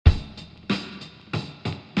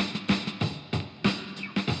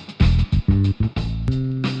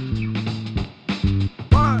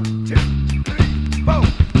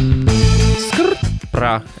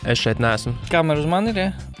es šeit neesmu. Kamera uz mani ir,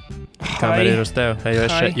 ja? Kamera ir uz tevi,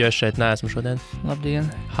 jo es šeit neesmu šodien. Labdien.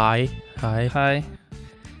 Hai.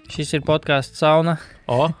 Šis ir podcasts Sauna.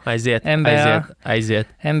 Aiziet.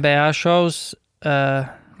 MBA šovs.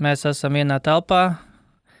 Mēs esam vienā telpā.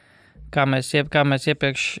 Kā mēs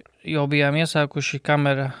iepriekš jau bijām iesākuši,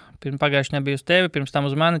 kamera pagājuši nebija uz tevi, pirms tam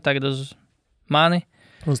uz mani, tagad uz mani.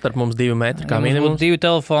 Un starp mums 2 metri kā minimums. 2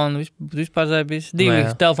 telefoni, vispār bija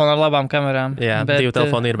 2 telefoni ar labām kamerām. Jā, 2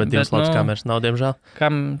 telefoni ir, bet 2 labas kameras nav, diemžēl.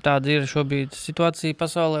 Kam tāda ir šobrīd situācija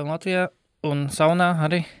pasaulē un Latvijā un Saunā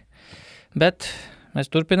arī. Bet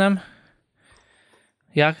mēs turpinām.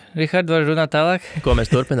 Jā, Rihard, var runāt tālāk? Ko mēs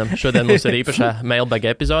turpinām? Šodien mums ir īpašā mailbag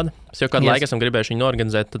epizode. Es jau kādu laiku esam gribējuši viņu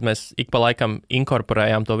organizēt, tad mēs ik pa laikam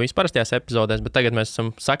inkorporējām to visu parastajās epizodēs, bet tagad mēs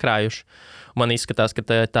esam sakrājuši. Man izskatās, ka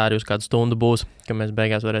tā arī uz kādu stundu būs, ka mēs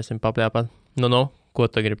beigās varēsim papļāpāt. Nu,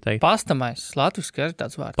 ko tu gribi teikt? Pastamais. Latviski arī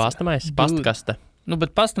tāds vārds. Pastamais? Pastkaste. Nu,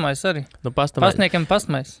 bet pastamais arī. Pastamais. Pastniekam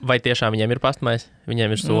pastamais. Vai tiešām viņiem ir pastamais?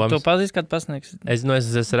 Viņiem ir somas. Tu pazīsti kādu pastnieks? Es esmu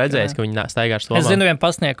redzējis, ka viņi staigā ar somām. Es zinu vienu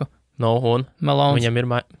pastnieku. Un? Malons. Viņam ir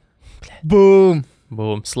Bum!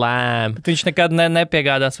 Slēm! Viņš nekad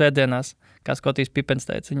nepiegādās svētdienās, kā Skotijas Pipens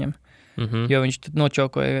teica viņam. Jo viņš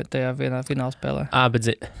nočokoja tajā vienā fināla spēlē.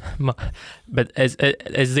 Bet es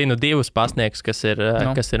zinu 2 pastniekus, kas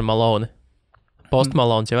ir Maloni. Post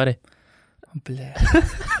Malons jau arī.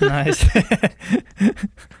 Nice.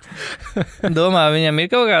 Domā, viņam ir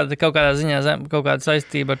kaut kādā ziņā kaut kāda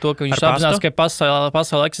saistība ar to, ka viņš apzinās, ka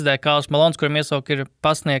pasaulē eksistē Kāls Malons, kuram iesauka ir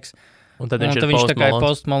pastnieks. Un tad viņš ir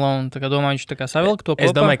Post Malone. Tā kā domā, viņš tā kā savilka to kopā.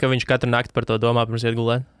 Es domāju, ka viņš katru nakti par to domā, pirms iet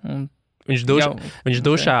gulēt. Viņš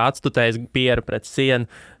dušā atstutējas pieru pret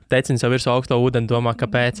sienu, tecina savu virsmu augsto ūdeni, domā,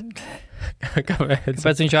 kāpēc. Kāpēc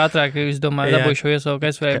viņš ātrāk, es domāju, dabūju šo iesauku,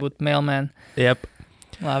 es varēju būt mailman. Jep.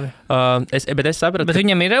 Labi. Bet es sapratu, bet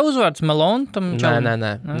viņam ir uzvārds Malone?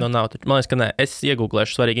 Nē. Nu, nav. Man liekas, ka nē. Es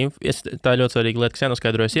iegūglēšu svarīgi. Tā ir ļoti svarīga lieta, kas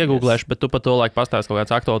jānoskaidro. Es iegūglēšu, bet tu par to laiku pastāsti kaut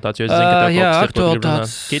kādas aktualitātes, jo es zinu, ka tev kaut kas ir, ko tu gribi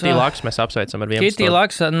runāt. Kitty Laks mēs apsveicam ar 11. Kitty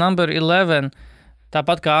Laks number 11.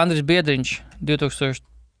 Tāpat kā Andris Biedriņš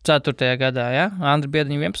 2004. gadā, ja? Andris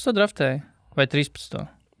Biedriņš 11. draftēja vai 13.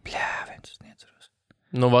 Viens neatceros.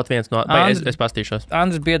 Nu, viens no... Es pastīšos.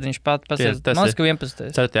 Andris Biedriņš man liekas, ka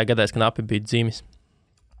 11. 4. gadā es knapi biju dzīmis.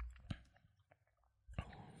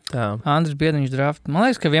 Tā. Andris Biedriņš draft. Man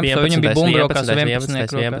liekas, ka 11. viņam bija bumbrokās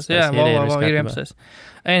 11. Jā, ir 11.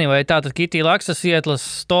 Anyway, tātad Kitty Laksa, Seattle's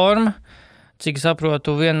Storm, cik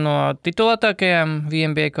saprotu, viena no titulētākajām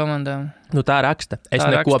NBA komandām. Nu, tā raksta. Es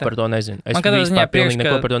neko par to nezinu. Es vispār pilnīgi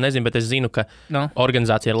neko par to nezinu, bet es zinu, ka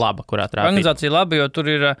organizācija ir laba, kurā trāpīt. Organizācija ir laba, jo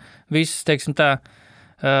tur ir viss, teiksim tā,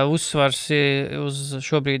 uzsvars uz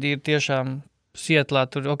šobrīd ir tiešām Sietlā,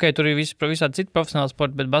 tur ir visādi citi profesionāli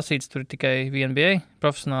sporti, bet basīts tur ir tikai NBA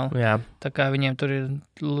profesionāli. Jā. Tā kā viņiem tur ir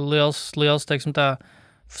liels, teiksim tā,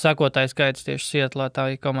 sakotājs skaits tieši Sietlā tā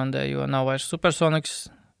komandē, jo nav vairs Supersonics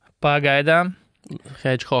pagaidām.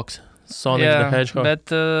 Hedgehogs. Sonic the Hedgehog.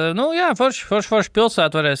 Bet, forši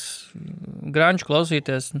pilsētu varēs granču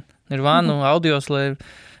klausīties, Nirvānu, Audioslave,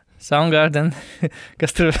 Soundgarden,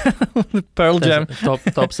 kas tur Pearl Jam.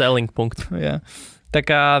 Top selling punkts. Jā. Tā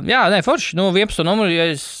kā, forši, 11. numuru, ja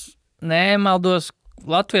es nemaldos,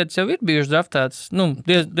 Latvijas jau ir bijuši draftēts,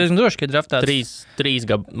 diezgan droši, ka ir draftēts. 3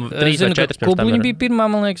 vai 4 Kubliņa bija pirmā,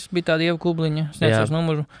 man liekas, bija tāda Ieva Kubliņa, es neatceros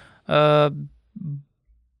numuru.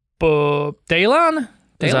 Teilāna,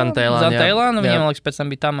 viņiem, man liekas, pēc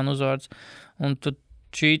tam bija tā man uzvārds. Un tu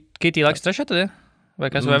šī Kitty Laks 3. tad, ja? Vai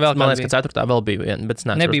kas vai vēl? Man liekas, ka 4. vēl bija viena, bet es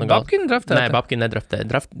neatceros. Nebija Babkina draftēta? Nē, Babkina nedraftēja.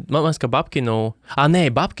 Man liekas, ka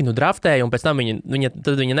Babkinu draftēja, un pēc tam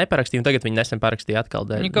viņa neparakstīja, un tagad viņa nesen parakstīja atkal.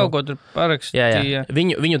 Viņa kaut ko tur parakstīja. Jā.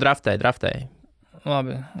 Viņu draftēja.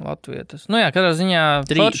 Labi, Latvietas. Katrā ziņā...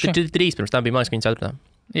 3 pirms tam bija, man liekas, ka viņa 4.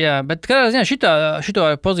 Jā, bet katrā ziņā šito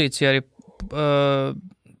pozīciju arī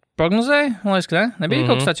prognozēja, man liekas, ka nebija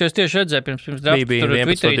kaut kas tāds, jo es tieši redzēju pirms drafta. Bija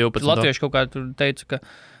 11, 12. Latvieši kaut kā tur teica,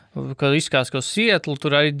 kad izskās, ka uz Seattle,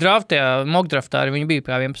 tur arī mock draftā arī viņi bija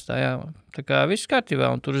pie 11. Jā. Tā kā viss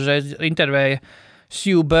kārtībā, un tur uzreiz intervēja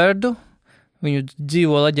Sue Birdu, viņu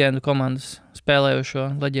dzīvo leģendu komandas, spēlējušo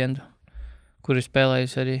leģendu, kuri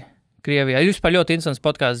spēlējusi arī Krievijā. Ir vispār ļoti interesants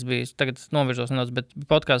podcasts bijis, tagad novirzos nedaudz, bet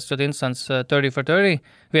podcasts ļoti interesants 30 for 30,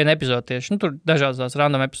 viena epizode tieši, tur dažādas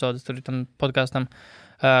random epizodes, tur ir tam podkastam,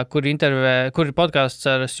 kur ir podcasts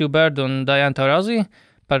ar Sue Birdu un Diana Taurasi,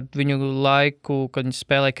 par viņu laiku, kad viņi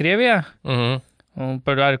spēlēja Krievijā. Un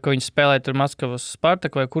par arī, ka viņi spēlēja tur Maskavas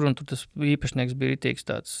Spartaku vai kur, un tur tas īpašnieks bija ritīgs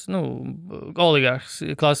tāds, oligārhs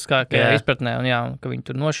klasiskākajā izpratnē, un ka viņi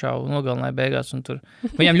tur nošauja, nogalināja beigās, un tur.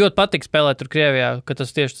 Viņam ļoti patika spēlēt tur Krievijā, ka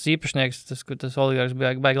tas tieši tas īpašnieks, tas oligārhs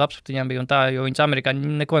bija baigi labs, bet viņam bija, un tā, jo viņas Amerikā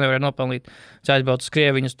neko nevarēja nopelnīt. Viņš aizbrauc uz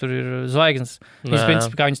Krievi, viņas tur ir zvaigznes. Viņas,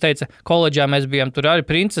 principā, kā viņas teica, koledžā mēs bijām tur arī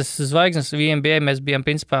princeses zvaigznes, VMBA mēs bijām,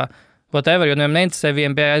 principā, whatever, jo viņam neinteresē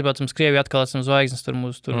VMBA, aizbraucam uz Krieviju, atkal esam zvaigznes, tur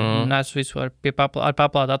mūs tur nesu visu, ar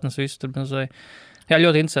paplātu atnes visu tur. Jā,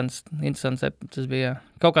 ļoti interesants tas bija, jā.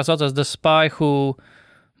 Kaut kā saucās The Spy Who,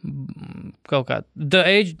 kaut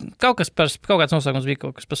kāds nosaukums bija,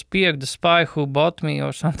 kaut kas par spiegu, The Spy Who Bought Me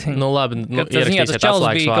or something. Nu, labi, ierakstīsiet atslēgas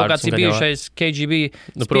vārdus. Kaut kāds ir bijušais KGB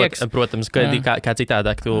spiegs. Protams, kā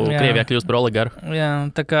citādāk tu Krievijā kļūst par oligarhu.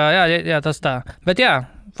 Jā, tā kā, jā, tas tā. Bet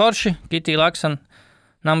jā, forši, Kitty Lakson.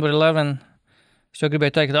 Number 11. Es jau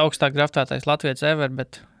gribēju teikt, ka augstāk draftētais Latvijas ever,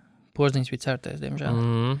 bet Porziņš bija certais, diemžēl.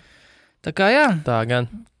 Tā kā jā. Tā gan.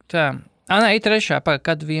 Tā. Nē, ir trešā.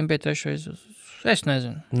 Kad vien bija trešais? Es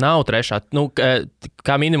nezinu. Nav trešā. Nu,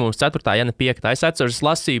 kā minimums ceturtā, ja ne piektā. Es atceros, es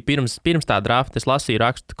lasīju pirms tā drafta, es lasīju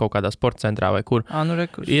rakstu kaut kādā sporta centrā vai kur.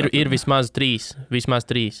 Ir vismaz trīs.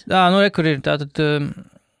 Nu, kur ir. Tātad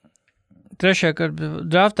trešajā, kad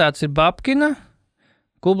draftēts ir Babkina,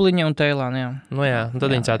 Kubliņa un Teilāna, jā. Nu jā,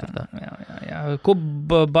 tad viņa ceturtā. Jā.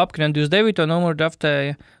 Babkina 29. numuru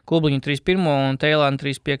draftēja, Kubliņa 31. un Teilāna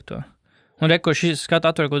 35. Un reko šis skatu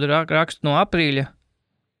atver, ko rakstu no aprīļa,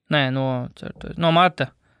 no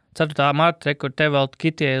marta, 4. marta, reko te vēl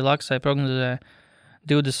Kitijai Laksai prognozē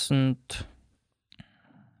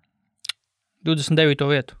 29.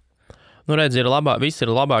 vietu. Nu, redz, viss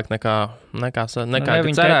ir labāk nekā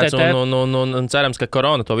cerēts, un cerams, ka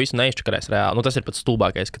korona to visu neizčakarēs reāli. Nu, tas ir pats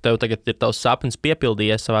stulbākais, ka tev tagad ir tavs sapnis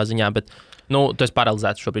piepildījies savā ziņā, bet, tu esi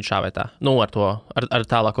paralizēts šobrīd šā vai tā. Ar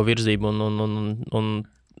tālāko virzību, un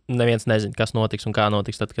neviens nezin, kas notiks un kā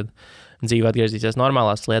notiks tad, kad dzīve atgriezīsies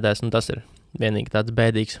normālās sliedēs, un tas ir vienīgi tāds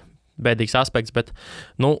bēdīgs aspekts, bet,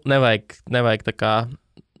 nevajag tā kā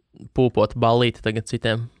pūpot ballīti tagad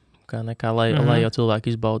citiem. Lai jau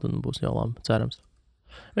cilvēki izbauda un būs jau labi, cerams.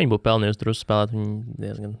 Viņi būtu pelnījusi drusku spēlēt, viņi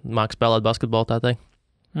diezgan māk spēlēt basketbolu, tā teikt.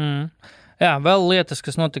 Jā, vēl lietas,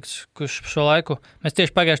 kas notiks šo laiku. Mēs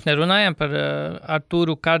tieši pagājušajā runājām par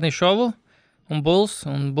Artūru Karnišovu un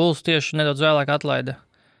Bulls tieši nedaudz vēlāk atlaida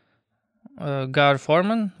Gāru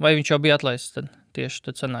Forman, vai viņš jau bija atlaists tad? Tieši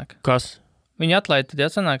tad sanāk. Kas? Viņi atlaida, tad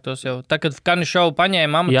jāsanāktos jau. Tā, kad Karnišovu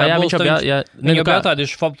paņēma amatā Bulls, viņi jau bija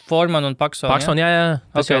atlaiduši Formanu un Paksonu. Paksonu, jā.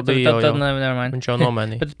 Tas jau bija tad nevermind. Viņš jau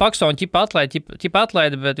nomainīja. Bet Paksonu ķipa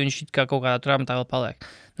atlaida, bet viņš kā kaut kādā traumā vēl paliek.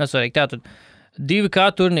 Nesvarīgi. Tātad 2K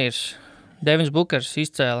turnīrs. Devins Bukers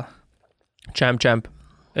izcēla. Champ.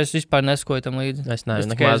 Es vispār neskoju tam līdzi. Es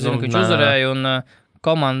nezinu, ka viņš uzvarēja un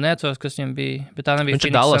komanda neatceros, kas viņam bija, bet tā nebija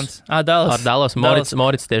Dallas. Dallas. Ar Dallas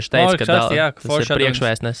Morits tieši teica, ka tas ir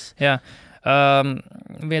priekšvēstnes. Jā.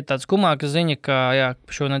 Vieta tāds kumāka ziņa, ka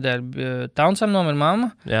šonedēļ Townsam nomira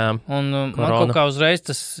mamma. Jā, un man kaut kā uzreiz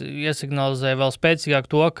tas iesignalizēja vēl spēcīgāk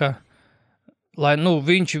to, ka lai,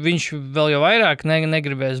 viņš vēl jau vairāk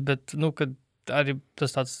negribēs, bet, kad arī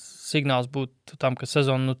tas tāds signāls būtu tam, ka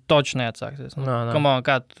sezona, toči neatsāksies.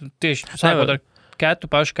 Kā tieši sākot ar Ketu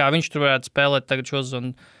pašu, kā viņš tur varētu spēlēt tagad šo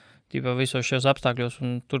sezonu, visos šajos apstākļos un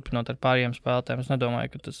turpinot ar pārējiem spēlētājiem. Es nedomāju,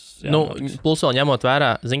 ka tas plus vēl ņemot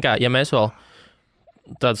vērā, ja mēs vēl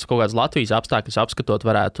tādas kaut kādas Latvijas apstākļus apskatot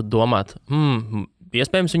varētu domāt,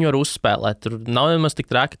 iespējams viņu var uzspēlēt, tur nav nemaz tik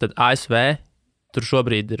traki, tad ASV tur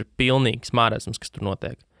šobrīd ir pilnīgs mārēsums, kas tur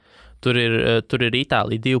notiek. Tur ir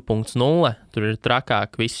Itālija 2.0, tur ir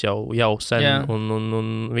trakāk, viss jau sen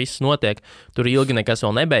un viss notiek. Tur ilgi nekas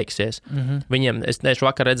vēl nebeigsies. Viņiem, es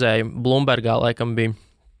vakar redzēju, Bloombergā laikam bija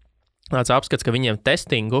tāds apskats, ka viņiem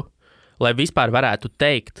testingu, lai vispār varētu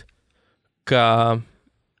teikt, ka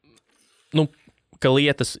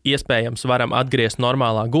lietas iespējams varam atgriezt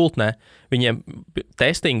normālā gultnē, viņiem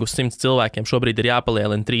testingu 100 cilvēkiem šobrīd ir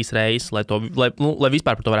jāpalielina 3 reizes, lai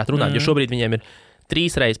vispār par to varētu runāt, jo šobrīd viņiem ir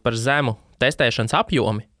 3 reizes par zemu testēšanas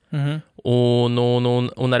apjomi,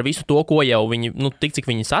 un ar visu to, ko jau viņi, tik cik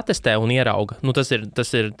viņi satestē un ierauga,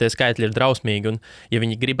 tie skaitļi ir drausmīgi, un ja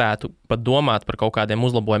viņi gribētu pat domāt par kaut kādiem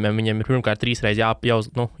uzlabojumiem, viņiem ir pirmkārt 3 reizes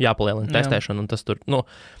jāpalielina testēšana, un tas tur,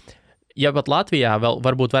 ja pat Latvijā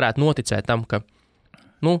varbūt varētu noticēt tam, ka,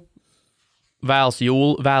 vēls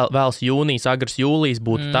jūnijas, agrs jūlijas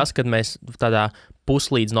būtu tas, kad mēs tādā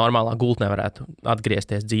puslīdz normālā gultnē varētu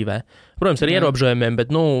atgriezties dzīvē. Protams, ar ierobežojumiem,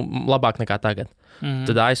 bet, labāk nekā tagad.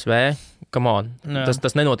 Tad ASV, come on,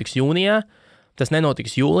 tas nenotiks jūnijā, tas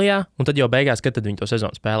nenotiks jūlijā, un tad jau beigās, kad tad viņi to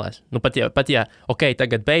sezonu spēlēs. Pat ja,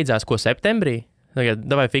 tagad beidzās, ko septembrī, Tagad,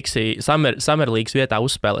 davai fiksi, Summer Leagues vietā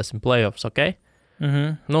uzspēlēsim playoffs, ok?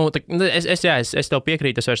 Nu, es tev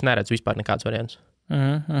piekrītu, es vairs neredzu vispār nekāds variants.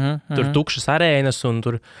 Tur tukšas arēnas un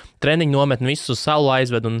tur treniņu nometni visus uz salu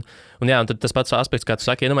aizved un tad tas pats aspekts, kā tu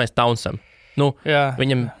saki, iedomājies Townsam. Nu,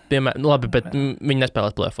 viņam, piemēram, labi, bet viņi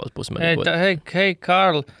nespēlēt playoffos pusi. Hei,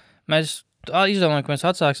 Kārl, mēs izdomājam, ka mēs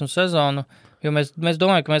atsāksim sezonu, jo mēs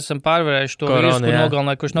domājam, ka mēs esam pārvarējuši to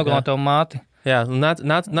vīrusu, kurš nogalināja tev māti. Jā, nāc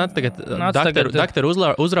tagad dakteru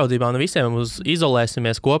uzraudzībā un visiem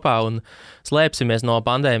izolēsimies kopā un slēpsimies no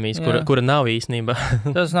pandēmijas, kura nav īstenībā.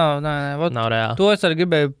 Tas nav reāli. To es arī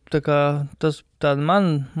gribēju, tāda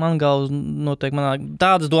man galvas noteikti,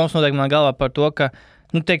 tādas domas noteikti manā galvā par to, ka,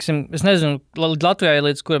 nu, teiksim, es nezinu, Latvijā ir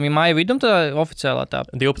līdz kuram ir māja vidum tā oficiālā tā.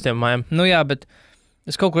 12. maijam. Nu jā, bet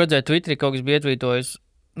es kaut kur redzēju Twitterī, kaut kas bija ietvītojis,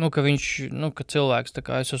 nu, ka viņš, ka cilvēks, tā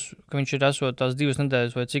kā ka viņš ir esot tās 2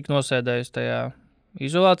 nedēļas vai cik nosēdējis tajā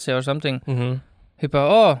izolācijā or something. Hipā,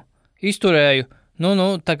 izturēju,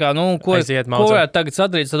 tā kā, ko varētu tagad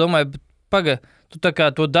sadarīt, tad domāju, tu tā kā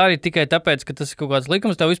to dari tikai tāpēc, ka tas ir kaut kāds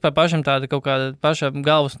likums, tev vispār pašam tāda kaut kāda paša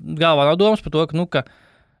galvā nav domas par to, ka,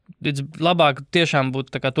 labāk tiešām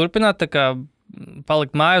būtu tā kā turpināt, tā kā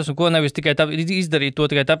palikt mājās un ko nevis tikai izdarīt to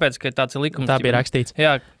tikai tāpēc, ka tāds ir likums. Tā bija rakstīts.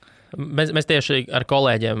 Jā. Mēs tieši ar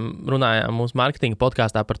kolēģiem runājām mūsu marketinga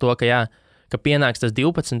podkāstā par to, ka pienāks tas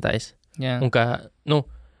 12. Un ka,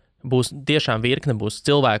 būs tiešām virkne, būs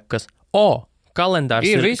cilvēku, kas, kalendārs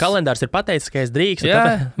ir pateicis, ka es drīkstu,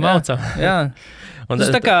 tāpēc maucam. Jā.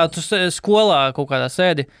 Tas tā kā tu skolā kaut kādā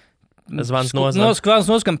sēdi. Zvans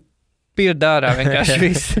noskam pirdārā vienkārši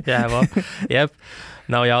viss. Jā,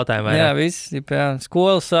 nav jautājumu. Jā, viss,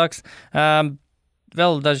 skolas sāks.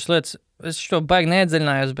 Vēl dažas lietas. Es šo baigi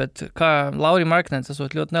neiedziļinājos, bet kā Lauri Marknēns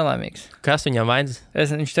esot ļoti nelaimīgs. Kas viņam vajadz?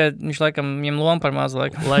 Viņš laikam viņam loma par mazu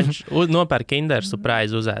laikam. Lai viņš nopērk Kinder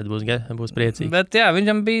surprise uzēd, būs priecīgi. Bet jā,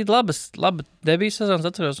 viņam bija laba debijas sezonas,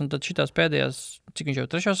 atceros, un tad šitās pēdējās, cik viņš jau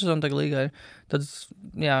 3. sezonu tagad līgā ir, tad,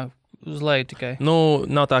 jā, uz leju tikai.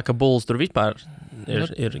 Nav tā, ka Bulls tur vispār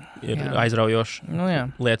ir aizraujoši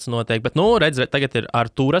lietas noteikti, bet, redz, tagad ir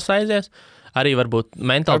Artūras aizies. Arī varbūt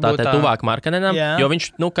mentalitātē tuvāk Markkanenam, jo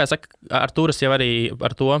viņš, kā saka, Artūras jau arī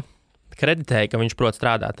ar to kreditēja, ka viņš prot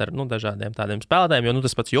strādāt ar dažādiem tādiem spēlētājiem, jo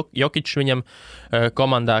tas pats Jokičs viņam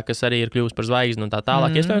komandā, kas arī ir kļuvis par zvaigzni un tā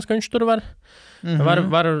tālāk, iespējams, ka viņš tur var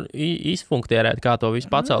izfunktierēt, kā to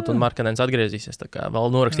visu pacelt, un Markkanens atgriezīsies, tā kā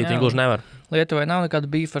vēl norakstīt viņu gluži nevar. Lietuvai nav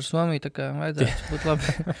nekāda beef ar Somiju, tā kā vajadzētu būt labi.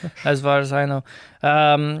 As far as I know.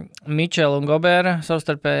 Mičela un Gobera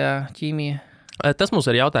savstarpējā ķīmija. Tas mums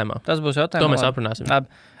ir jautājumā. Tas būs jautājumā. To mēs aprunāsim.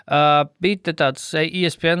 Bija tāds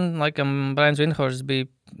ESPN, laikam Brians Windhorsts bija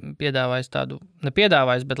piedāvājis tādu,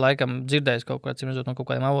 nepiedāvājis, bet laikam dzirdējis kaut ko, no kaut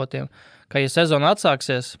kādiem avotiem, ka, ja sezona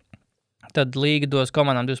atsāksies, tad līga dos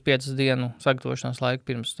komandām 25 dienu sagatavošanās laiku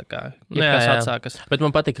pirms, tā kā, jebkas atsākas. Bet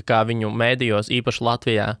man patika, kā viņu mēdījos, īpaši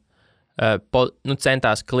Latvijā,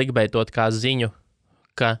 centās klikbeitot kā ziņu,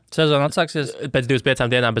 ka sezona atsāksies pēc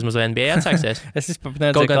 25 dienām bez mazliet NBA atsāksies. Es vispār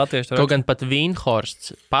nezinu, kā latvieši to raksta. Kaut gan pat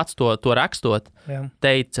Windhorsts pats to rakstot,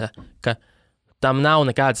 teica, ka tam nav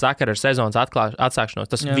nekāda sakara ar sezonas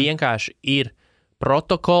atsākšanos. Tas vienkārši ir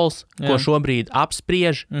protokols, ko šobrīd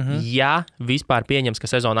apspriež, ja vispār pieņems, ka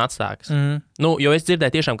sezona atsākas. Jo es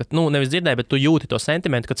dzirdēju tiešām, ka, nevis dzirdēju, bet tu jūti to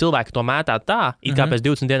sentimentu, ka cilvēki to mētā tā, it kā pēc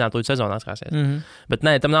 20 dienām līdz sezona atsāksies. Bet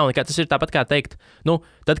nē, tam nav nekā. Tas ir tāpat kā teikt,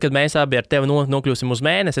 tad, kad mēs abi ar tevi nokļūsim uz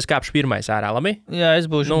mēnesi, es kāpšu pirmais ārā, labi? Jā, es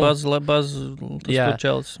būšu Buzz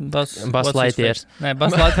Lightyears. Nē,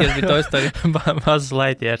 Buzz Lightyears bija to istorija. Buzz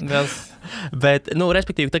Lightyears. Bet,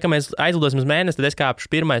 respektīvi, tā kā mēs aizlidosim uz mēnesi, tad es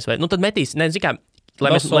kāpšu pirmais vai, tad metīs, nezinu kā,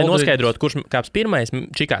 lai noskaidrotu, kurš kāps pirmais,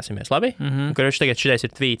 čikāsimies, labi? Kurš tagad šitais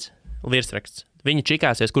ir tvīts, virsraksts. Viņi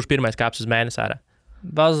čikāsies, kurš pirmais kāps uz mēnesi ārā.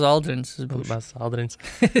 Buzz Aldrins. Buzz Aldrins.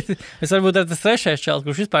 Es varbūt tas trešais čels,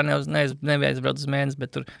 kurš vispār nebija aizbraukt uz mēnesi,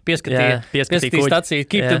 bet tur pieskatīja staciju,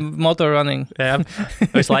 keep the motor running. Jā,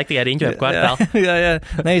 visu laiku tikai riņķu ap kvartālu. Jā,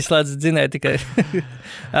 neizslēdz dzinēja tikai.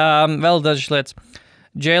 Vēl dažas lietas.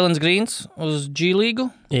 Jēlens Grīns uz G-līgu.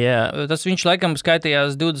 Tas viņš laikam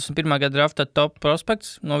skaitījās 21. gada drafta top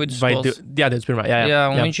prospekts no vidusskolas. Jā, 21. Jā,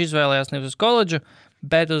 un viņš izvēlējās nevis uz koledžu,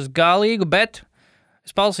 bet uz G-līgu, bet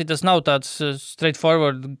es palasīju, tas nav tāds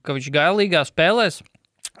straightforward, ka viņš G-līgā spēlēs.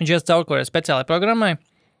 Viņš ies caurkorē speciālai programmai,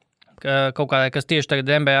 kaut kādai, kas tieši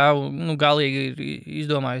tagad NBA, G-līga ir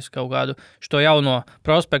izdomājusi kaut kādu šo jauno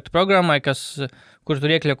prospektu programmai, kur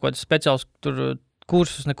tur iekļauj kaut kāds speciāls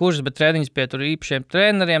kursus, ne kursus, bet treniņus pie tur īpašiem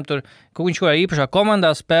treneriem, tur, viņš kaut kādā īpašā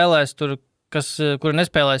komandā spēlēs, tur kuri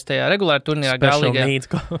nespēlēs tajā regulāri turnīrā.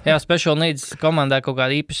 Jā, Special Needs komandā kaut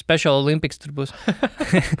kāda īpaša Special Olympics tur būs.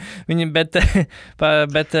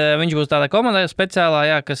 bet viņš būs tādā komandā speciālā,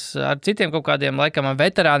 jā, kas ar citiem kaut kādiem, laikam,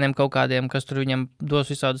 veterāniem kaut kādiem, kas tur viņam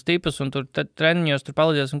dos visādus tipus un tur treniņos tur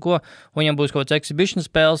palīdzēs un ko. Un viņam būs kaut kāds exhibition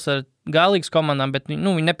spēles ar galīgas komandām, bet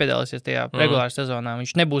viņi nepiedalīsies tajā regulāri sezonā.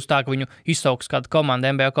 Viņš nebūs tā, ka viņu izsauks kāda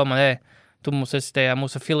komanda, NBA komanda, tu mums esi tajā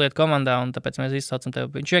mūsu affiliate komandā, un tāpēc mēs izsaucam tevi.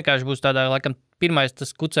 Viņš vienkārši būs tādā, laikam, pirmais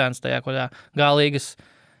tas kucēns tajā kādā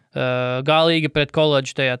galīga pret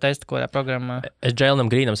koledžu tajā testa kādā programmā. Es Jalenam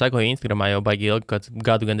Greenam sakoju Instagramā jau baigi ilgi, kāds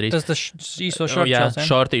gadu gandrīz. Tas īso short shorts,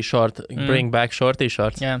 shorty short, bring back shorty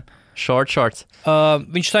shorts. Jā. Short shorts.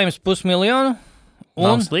 Viņš saņems $500,000.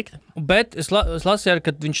 Nav slikti. Bet es lasīju,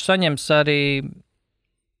 ka viņš saņems arī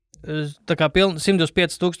tā kā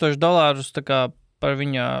 $125,000 tā kā par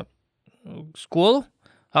viņa skolu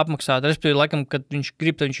apmaksāt. Respektīvi, laikam, kad viņš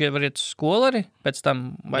grib, tad viņš var iet uz skolu arī pēc tam,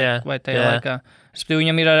 vai tajā laikā.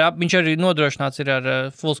 Respektīvi, viņš arī nodrošināts ir ar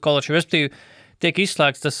full scholarship. Respektīvi, tiek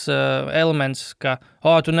izslēgts tas elements, ka,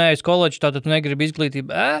 tu neesi koledžu, tātad tu negribi izglītību.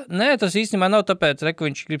 Nē, tas īstenībā nav tāpēc, ka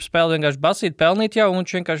viņš grib spēlēt vienkārši basīt, pelnīt jau, un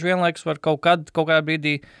viņš vienkārši vienlaikus var kaut kādā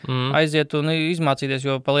brīdī aiziet un izmācīties,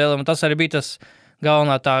 jo pa lielam tas arī bija tas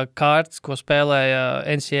galvenā tā kārtas, ko spēlēja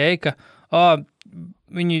NCAA, ka,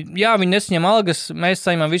 viņi nesaņem algas, mēs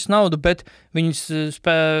saņemam visu naudu, bet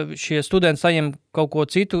šie studenti saņem kaut ko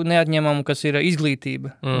citu neatņemamu, kas ir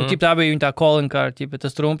izglītība. Tā bija viņa tā calling card,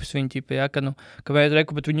 tas trumpis viņa, ka vajag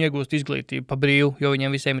reku, bet viņi iegūst izglītību pa brīvu, jo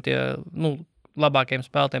viņiem visiem ir tie, labākajiem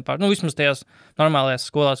spēlētājiem pār. Vismaz tajās normālajās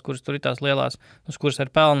skolās, kuras tur ir tās lielās, uz kuras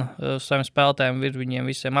ar pelnu saviem spēlētājiem ir viņiem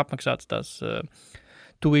visiem apmaksāts tās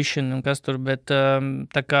tuition un kas tur, bet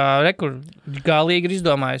tā kā rekur galīgi ir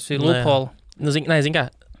izdomājusi loophole. Zin kā,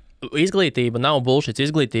 izglītība nav bullshit,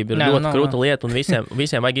 izglītība ir ļoti krūta lieta un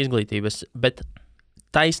visiem vajag izglītības, bet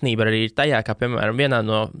taisnība arī ir tajā, kā, piemēram, vienā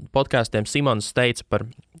no podkāstiem Simons teica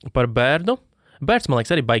par Bērdu. Bērds, man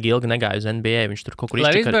liekas, arī baigi ilgi negāja uz NBA, viņš tur kaut kur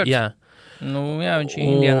izčakar. Jā, viņš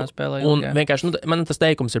Indianā spēlēja. Un vienkārši, man tas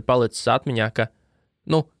teikums ir palicis atmiņā, ka,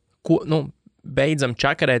 beidzam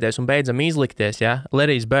čakarēties un beidzam izlikties, ja?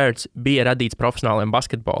 Larrys Birds bija radīts profesionāliem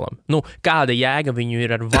basketbolam. Kāda jēga viņu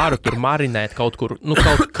ir ar varu tur marinēt kaut kur,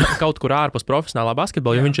 kaut kur ārpus profesionālā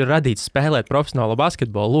basketbola, jo viņš ir radīts spēlēt profesionālo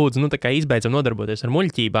basketbolu. Lūdzu, tā kā izbeidzam nodarboties ar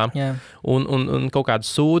muļķībām un kaut kādu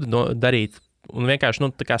sūdu darīt. Un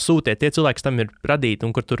vienkārši, tā kā sūtiet tie cilvēki, kas tam ir radīti,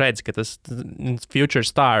 un kur tu redzi, ka tas future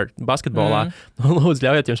star basketbolā, lūdzu,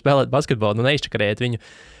 ļaujiet jums spēlēt basketbolu, neizčakarējiet viņu,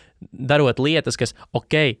 darot lietas, kas,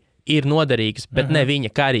 ir noderīgs, bet ne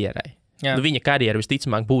viņa karjerai. Viņa karjera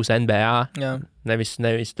visticamāk būs NBA,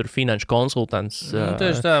 nevis tur finanšu konsultants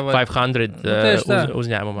 500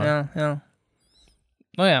 uzņēmumā. Jā.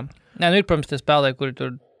 Ir, protams, tie spēlēji, kuri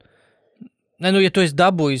tur... ja tu esi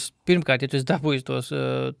dabūjis, pirmkārt,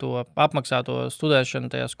 to apmaksāto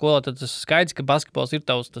studēšanu tajā skolā, tad tas skaidrs, ka basketbols ir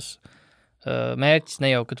tavs tas mērķis,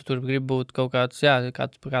 ne jau, ka tu tur gribi būt kaut kāds, kā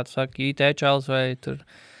tu saki, IT čals vai tur...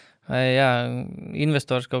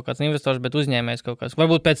 investors kaut kāds investors, bet uzņēmējs kaut kāds.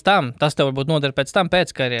 Varbūt pēc tam, tas tev varbūt noder pēc tam,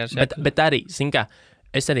 pēc karjeras. Bet arī, kā,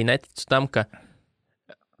 es arī neticu tam, ka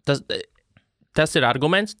tas ir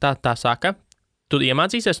arguments, tā saka, tu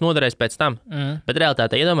iemācīsies noderēs pēc tam, bet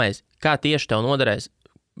realitātē iedomājies, kā tieši tev noderēs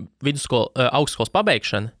augstskolas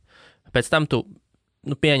pabeigšana, pēc tam tu,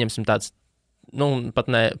 pieņemsim tāds, pat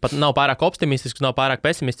nav pārāk optimistisks, nav pārāk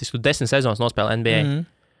pesimistisks, tu 10 sezonas nospēlē NBA.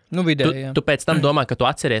 Vidēji, tu pēc tam domā, ka tu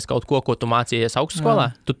atceries kaut ko tu mācījies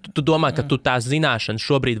augstskolā? Tu domā, ka tu tās zināšanas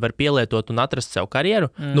šobrīd var pielietot un atrast sev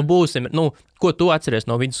karjeru? Ko tu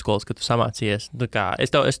atceries no vidusskolas, kad tu samācījies?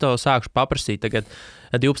 Es tev sākšu paprasīt tagad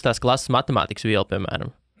 12. klases matemātikas vielu,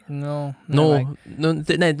 piemēram. Tas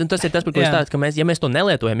ir tas, par ko es tādu, ka mēs to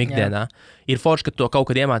nelietojam ikdienā. Ir forši, ka to kaut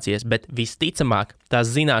kad iemācījies, bet visticamāk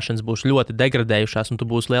tās zināšanas būs ļoti degradējušās un tu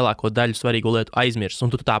būsi lielāko daļu svarīgo lietu aizmirsis.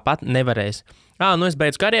 Un tu tāpat nevarēsi. Es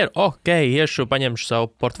beidzu karjeru, iešu, paņemšu savu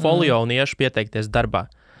portfolio un iešu pieteikties darbā.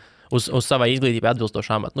 Uz savai izglītībai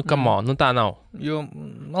atbilstošu amatu. Tā nav. Jo,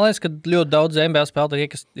 man liekas, ka ļoti daudz NBA spēlētāji,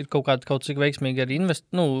 kas ir kaut cik veiksmīgi arī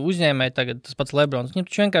uzņēmēji tagad, tas pats Lebrons. Viņam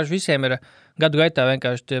taču vienkārši visiem ir gadu gaitā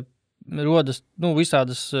vienkārši tie rodas,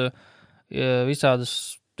 visādas,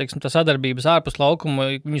 teiksim, tā sadarbības ārpus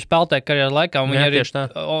laukuma, viņu spēlētāji karjeras laikā, un viņi arī,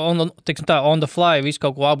 on the fly visu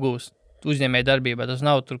kaut ko apgūst uzņēmēji darbībā. Tas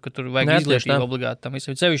nav tur, ka tur vajag izglītību obligāti tam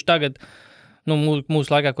visam. Sevišķi tagad,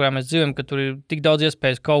 mūsu laikā, kurā mēs dzīvojam, ka tur ir tik daudz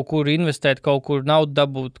iespējas kaut kur investēt, kaut kur naudu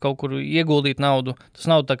dabūt, kaut kur ieguldīt naudu. Tas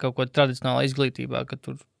nav tā kaut ko tradicionālā izglītībā, ka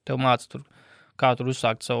tur tev māca tur kā tur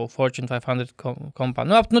uzsākt savu Fortune 500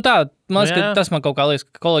 kompāniju. Nu tā, man liekas, ka tas man kaut kā liekas,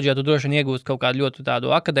 ka koledžā tu droši vien iegūst kaut kādu ļoti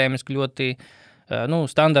tādu akadēmisku, ļoti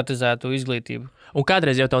standartizētu izglītību. Un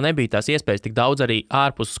kādreiz jau tev nebija tās iespējas tik daudz arī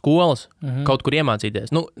ārpus skolas kaut kur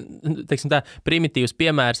iemācīties. Nu, teiksim tā, primitīvs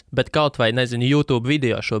piemērs, bet kaut vai, nezinu, YouTube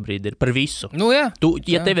video šobrīd ir par visu. Nu, jā.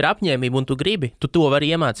 Tev ir apņēmība un tu gribi, tu to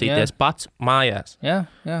vari iemācīties pats mājās. Jā.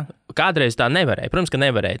 Kādreiz tā nevarēja. Protams, ka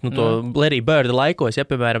nevarēja. Nu, to Larry Bird laikos, ja,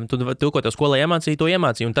 piemēram, tu, ko tev skolā iemācīji, to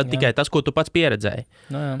iemācīji, un tad tikai tas, ko tu pats pieredzēji.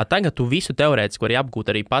 Tagad tu visu teorētiski vari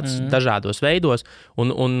apgūt arī pats dažādos veidos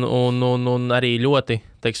un arī ļoti,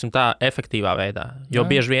 teiksim tā, efektīvā veidā. Jo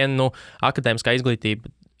bieži vien, akadēmiskā izglītība,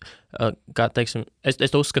 kā, teiksim, es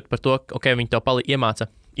to uzskatu par to, ka viņi tev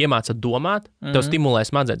iemāca domāt, tev stimulē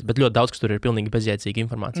smadzenes, bet ļoti daudz, kas tur ir pilnīgi bezjēdzīga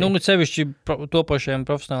informācija. Nu, bet sevišķi topošiem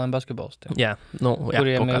profesionāliem basketbolistiem. Jā,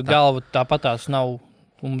 kuriem galva tāpatās nav,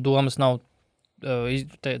 un domas nav,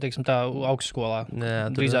 teiksim tā, augstskolā.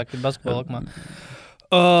 Drīzāk ir basketbolā.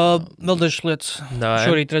 Vēl dažas lietas.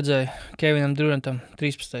 Šorīt redzēju Kevinam Durantam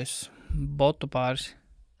 13. botu pāris.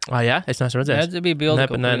 Jā? Es neesmu redzējis. Bija bilde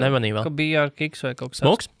nemanīju vēl. Ka bija ar kiks vai kaut kas.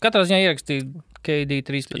 Smuks? Katrā ziņā ierakstīja KD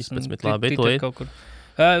 13. Labi, kaut kur.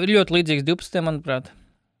 Ir ļoti līdzīgs 12, manuprāt.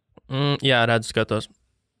 Jā, redzu, skatos.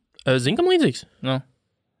 Zini, kam līdzīgs? Nu.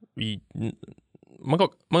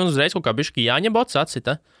 Man uzreiz kaut kā bišķi Jāņa bots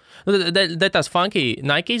atsita. Tās funky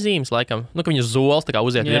Nike zīmes, laikam. Ka viņas zols tā kā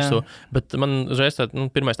uziet virsū. Bet man uzreiz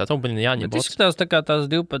pirmais tāds Jāņa bots. Tas izskatās tā kā tās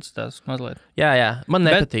 12 tās mazliet. Jā. Man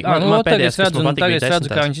nepatīk. Man pēdējās, kas man patīk, bija 10. Tagad es redzu,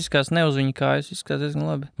 kā viņš izskatās ne uz viņa kājas. Izskatās diezgan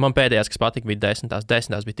labi. Man pēdējās, kas patīk, bija 10.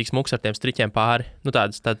 10. bija tik smuks ar tiem striķiem pāri.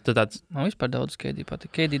 Tāds. Man vispār daudz KD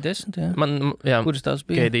patīk. KD 10, jā? Jā. Kuras tās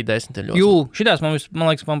bija? KD 10 ir ļoti. Jū, šitās man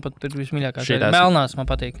liekas, man pat ir vismīļākās. Melnās man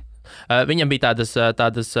patīk. Viņam bija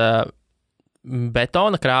tādas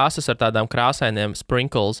betona krāsas ar tādām krāsainiem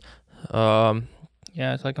sprinkles.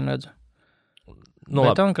 Jā, es laikam redzu.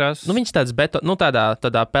 Betona krāsas. Viņas tādas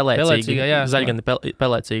tādā pelēcīga, zaļgani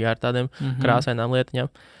pelēcīga ar tādiem krāsainām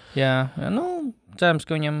lietiņām. Jā, cerams,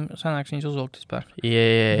 ka viņam sanāks viņas uzvilkt vispār.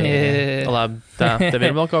 Jā. Labi, tā. Tev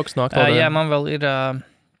ir vēl kaut kas no aktuāliem? Jā, man vēl ir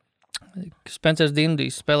Spencers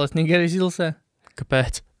Dinwiddijs spēlēs Nigērijas izlasē.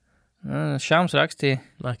 Kāpēc? Šāms rakstīja.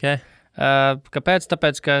 Okay. Kāpēc?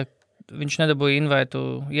 Tāpēc, ka viņš nedabūja invaitu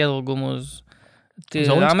ielūgumu uz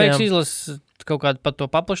Amerikas izlases kaut kādu pat to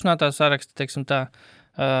paplašinātā sarakstu, teiksim tā,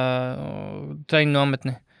 treniņu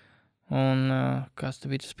nometni. Un kāds te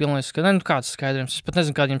bija tas pilnais, kāds skaidrums. Es pat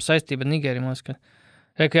nezinu, kāda viņam saistība ar Nigēriju.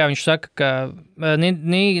 Viņš saka, ka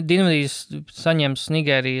Dinwiddijs saņems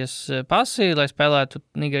Nigērijas pasi, lai spēlētu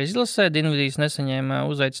Nigērijas izlasē. Dinwiddijs nesaņēma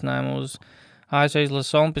uzaicinājumu uz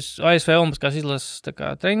ASV Olimpiskās izlases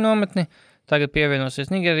treniņu nometni. Tagad pievienosies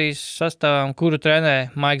Nigērijas sastāvam, kuru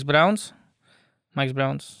trenē Maiks Browns.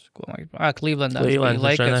 Clevelandā.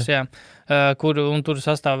 Lakers, jā. Un tur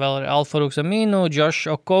sastāv vēl Al-Farouks Aminu,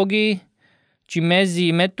 Josh Okogie,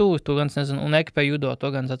 Chimezi Metu, to gan es nezinu, un Ekpe Judo, to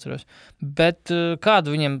gan es atceros. Bet kādu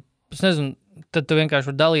viņiem, es nezinu, tad tu vienkārši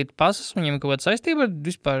var dalīt pasas, viņiem kaut kāda saistība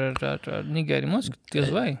vispār ar Nigēriju, maskaties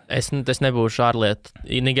vai? Es nebūšu ārlietu,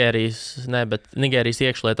 bet Nigērijas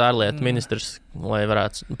iekšlietu ārlietu ministrs, lai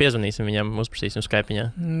varētu, piezvanīsim viņam, uzprasīsim Skype-iņā.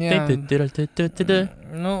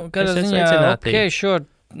 Kādā ziņā, sure,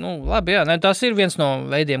 labi, jā, tas ir viens no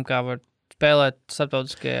veidiem, kā var spēlēt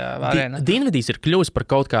starptautiskajā arēnā. Dinwiddijs ir kļuvis par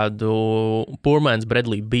kaut kādu Poormans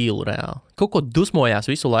Bradley Beal reāli. Kaut ko dusmojās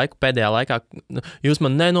visu laiku pēdējā laikā. Jūs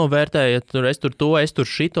man nenovērtējat, es tur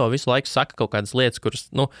šito, visu laiku saka kaut kādas lietas, kuras,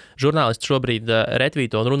 žurnālisti šobrīd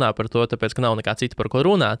retvīto un runā par to, tāpēc, ka nav nekā cita, par ko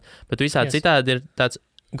runāt. Bet visādi citādi ir tāds,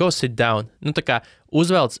 go sit down. Tā kā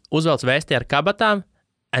uzvelc vēsti ar kabatām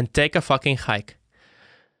and take a fucking hike.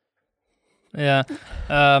 Jā.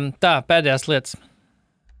 Tā, pēdējās lietas.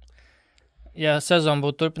 Ja sezona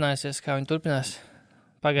būtu turpinājusies, kā viņa turpinās,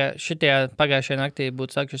 pagājušajā naktī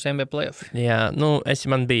būtu sākušies NBA playoff. Jā,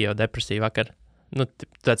 man bija jau depresija vakar.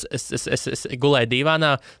 Es gulēju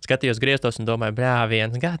divānā, skatījos griestos un domāju,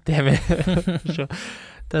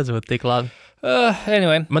 tas būtu tik labi.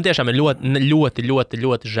 Anyway. Man tiešām ir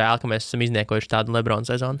ļoti žēl, ka mēs esam izniekojuši tādu LeBron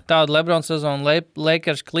sezonu.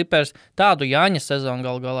 Lakers, Clippers, tādu Jāņa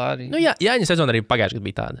sezonu galā arī. Jāņa sezona arī pagājušajā gadā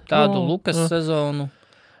bija tāda. Tādu Lukas sezonu.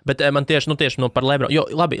 Bet man tieši par LeBron, jo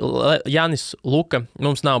labi, Jānis, Luka,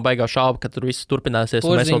 mums nav baigā šauba, ka tur viss turpināsies,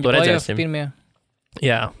 un mēs vēl to redzēsim. Pirmie.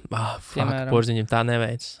 Jā, Porziņam tā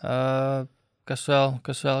neveic. Kas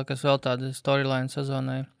vēl tāda storyline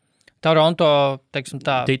sezonai? Toronto, teiksim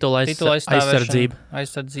tā, titula aizsardzība,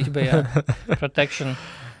 jā, protection.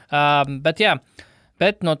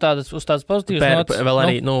 Bet no uz tādas pozitīvas notas. Vēl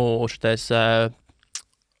arī, šitais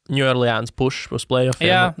New Orleans push uz playoffiem.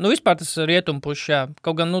 Jā, vispār tas rietumu puš, jā.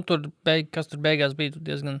 Kaut gan, tur kas tur beigās bija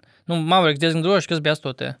diezgan, Mavericks diezgan droši, kas bija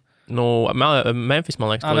 8. Memphis,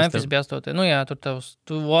 man liekas. Memphis bija 8. Jā, tur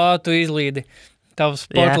tu izlīdi. Tavs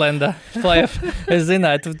Portlandā playoff. Es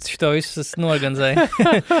zināju, tu šo visu norganizēji.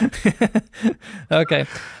 Okay.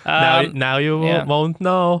 Now you won't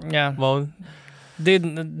know. Yeah. Won't.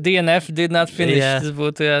 DNF did not finish. Yeah. Tas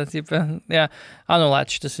būtu,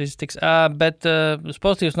 anulēts tas viss tiks. Bet uz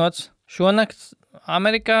pozitīvas nots šonakt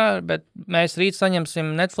Amerikā, bet mēs rīt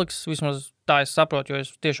saņemsim Netflix, vismaz tā es saprotu, jo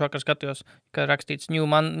es tieši vakar skatījos, ka rakstīts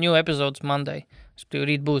new episodes Monday.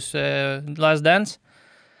 Rīt būs Last Dance.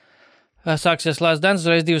 Sāksies Last Dance,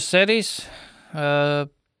 uzreiz 2 sērijas.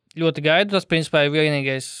 Ļoti gaidu. Tas, principā, ir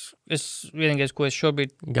vienīgais, ko es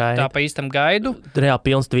šobrīd tā pa īstam gaidu. Reāli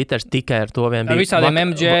pilns Twitters tikai ar to vien bija. Ar visādiem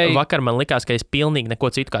MJ. Vakar man likās, ka es pilnīgi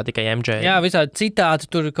neko citu kā tikai MJ. Jā, visādi citāti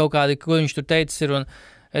tur kaut kādi, ko viņš tur teicis ir, un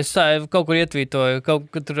es kaut kur ietvītoju,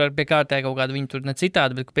 tur pie kārtē kaut kāda, viņi tur ne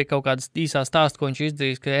citādi, bet pie kaut kādas īsā stāsta, ko viņš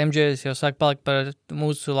izdarījis, ka MJ jau sāk palikt par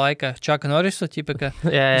mūsu laika Chucka Norrisu, ka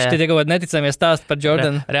viņš tie kaut kādi neticamie stāsti par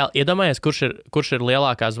Jordanu. Reāli, iedomājies, kurš ir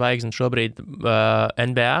lielākā zvaigzne šobrīd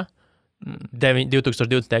NBA?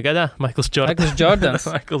 2020. gadā Michaels Jordans.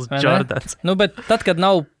 Michaels Jordans. Bet tad, kad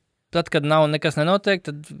nav nekas nenotiek,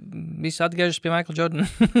 tad viss atgriežas pie Michael Jordana.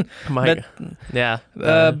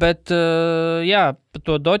 Bet par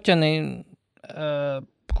to doķeni,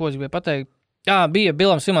 ko es gribēju pateikt, bija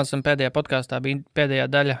Billam Simonsam pēdējā podkāstā, bija pēdējā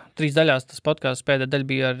daļa, 3 daļās tas podkāsts, pēdējā daļa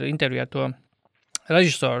bija ar interviju ar to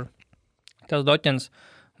režisoru, tas doķens.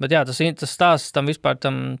 Bet tas stāsts tam vispār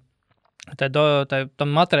tam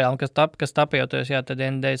materiālam, kas tapējoties, tad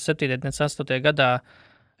 97. 98. gadā.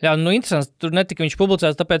 Jā, interesants, tur netika viņš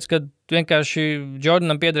publicēts, tāpēc, ka vienkārši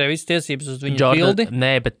Jordanam piederēja visas tiesības uz viņu bildi.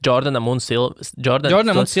 Nē, bet Jordanam un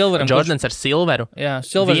Silveram. Jordans ar Silveru. Jā,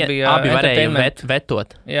 Silvers bija abi varēja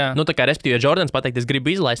vetot. Jā. Tā kā respektīvi Jordans pateikt, es gribu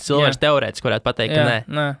izlaist, Silvers teorētiski varētu pateikt, ka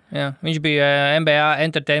nē. Jā. Viņš bija NBA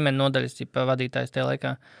Entertainment nodaļas vadītājs tajā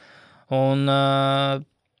laikā.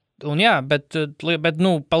 Un jā, bet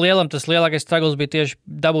pa lielam tas lielākais struggles bija tieši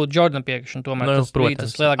dabūt Jordana piekrišanu. Tomēr tas bija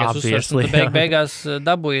tas lielākais uzsvars. Un beigās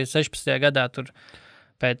dabūja 16. gadā tur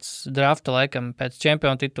pēc drafta laikam, pēc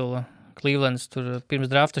čempionu titula Clevelands, tur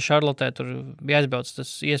pirms drafta Charlotte, tur bija aizbraucis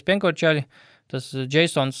tas ESPN kočaļi, tas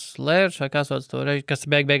Jasons Lērs, vai kas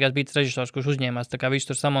beigās bija tas režisors, kurš uzņēmās tā kā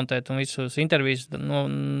visu tur samontēt un visus intervijas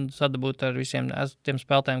sadabūt ar visiem tiem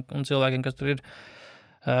spēlētājiem un cilvēkiem, kas tur ir.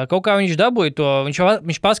 Kaut kā viņš dabūja to,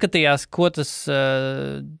 viņš paskatījās, ko tas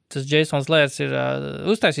Jasons Lērs ir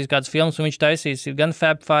uztaisījis kādas filmas, un viņš taisījis ir gan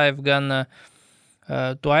Fab Five, gan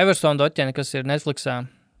to Iverson doķeni, kas ir Netflixā.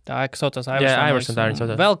 Tā, kas saucās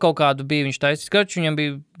Iverson. Vēl kaut kādu bija viņš taisījis. Karč, viņam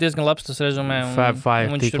bija diezgan labs tas rezumē. Fab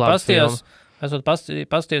Five, tik labs filma. Esot pasties,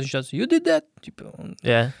 viņš tāds, you did that?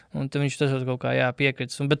 Un tad viņš tas kaut kā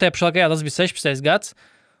piekrits. Bet te pašlaik, tas bija 16. gads.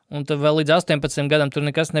 Un tad vēl līdz 18 gadam tur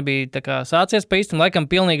nekas nebija tā kā sācies pa īstam. Laikam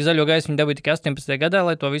pilnīgi zaļo gaisu viņi dabīja tikai 18 gadā,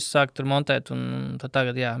 lai to visu sākt tur montēt. Un tad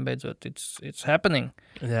tagad, beidzot, it's happening.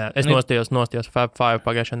 Jā, es nostījos Fab Five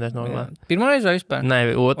pagājušajā nedēļā nogalē. Pirmo reizi vai vispār? Nē,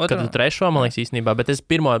 kad trešo, man liekas, īstenībā, bet es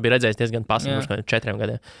pirmo biju redzējis diezgan pasaules, 4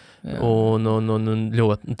 gadiem. Un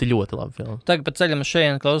ļoti labi filma. Tagad pa ceļam uz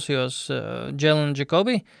šeit klausījos Jalen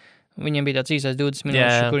Jacobi. Viņiem bija tāds īsais 20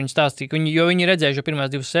 minūtes, kur viņi stāstīja, jo viņi redzējuši pirmās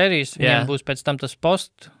 2 sērijas, viņiem būs pēc tam tas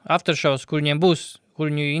aftershows, kur viņiem būs, kur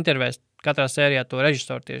viņi intervēs katrā sērijā to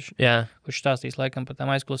režisoru tieši, kurš stāstīs laikam par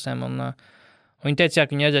tām aizklusēm. Un viņi teica,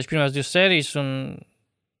 ka viņi redzējuši pirmās 2 sērijas, un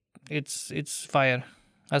it's fire.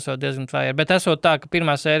 Esot diezgan fire. Bet esot tā, ka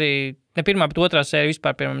pirmā sērija, ne pirmā, bet otrā sērija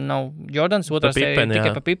vispār, piemēram, nav Jordans, otrā sērija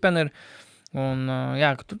tikai pa Pippen ir. Un,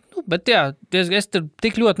 es tur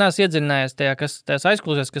tik ļoti neesmu iedziļinājies tajās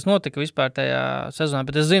aizklausēs, kas notika vispār tajā sezonā,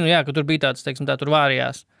 bet es zinu, ka tur bija tāds, teiksim, tur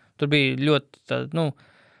vārījās. Tur bija ļoti,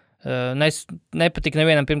 nepatika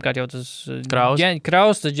nevienam pirmkārt jau tas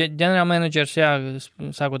Kraus, tas ģenerālmenedžers,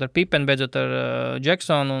 sākot ar Pippen, beidzot ar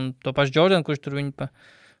Jacksonu un to pašu Jordanu, kurš tur viņu pa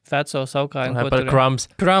Fatso saukāja. Par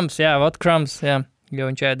Crumbs. Crumbs,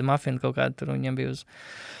 jo viņš ēda mafinu kaut kādu tur, viņam bija uz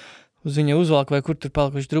viņa uzvalku vai kur tur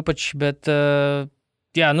palikuši drupači, bet,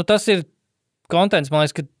 tas ir kontents, man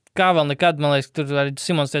liekas, ka kā vēl nekad, man liekas, tur arī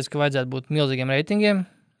Simons teica, ka vajadzētu būt milzīgiem reitingiem,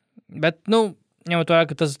 bet, ņemot vērā,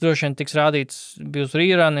 ka tas droši vien tiks rādīts, būs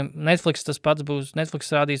reruni, Netflix tas pats būs, Netflix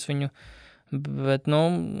rādīs viņu Bet,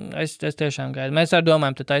 es tiešām gaidu. Mēs arī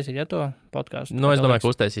domājam, te taisīt, to podcastu. Es domāju,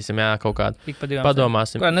 ka uztaisīsim, kaut kādu.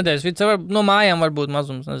 Padomāsim. Kā nedēļas vidus, no mājām varbūt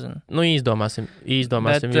mazums, nezinu. Izdomāsim,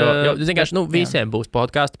 bet, jo vienkārši, visiem būs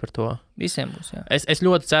podkāsti par to. Visiem būs, jā. Es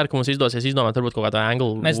ļoti ceru, ka mums izdosies izdomāt varbūt kaut kādu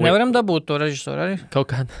anglu. Mēs nevaram dabūt to režisoru arī?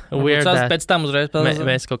 Kaut kādu weird. Pēc tam uzreiz.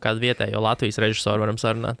 Mēs kaut kādu vietējo Latvijas režisoru varam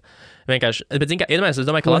sarunāt. Vienkārši, bet, es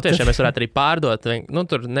domāju, ka latviešiem mēs varētu arī pārdot,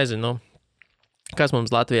 tur, nezinu, kas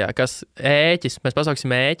mums Latvijā, kas ēķis, mēs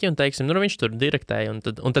pasauksim ēķi un teiksim, viņš tur direktēja,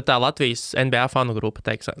 un tad tā Latvijas NBA fanu grupa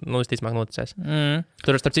teiks, visticamāk noticēs.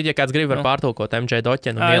 Tur, starp citu, ja kāds grib, var pārtulkot MJ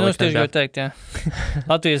Doķenu un ielikt. Tieši gribēju teikt, jā.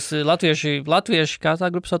 Latvieši, kā tā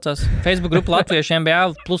grupa saucās? Facebook grupa Latvieši NBA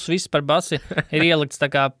plus viss par basi ir ielikts tā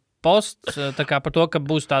kā posts, tā kā par to, ka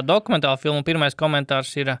būs tā dokumentāla filma, pirmais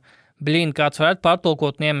komentārs ir, kāds varētu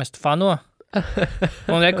pārtulkot un iemest fano?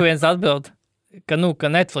 Un reku viens atbild, ka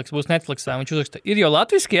Netflix būs Netflixā. Viņš uzraksta, ir jau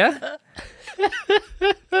latviski, ja?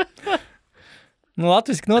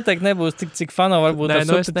 Latviski noteikti nebūs cik fano varbūt. Nē,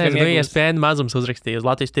 es nezinu, ESPN mazums uzrakstīja uz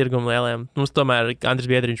Latvijas tirgumu lieliem. Mums tomēr Andris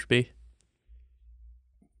Biedriņš bija.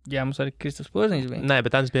 Jā, mums arī Kristaps Poziņš bija. Nē,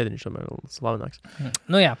 bet Andris Biedriņš tomēr slavenāks.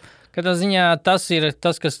 Jā. Katrā ziņā tas ir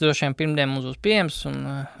tas, kas droši vien pirmdien mums būs pieejams, un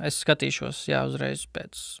es skatīšos, uzreiz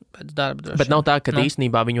pēc darba. Bet nav tā, ka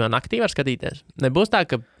īstenībā viņu naktī var skatīties? Nebūs tā,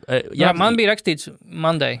 ka... Jā, man bija rakstīts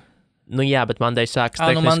Monday. Jā, bet Monday sāks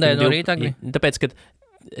tehniski. Monday no rīta agri. Tāpēc, ka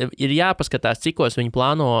ir jāpaskatās, cikos viņi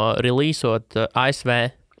plāno releasot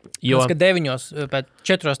ASV. Jo... Ka 9, pēc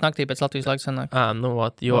 4 naktī pēc Latvijas laika sanāk.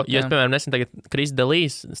 Jo es, piemēram, nesen tagad Chris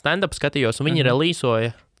Delīs stand-up skatījos, un viņi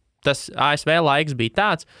releasoja. Tas ASV laiks bija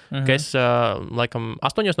tāds, ka es, laikam,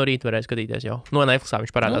 8 no rīta varēju skatīties jau. No Netflixā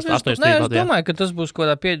viņš parādās 8 no rīta. Es domāju, ka tas būs kaut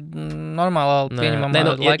kādā normālā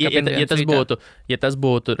pieņemamā laika. Ja tas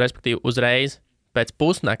būtu, respektīvi, uzreiz pēc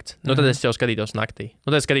pusnakts, tad es jau skatītos naktī.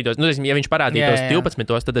 Ja viņš parādītos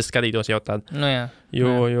 12, tad es skatītos jau tādu.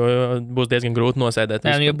 Jo būs diezgan grūti nosēdēt.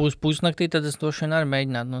 Ja būs pusnaktī, tad es to šodien arī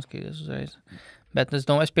mēģinātu noskatīties uzreiz. Bet es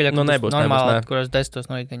domāju, es pieļauju, ka nebūs normāli, kurās 10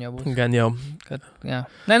 no rīta jau būs. Gan jau. Jā.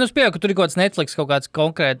 Nē, es pieļauju, ka tur ir kaut kāds Netflix, kaut kāds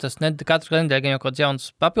konkrēts, katru nedēļu gan jau kaut kāds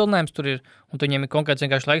jauns papildinājums tur ir, un tu viņiem ir konkrēts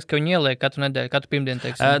vienkārši laiks, ka viņi ieliek katru nedēļu, katru pirmdienu,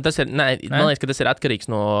 teiksim. Man liekas, ka tas ir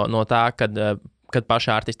atkarīgs no tā, kad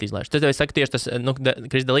paši artisti izlaiž. Tas es saku tieši tas,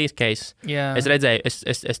 Chris Delīs case. Es redzēju,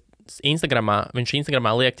 es Instagramā, viņš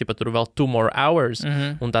Instagramā liek, tur vēl 2 more hours,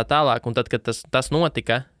 un tā tālāk, un tad, kad tas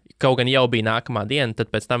notika, kaut gan jau bija nākamā diena,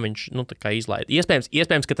 tad pēc tam viņš, tā kā izlaida.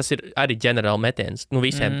 Iespējams, ka tas ir arī ģenerāli metiens.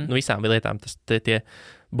 Visām lietām tas tie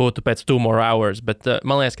būtu pēc 2 more hours, bet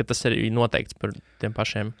man liekas, ka tas ir noteikts par tiem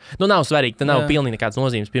pašiem. Nav svarīgi, te nav pilnīgi nekādas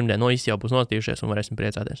nozīmes pirmdien, visi jau būs notījušies un varēsim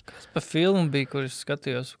priecāties. Kas pa filmu bija, kur es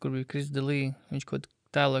skatījos, kur bija Chris Delī, viņš kaut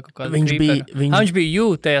tēloja kaut kādu creeperu. Viņš bija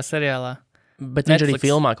You tajā seriālā. Bet Netflix. Viņš arī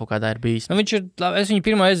filmā kaut kādā ir bijis. Es viņu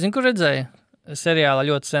pirmo reizi, kur redzēju, seriālā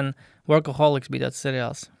ļoti sen, Workaholics bija tāds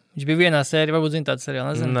seriāls. Viņš bija vienā sērijā, varbūt zina tādu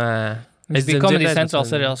seriālu, nezinu. Nē. Viņš bija Comedy Central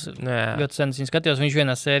seriāls, ļoti sen viņu skatījos, viņš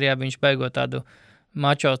vienā sērijā, viņš beigot tādu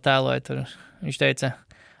mačo tēloju tur. Viņš teica,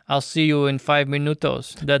 I'll see you in 5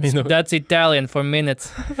 minutes. That's Italian for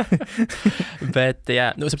minutes. Bet,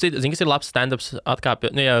 jā, zini, kas ir labs stand-ups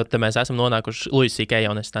atkāpju, jau te mēs esam nonākuši Louis C.K.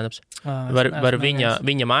 jaunais stand-ups. Var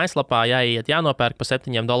viņa mājaslapā jāiet, jānopērk pa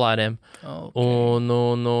 $7. Un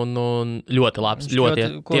ļoti labs,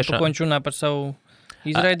 ļoti tiešām. Ko viņš runā par savu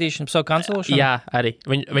izraidīšanu, savu kancelošanu? Jā, arī.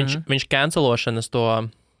 Viņš kancelošanas to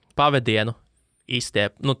pavadienu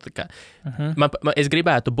izstiep. Es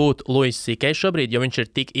gribētu būt Louis C.K. šobrīd, jo viņš ir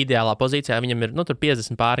tik ideālā pozīcijā. Viņam ir tur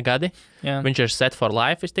 50 pāri gadi. Jā. Viņš ir set for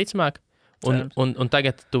life, visticamāk. Un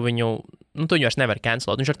tagad tu viņu vairs nevari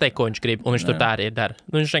cancelot. Viņš var teikt, ko viņš grib, un viņš tur tā arī dara.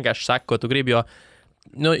 Viņš vienkārši saka, ko tu gribi, jo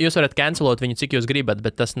jūs varat cancelot viņu, cik jūs gribat,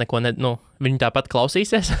 bet tas neko viņi tāpat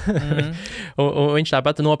klausīsies. un viņš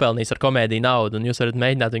tāpat nopelnīs ar komēdiju naudu, un jūs varat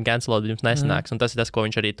mēģināt viņu cancelot, bet jums nesanāks. Un tas ir tas, ko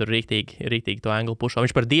viņš arī tur rītīgi to anglu pušo.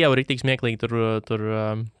 Viņš par Dievu rītīgi smieklīgi tur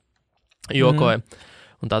jokoja.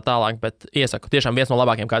 Un tā tālāk, bet iesaku, tiešām viens no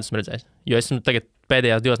labākajiem, kādus esmu redzējis. Jo esmu tagad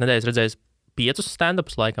pēdējās 2 nedēļas redzējis 5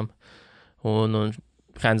 stand-upus laikam. Un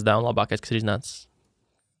hands down labākais, kas ir iznācis.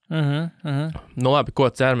 Labi, ko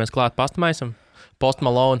ceramies klāt pastamaisam? Post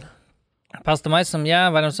Malone. Pastamaisam, jā,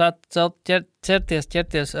 varam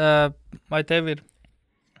ķerties. Vai tev ir?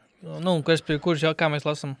 Kurš jau kā mēs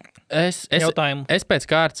lasam? Jautājumu. Es pēc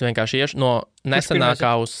kārtas vienkārši iešu no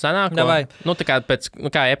nesenākā uz senāko. Davai. Tā kā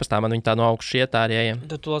kā e-pastā man viņi tā no augšas iet tā arī ejam.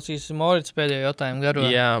 Tad tu lasīsi Morits pēdējo jautājumu garo.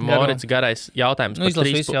 Jā, Morits garais jautājums.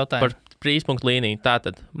 Izlas visu jautājumu. Par 3 punktu līniju.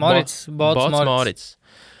 Tātad. Morits, Bots Morits.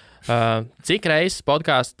 Cik reizes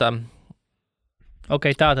podkāsta Ok,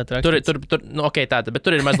 tātad bet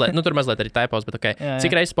tur ir mazliet, tur mazliet arī taipos, bet ok. Jā.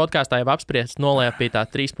 Cik reizes podkāstā jau apspriests, noliep pie tā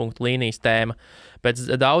 3 punktu līnijas tēma. Pēc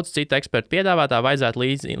daudz citu ekspertu piedāvātā vajadzētu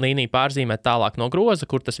līniju pārzīmēt tālāk no groza,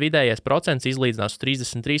 kur tas vidējais procents izlīdzinās uz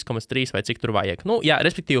 33,3 vai cik tur vajag. Nu, jā,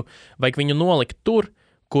 respektīvi, vajag viņu nolikt tur,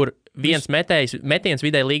 kur viens metiens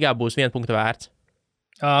vidēji līgā būs 1 punkta vērts.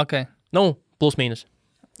 Ok. Nu, plus mīnus.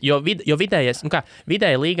 Jo vidējais,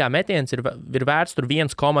 vidēji līgā metiens ir vērts tur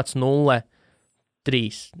 1,03.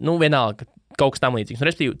 Nu, vienalga, kaut kas tam līdzīgs. Nu,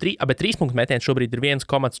 respektīvi, bet 3 punktu metiens šobrīd ir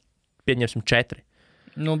 1,4.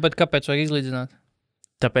 Nu, bet kāpēc vajag izlīdzināt?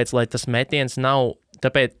 Tāpēc, lai tas metiens nav,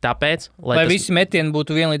 lai visi metieni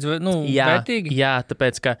būtu vienlīdz, vērtīgi? Jā,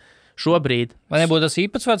 tāpēc, ka šobrīd... Vai nebūtu tas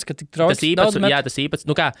īpatsvars, ka tik trauks daudz met? Jā, tas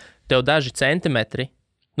īpatsvars, tev daži centimetri,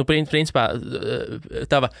 principā,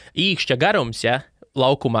 tava īkšķa garums,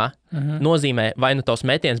 laukumā, nozīmē, vai nu tavs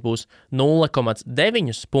metiens būs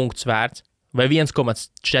 0,9 punktus vērts, vai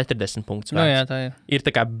 1,40 punktus vērts. Jā, tā ir. Ir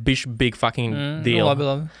tā kā big fucking deal.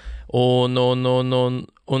 Labi.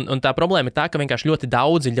 Un tā problēma ir tā, ka vienkārši ļoti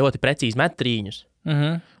daudzi ļoti precīzi met trīņus.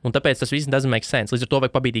 Un tāpēc tas viss doesn't make sense. Līdz ar to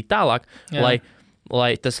vajag pabīdīt tālāk,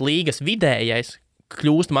 lai tas līgas vidējais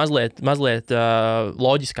kļūst mazliet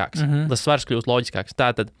loģiskāks. Tas svars kļūst loģiskāks.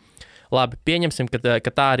 Tātad, labi, pieņemsim, ka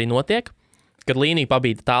tā arī notiek. Kad līnija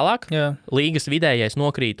pabīda tālāk, līgas vidējais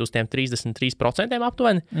nokrīt uz tiem 33%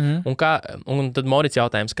 aptuveni. Un tad Morits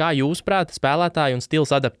jautājums, kā jūsuprāt spēlētāji un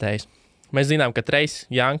stils adaptējas? Mēs zinām, ka Trejs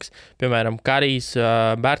Janks, piemēram, Karijs,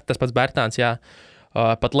 tas pats Bertāns,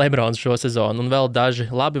 pat Lebrons šo sezonu, un vēl daži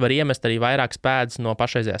labi var iemest arī vairākas pēdas no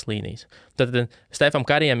pašreizējās līnijas. Tad Stefam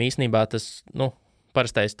Karijam īstenībā tas,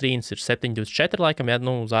 parastais trīns ir 7,24 laikam,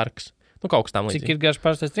 uz arkas. Kaut kas tam līdzīgs. Cik ir garš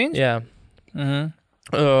parastais trīns? Jā.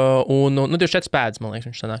 Un 24 pēdas, man liekas,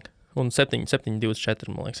 viņš sanāk. Un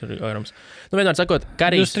 7,24, man liekas, ir vairums. Vienmēr sakot,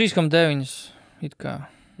 Karijs... 23,9 it kā.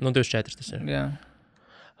 24 tas ir. Jā.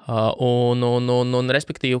 Un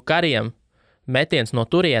respektīvi, Karijam metiens no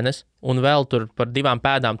turienes un vēl tur par 2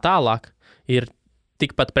 pēdām tālāk ir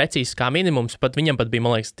tikpat precīzs kā minimums. Viņam pat bija,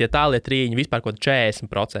 man liekas, tie tālie trīņi vispār kaut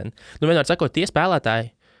 40%. Vienmēr sakot, tie spēlētāji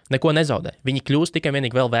neko nezaudē. Viņi kļūst tikai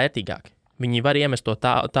vienīgi vēl vērtīgāki. Viņi var iemest to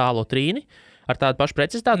tālo trīni ar tādu pašu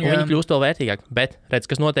precizitāti, un viņi kļūst vēl vērtīgāki. Bet redz,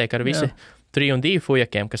 kas notiek ar visi 3 un 2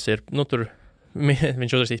 fujakiem, kas ir, tur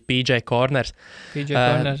viņš uzrakstīs PJ Corners,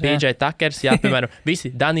 PJ Tuckers, piemēram, visi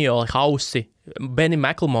Danieli Hausi, Benny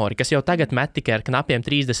McLemore, kas jau tagad met tikai ar knapiem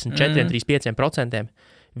 34-35%.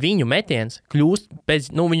 Viņu metiens kļūst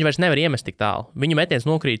viņi vairs nevar iemest tik tālu. Viņu metiens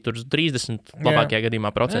nokrīt tur uz 30 labākajā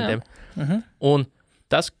gadījumā procentiem. Un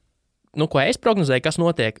tas, ko es prognozēju, kas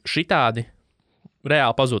notiek, šitādi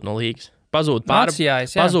reāli pazūd no līgas. Pazūd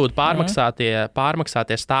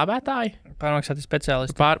pārmaksātie stāvētāji. Pārmaksātie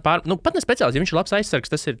speciālisti. Pat ne speciālisti, ja viņš ir labs aizsargs,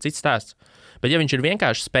 tas ir cits stāsts. Bet ja viņš ir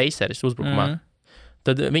vienkārši spaceris uzbrukumā,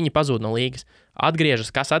 tad viņi pazūd no līgas.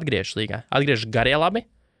 Kas atgriežas līgā? Atgriežas garie labi,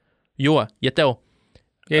 jo, ja tev...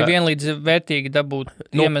 Ja vienlīdz vērtīgi dabūt,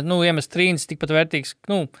 iemest trīnis tikpat vērtīgs,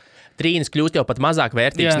 Trīnis kļūst jau pat mazāk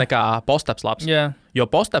vērtīgs nekā postaps labs. Jo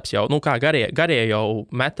postaps jau, kā garie jau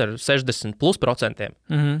met ar 60+%.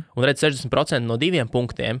 Un redz, 60% no 2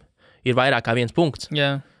 punktiem ir vairāk kā 1 punkts.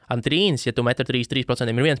 Un trīnis, ja tu met ar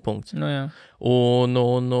 3% ir 1 punkts. Un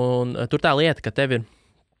tur tā lieta, ka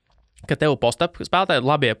tev postapu spēlētāji,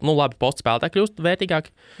 labi postu spēlētāji kļūst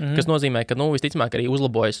vērtīgāki, kas nozīmē, ka visticamāk arī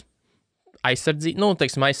uzlabojas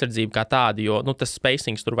aizsardzība kā tāda, jo tas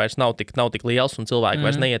spacings tur vairs nav tik liels un cilvēki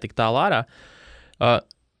vairs neiet tik tālu ārā.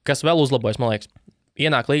 Kas vēl uzlabojas, man liekas,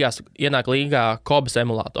 ienāk līgā Kobes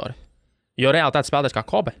emulatori. Jo reāli tāds spēlētājs kā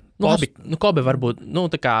Kobe. Kobe varbūt,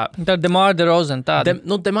 tā kā... Tā ir Demar DeRozan tāda.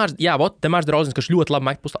 Demar DeRozan, kurš ļoti labi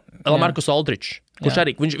met postā. Lamarcus Aldridge, kurš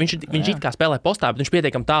arī, viņš it kā spēlē postā, bet viņš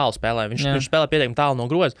pietiekami tālu spēlē. Viņš spēlē pietiekami tālu no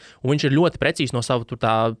groza, un viņš ir ļoti precīzi no savu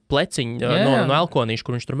tā pleciņa, no elkonīša,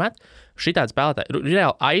 kur viņš tur met. Šitādi spēlētāji,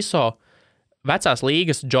 reāli ISO vecās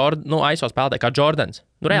līgas, ISO spēlētāji kā Jordans.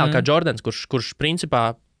 Reāli kā Jordans, kurš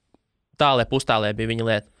principā tālē pustālē bija viņa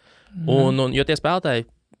lieta. Un jo tie spēlētāji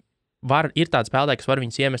ir tādi spēlētāji, kas var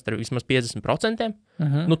viņus iemest ar vismaz 50%,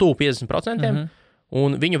 tuvu 50%,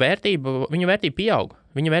 un viņu vērtība pieaug.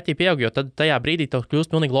 Viņa vērtība pieaug, jo tad tajā brīdī tev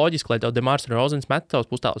kļūst pilnīgi loģiski, lai tev Demars Rozens met tavs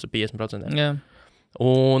pustālus ar 50%.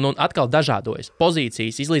 Un atkal dažādojas.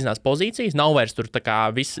 Pozīcijas, izlīdzinās pozīcijas, nav vairs tur tā kā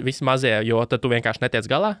viss mazie, jo tad tu vienkārši netiec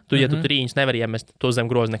galā. Ja tu trīņus nevar iemest, tu zem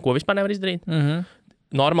groza neko vispār nevar izdarīt.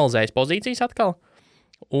 Normalizējas pozīcijas atkal,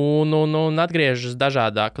 un atgriežas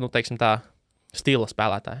dažādāk, teiksim tā, stila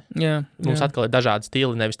spēlētāji. Mums atkal ir dažādi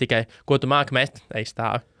stili, nevis tikai, ko tu māki mest,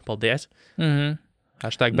 stāvi. Paldies.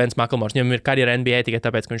 Hashtag Bens McLemore. Viņam ir karjera NBA tikai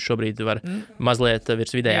tāpēc, ka viņš šobrīd var mazliet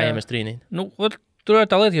virs vidējā iemest trīnī. tur ir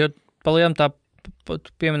tā lieta, jo palielam tā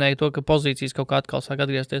pieminēja to, ka pozīcijas kaut kā atkal sāk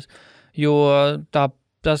atgriezties, jo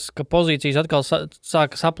tas, ka pozīcijas atkal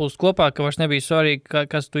sāka saplūst kopā, ka vairs nebija svarīgi,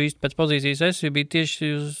 kas tu īsti pēc pozīcijas esi, bija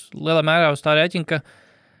tieši lielā mērā uz tā rēķina, ka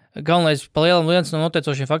galvenais palielam viens no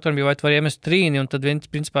noteicošiem faktoriem bija, vai tu vari iemest trīni, un tad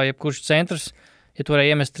principā jebkurš centrs, ja tu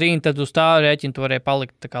varēji iemest trīni, tad uz tā rēķina tu varēji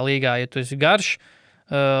palikt tā kā līgā, ja tu esi garš,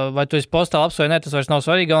 vai tu esi postā labs vai ne, tas vairs nav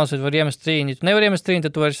svarīgi, galvenais, vai tu vari iemest trīni. Ja tu nevari iemest trīni,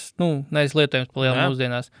 tad tu vairs, neesi lietojams palielam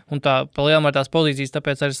mūsdienās. Un tā palielam ar tās pozīcijas,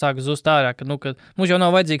 tāpēc arī sāka zust ārā, ka mums jau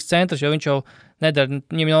nav vajadzīgs centrs, jo viņš jau nedara,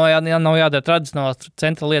 viņam nav jādara tradicionālās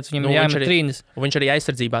centra lietas, viņam ir jāmet trīnis. Un viņš arī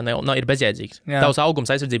aizsardzībā ir bezjēdzīgs. Tavs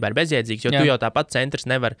augums aizsardzībā ir bezjēdzīgs, jo tu jau tāpat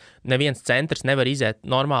neviens centrs nevar iziet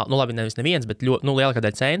normāli, labi, nevis neviens, bet lielākā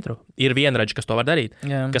daļa centru ir vienradži, kas to var darīt,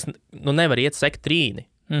 kas nevar iet sekt trīni.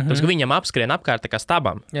 Tāpēc, ka viņam apskrien apkārt kā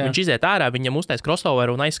stabam. Viņš iziet ārā, viņam uztais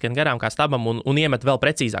crossover un aizskrien garām kā stabam un iemet vēl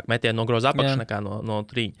precīzāk metienu no groza apakša nekā no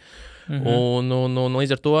trīņa. Un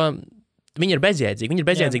līdz ar to viņi ir bezjēdzīgi. Viņi ir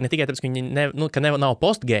bezjēdzīgi ne tikai tāpēc, ka viņi nav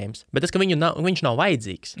postgames, bet tas, ka viņš nav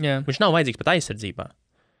vajadzīgs. Viņš nav vajadzīgs pat aizsardzībā.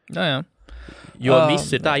 Jo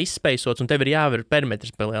viss ir tā izspeisots, un tev ir jāvar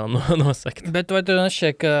perimetrs palielam nosakt. Bet vai tu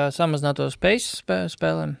nešķiet, ka samazināto space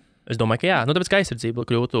spēlēm? Es domāju, ka jā. Tāpēc, ka aizsardzība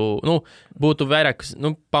būtu vairāk,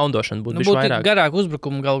 poundošana būtu bišķi vairāk. Būtu garāk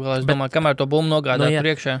uzbrukumu galā, es domāju, kamēr to bumbu nogādāt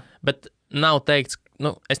priekšā. Bet nav teikts,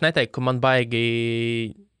 es neteiktu, ka man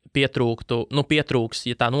baigi pietrūks,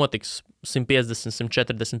 ja tā notiks 150,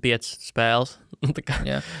 145 spēles.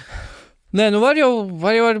 Nē,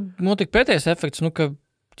 var notikt pretējs efekts, ka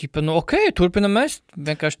turpinam mest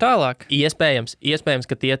vienkārši tālāk. Iespējams,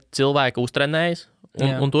 ka tie cilvēki uztrenējas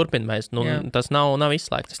un turpina mest. Tas nav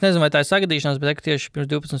izslēgts. Es nezinu, vai tā ir sagadīšanās, bet tieši pirms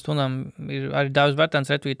 12 stundām ir arī Dāvis Bērtāns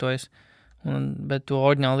retvītojis, bet to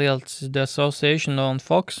oriģināli ielas The Association on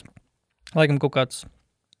Fox. Laikam kaut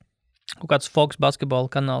kāds Fox basketbola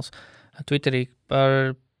kanāls Twitterī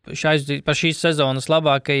par šīs sezonas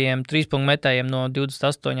labākajiem 3-punktu metējiem no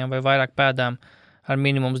 28 vai vairāk pēdām ar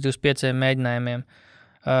minimums 25 mēģinājumiem.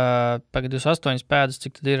 Pagad 28 pēdas,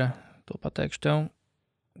 cik tad ir? To pateikšu tev.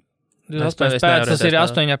 28 pēdas, tas ir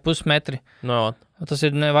 8,5 metri. Tas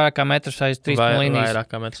ir vairāk kā metrs aiz 3 līnijas. Vairāk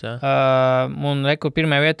kā metrs, jā. Un rekur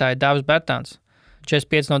pirmajā vietā ir Dāvis Bērtāns.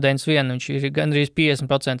 45 no 91, viņš ir gandrīz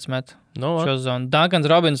 50% met šo sezonu. Duncans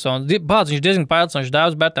Robinsons, viņš ir diezgan pārliecinošs,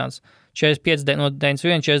 Dāvis Bērtāns. 45 no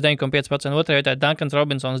 91, 49,5%. Otrajā vietā ir Duncans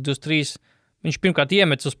Robinsons, 23. Viņš pirmkārt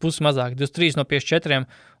iemetis uz pusi mazāk, 23 no 54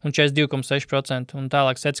 un 42,6%. Un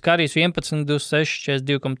tālāk Sets Karijs 11, 26,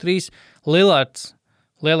 42,3.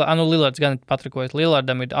 Lillards gan patrikojas.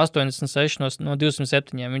 Lillardam ir 86 no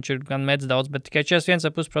 207. Viņš ir gan mets daudz, bet tikai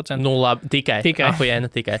 41,5%. Labi, tikai. Tikai.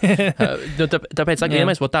 Tāpēc, ja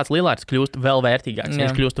mēs būtu tāds Lillards, kļūst vēl vērtīgāks.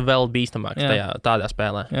 Viņš kļūst vēl bīstamāks tādā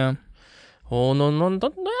spēlē. Jā.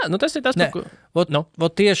 Tas ir tas,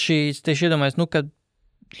 tieši iedomājies, kad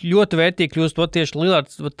ļoti vērtīgi kļūst tieši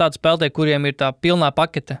Lillards, tāds spēlētāji, kuriem ir tā pilnā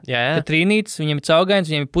pakete. Ka trīnītis, viņam ir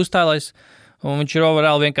caugains, viņam ir pustēlais, un viņš ir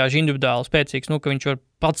overall vienkārši individuāli spēcīgs, ka viņš var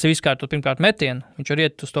pats izkārtot pirmkārt metienu, viņš var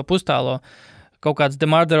iet uz to pustālo. Kaut kāds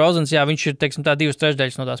DeMar DeRozans, viņš ir, teiksim,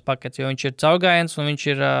 2/3 no tās paketes, jo viņš ir caugains, un viņš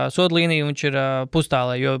ir sodlīnija, un viņš ir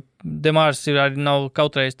pustālē, jo DeMars arī nav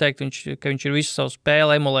kautreiz teikt, ka viņš ir visu savu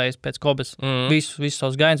spēli emulējis pēc Kobes. Visu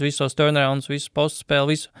savus gains, visu savus turnarounds, visu postu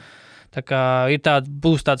spēli, visu. Tā kā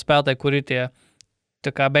būs tādi spēlētāji, kur ir tie,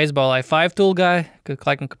 tā kā beisbolā ir 5 tool guy, ka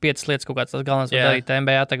laikam, ka 5 lietas kaut kāds tās galvenās var darīt,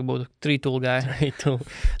 NBA tagad būtu 3 tool guy.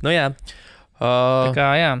 Jā. Tā kā,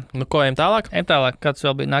 jā. Ko ejam tālāk? Ejam tālāk. Kāds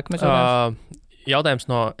vēl bija nākamais jautājums? Jautājums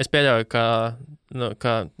es pieļauju,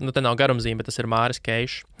 ka te nav garumzīme, bet tas ir Māris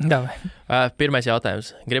Keišs. Pirmais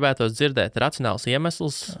jautājums. Gribētos dzirdēt racionāls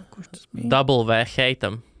iemesls W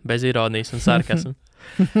heitam, bez ironijas un sarkasmu.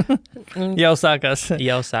 Jau sākās.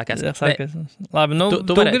 Labi,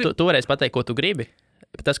 tu varēsi pateikt, ko tu gribi.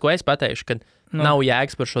 Tas, ko es pateikšu, ka nav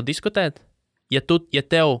jēgas par šo diskutēt. Ja tu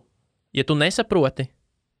nesaproti,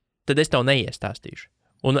 tad es tev neiestāstīšu.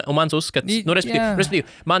 Un mans uzskats, respektīvi,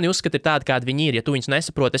 mani uzskati ir tādi, kādi viņi ir. Ja tu viņus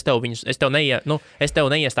nesaproti, es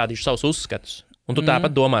tev neiestādīšu savus uzskatus. Un tu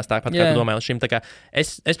tāpat domās, kā tu domāji līdz šim. Tā kā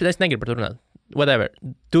es negribu par to runāt. Whatever.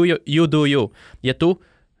 Do you. Ja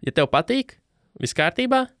tev patīk, viss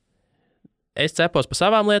kārtībā, es cepos pa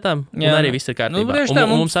savām lietām, un arī viss ir kārtībā.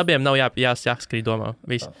 Mums abiem nav jāskrīt domā.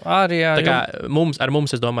 Tā kā ar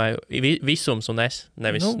mums, es domāju, visums un es,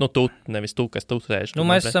 nevis tu, kas tu sēž.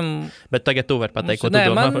 Bet tagad tu vari pateikt, ko tu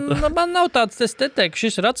domā par to. Man nav tāds, es te teiktu,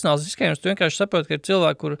 šis ir racionāls izskatījums. Tu vienkārši saproti, ka ir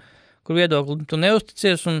cilvēki, kur viedokli tu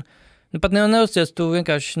neusticies, un pat neusticies, tu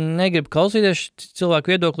vienkārši negribi klausīties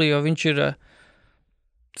cilvēku viedoklī, jo viņš ir,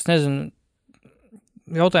 es nezinu,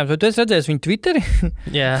 jautājums, vai tu esi redzējis viņu Twitteri?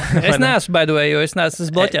 Jā. Es neesmu baidojis, jo es neesmu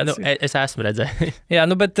bloķēts. Es esmu redzējis. Jā,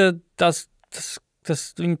 bet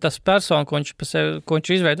tas persona, ko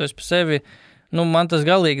viņš izveidojis pa sevi, man tas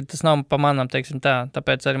galīgi, tas nav pa manam, teiksim tā,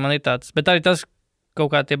 tāpēc arī man ir tāds. Bet arī tas,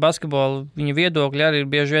 kaut kā tie basketboli, viņa viedokļi arī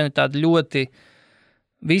bieži vien ir tādi ļoti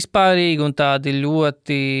vispārīgi un tādi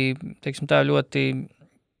ļoti, teiksim tā, ļoti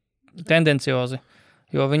tendenciozi.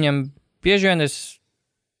 Jo viņam bieži vien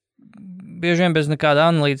bez nekāda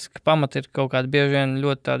analītiska pamata ir kaut kāda bieži vien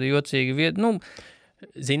ļoti tāda jocīga vieta.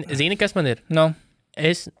 Zini, kas man ir? No.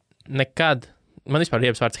 Es nekad, man vispār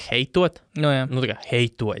ir vārds heitot. No, jā. Tā kā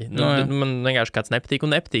heitoju. No, jā. Man vienkārši kāds nepatīk,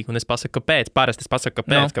 un es pasaku, kāpēc. Parasti es pasaku,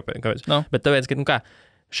 kāpēc. No. Bet tāpēc, ka,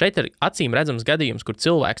 šeit ir acīm redzams gadījums, kur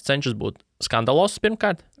cilvēks cenšas būt skandaloss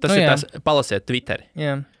pirmkārt. Tas ir tas, palasiet Twitteri.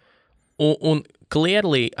 Jā. Un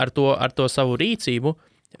clearly ar to savu rīcību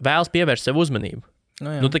vēlas pievērst sev uzmanību.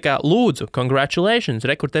 Tā kā lūdzu, congratulations,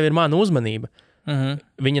 kur tev ir mana uzmanība.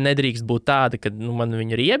 Viņa nedrīkst būt tāda, ka man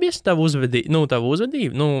viņa ir iebies tavu uzvedību.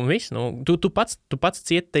 Viss, tu pats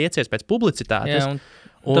iecies pēc publicitātes. Jā,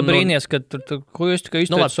 un brīnies, ka ko jūs tikai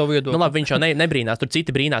izteicat savu viedokli. Labi, viņš jau nebrīnās, tur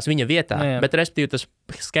citi brīnās viņa vietā. Bet, respektīvi, tas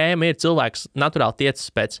skēma ir cilvēks naturāli tiecis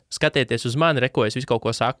pēc skatieties uz mani, ko es visu kaut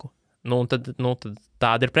ko saku. Tad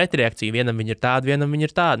tāda ir pretreakcija. Vienam viņa ir tāda, vienam viņa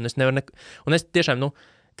ir tāda. Un es tiešām,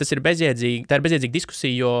 tas ir bezjēdzīgi, tā ir bezjēdzīga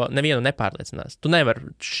diskusija, jo nevienu nepārliecinās. Tu nevari,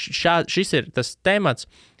 šis ir tas temats,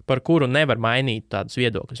 par kuru nevar mainīt tādus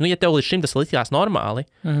viedokļus. Ja tev līdz šim tas likās normāli,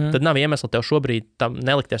 tad nav iemesla tev šobrīd tam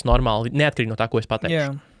nelikties normāli, neatkarīgi no tā, ko es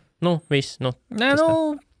pateikšu. Viss.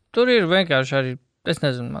 Tur ir vienkārši arī, es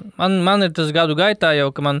nezinu, man ir tas gadu gaitā jau,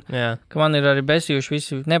 ka man ir arī besījuši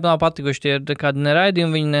visi, nav patikuši tie kādi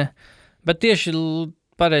neraidījumi, bet tieši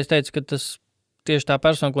pareizi teica, ka tas tieši tā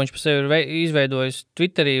persona, ko viņš par sevi ir izveidojis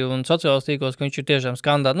Twitterī un sociālos tīklos, ka viņš ir tiešām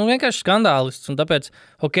skandālists. Vienkārši skandālists, un tāpēc,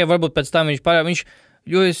 varbūt pēc tam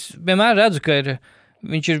jo es vienmēr redzu, ka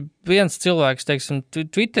viņš ir viens cilvēks, teiksim,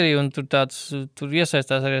 Twitterī, un tur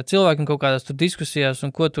iesaistās arī cilvēkiem kaut kādās tur diskusijās, un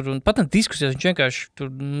pat ne diskusijās, viņš vienkārši tur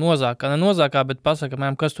nenozākā, bet pasaka,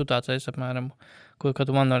 kas tu tāds esi, apmēram, ka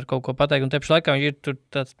tu man vari kaut ko pateikt, un tepši laikā viņš ir tur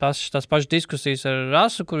tās pašas diskusijas ar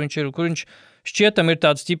rasu, kur viņš šķietam ir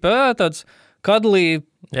tāds, tāds kadlī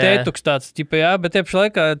tētuks tāds, bet tepši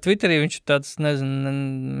laikā Twitterī viņš ir tāds,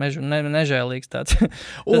 nezinu, nežēlīgs tāds.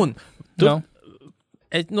 Un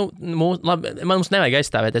mums nevajag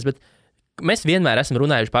aizstāvēties, bet mēs vienmēr esam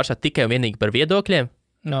runājuši pārsvarā tikai un vienīgi par viedokļiem.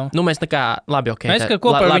 Mēs nekā, labi, ok. Mēs kā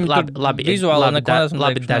kopā ar viņu vizuāli neko neesam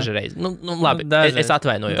labi, dažreiz. Labi, es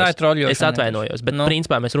atvainojos. Tā ir troļļošana. Es atvainojos, bet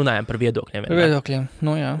principā mēs runājam par viedokļiem. Par viedokļiem,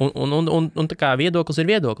 jā. Un tā kā viedoklis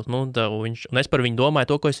ir viedoklis. Un es par viņu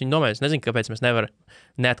domāju to, ko es viņu domāju. Es nezinu, kāpēc mēs nevaram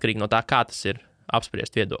neatkarīgi no tā, kā tas ir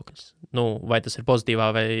apspriest viedokļus. Vai tas ir pozitīvā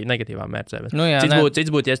vai negatīvā mērcē.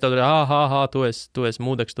 Cits būtu, ja es tev tu esi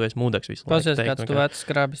mūdeks visu laiku. Pasies, kāds tu vecs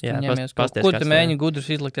skrābis, tu ņemies. Ko tu mēģini gudrus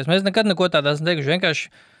izlikties? Mēs nekad neko tādās neteikuši,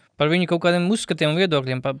 vienkārši par viņu kaut kādiem uzskatiem un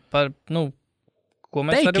viedokļiem, ko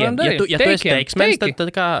mēs varam darīt. Ja tu esi teiksmens,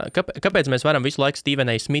 tad kāpēc mēs varam visu laiku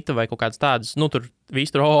Stevenai Smita vai kaut kādas tādas, tur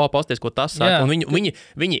visu tur, pasties, ko tas saka, un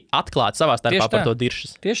viņi atklāt savā starpā par to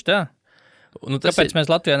diršas. Tieši tā. Kāpēc mēs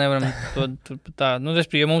Latvijā nevaram to tā?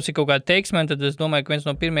 Ja mums ir kaut kāda teiksme, tad es domāju, ka viens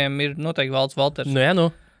no pirmajiem ir noteikti Valds Valters.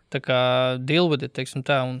 Tā kā Dilvudi, teiksim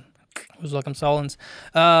tā, un uzlakam Saulins.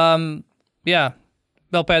 Vēl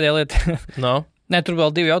pēdējā lieta. Nē, tur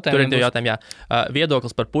vēl divi jautājumi. Tur ir divi jautājumi, jā.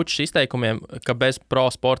 Viedoklis par Pučs izteikumiem, ka bez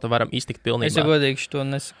pro sporta varam iztikt pilnībā. Es jau godīgi šo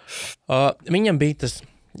nesaku. Viņam bija tas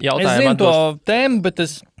jautājums. Es zinu to tēmu, bet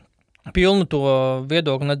es pilnu to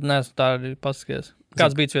viedokli neesmu tā arī paskaties.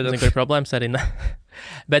 Kāds bija viedoklis? Zinu, ka ir problēmas arī ne.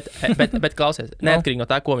 bet klausies, neatkarīgi no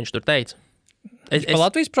tā, ko viņš tur teica. Par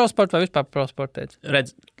Latvijas prosportu vai vispār prosportu teica?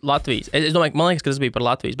 Redz, Latvijas. Es domāju, man liekas, ka tas bija par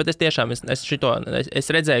Latvijas, bet es tiešām, es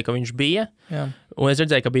redzēju, ka viņš bija, un es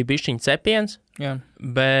redzēju, ka bija bišķiņ cepiens,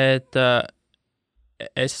 bet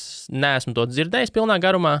es neesmu to dzirdējis pilnā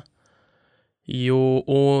garumā,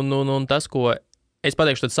 un tas, ko es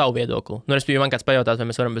pateikšu tad savu viedokli. Respektīvi, man kāds pajautās, vai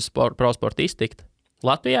mēs varam bez prosporta iztikt.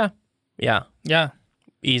 Latvijā? Jā.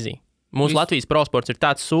 Easy. Mūsu Latvijas prosports ir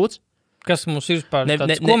tāds sūds. Kas mums ir vispār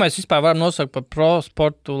tāds? Ko mēs vispār varam nosaukt par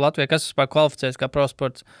prosportu Latvijā? Kas vispār kvalificējas kā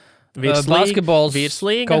prosports? Basketbols,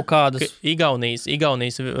 virslīga, kaut kādas. Igaunijas,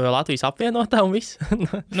 Latvijas apvienotā un viss.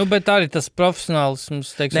 Bet arī tas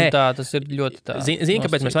profesionālisms, teiksim tā, tas ir ļoti tā. Zini,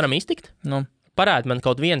 kāpēc mēs varam iztikt? Parādi man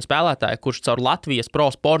kaut vienu spēlētāju, kurš caur Latvijas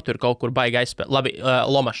prosportu ir kaut kur baigi aizspēlēt. Labi,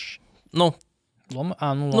 Lomašs.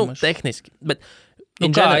 Lomašs. Tehniski, bet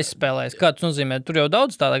kā aizspēlējas? Kā tas nozīmē? Tur jau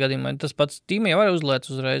daudz tādā gadījumā. Tas pats Tīma jau var uzliec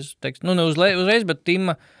uzreiz. Ne uzreiz, bet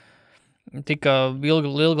Tīma tika ilgi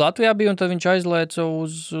Latvijā bija, un tad viņš aizlēca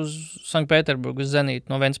uz Sanktpēterburgu, uz Zenītu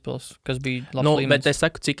no Ventspils, kas bija labs līmenis. Bet es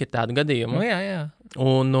saku, cik ir tādu gadījumu. Nu, jā.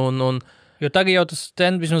 Un Jo tagad jau tas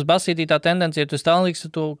vismaz basītī tā tendencija, tu stāvlīgs,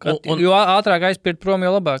 jo ātrāk aizpirt prom, jo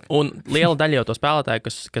labāk. Un liela daļa jau to spēlētāju,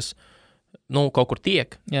 kas kaut kur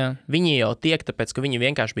tiek, viņi jau tiek, tāpēc, ka viņi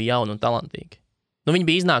vienkārši bija jauni un talantīgi. Viņi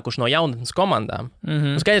bija iznākuši no jaunatnes komandām.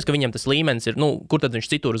 Skaidrs, ka viņam tas līmenis ir, kur tad viņš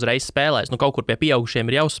citur uzreiz spēlēs. Kaut kur pie pieaugušiem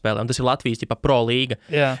ir jāuzspēlē, un tas ir Latvijas pro līga.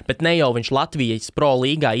 Jā. Bet ne jau viņš Latvijas pro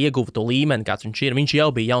līgā ieguva to līmeni, kāds viņš ir. Viņš jau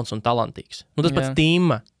bija jauns un talantīgs. Tas pats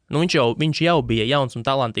Tīma. Viņš jau bija jauns un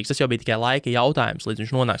talantīgs. Tas jau bija tikai laika jautājums, līdz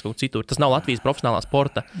viņš nonāks kaut kur citur. Tas nav Latvijas profesionālā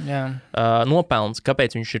sporta nopelns,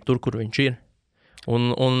 kāpēc viņš ir tur, kur viņš ir.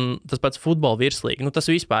 Un tas pats futbola virslīgi. Tas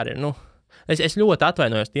vispār ir. Es ļoti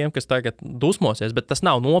atvainojos tiem, kas tagad dusmosies, bet tas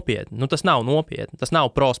nav nopietni. Tas nav nopietni. Tas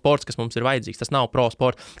nav pro sports, kas mums ir vajadzīgs. Tas nav pro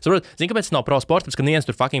sports. Zini, kāpēc tas nav pro sports? Tāpēc, ka neviens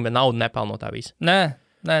tur fucking naudu nepelno no tā visa. Nē,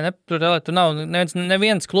 tur nav.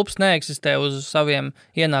 Neviens klubs neeksistē uz saviem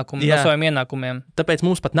ienākumiem, no saviem ienākumiem. Tāpēc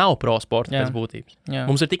mums pat nav pro sporta pēc būtības. Jā.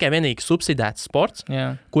 Mums ir tikai vienīgi subsidēts sports,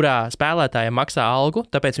 kurā spēlētājiem maksā algu,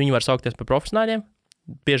 tāpēc viņi var saukties par profesionāļiem.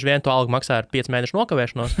 Bieži vien to algu maksā ar 5 mēnešu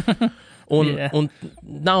nokavēšanos. Un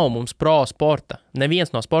nav mums pro sporta.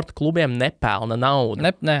 Neviens no sporta klubiem nepelna naudu.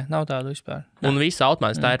 Nē, nav tādu vispār. Un viss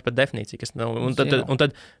automāts, tā ir pat definīcija. Un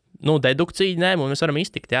tad dedukcija, nē, mēs varam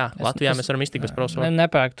iztikt, jā. Latvijā mēs varam iztikt bez pro sporta.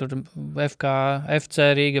 Nepērk tur FC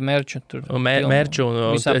Rīga merču. Merču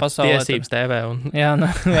un tiesības TV. Jā,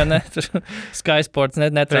 vai ne? Tur Sky Sports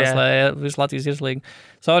netranslē visu Latvijas virslīgu.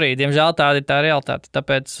 Sorry, diemžēl tāda ir tā realitāte.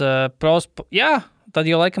 Tāpēc tad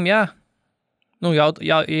jau laikam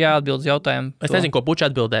jāatbild uz jautājumu. Es nezinu, ko Pučs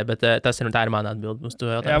atbildē, bet tā ir mana atbilde uz to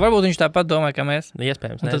jautājumu. Jā, varbūt viņš tāpat domā, kā mēs.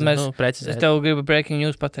 Iespējams, precizēt. Es tev gribu breaking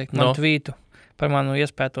news pateikt. Man tvītu par manu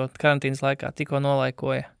iespēto karantīnas laikā tikko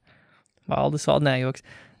nolaikoja Valdis Valdnējoks.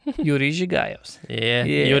 Jurijs Žigājovs.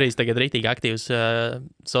 Jurijs tagad rītīgi aktīvs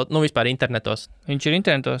vispār internetos. Viņš ir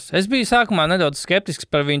internetos. Es biju sākumā nedaudz skeptisks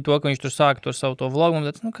par viņu to, ka viņš tur sāka tur savu to vlogu. Un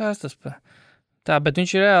tāds, kas tas par... Tā, bet viņš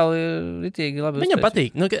ir reāli ritīgi labi. Viņam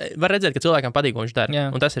patīk. Var redzēt, ka cilvēkam patīk, ko viņš dara. Jā.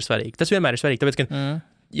 Un tas ir svarīgi. Tas vienmēr ir svarīgi. Tāpēc, ka,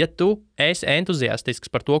 ja tu esi entuziastisks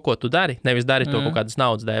par to, ko tu dari, nevis dari to kaut kādas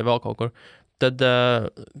naudas dēļ vēl kaut kur, tad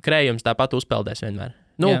krējums tāpat uzpeldēs vienmēr.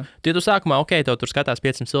 Ja tu sākumā, tev tur skatās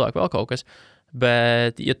 500 cilvēku vēl kaut kas,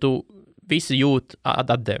 bet ja tu visi jūt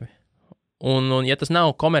atdevi, un ja tas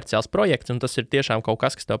nav komerciāls projekts, un tas ir tiešām kaut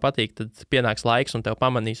kas tev patīk, tad pienāks laiks, un tev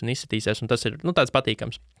pamanīs un izsitīsies, un tas ir tāds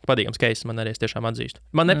patīkams case, man arī es tiešām atzīstu.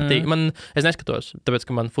 Man nepatīk, es neskatos, tāpēc,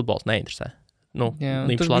 ka man futbols neinteresē.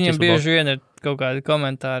 Tur viņam bieži vien ir kaut kādi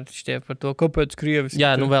komentāri par to, kāpēc Krievis.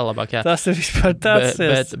 Jā, vēl labāk, jā. Tas ir vispār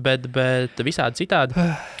tāds. Bet visādi citādi,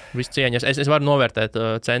 visu cieņas. Es varu novērtēt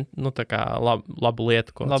labu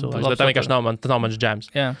lietu, ko cilvēks. Bet tā vienkārši nav mans džems.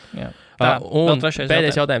 Jā. Un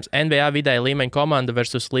pēdējais jautājums. NBA vidēja līmeņa komanda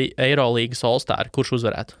versus Eirolīgas All-Star. Kurš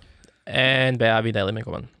uzvarētu? NBA vidēja līmeņa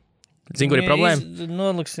komanda. Zini, kur ir problēma?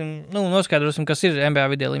 Noskaidrosim, kas ir NBA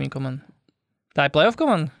vidēja līmeņa komanda. Tā ir playoff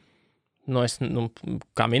komanda?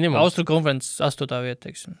 Kā minimums. Austru konferences 8. vieta,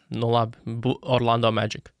 teiksim. Labi. Orlando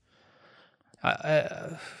Magic.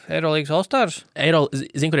 Eirolīgas All-Stars?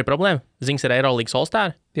 Zini, kur ir problēma? Zings ir Eirolīgas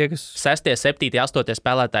All-Star? 6., 7., 8.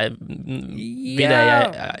 spēlētāji vidējā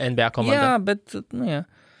NBA komandā. Jā, bet,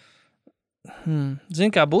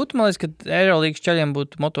 Zini, kā būtu, man liekas, ka Eirolīgas čaļiem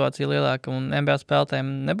būtu motivācija lielāka un NBA spēlētājiem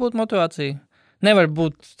nebūtu motivācija. Nevar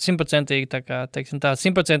būt 100% tā kā, teiksim tā,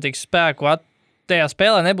 100% spēku tajā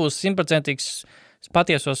spēlē nebūs 100%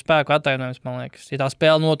 patieso spēku attainojums, man liekas. Ja tā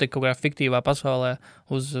spēle notika kaut kādā fiktīvā pasaulē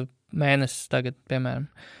uz mēnesi tagad, piemēram.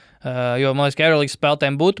 Jo, man liekas, ka Eirolīgas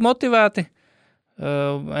spēlētājiem būtu motivēti,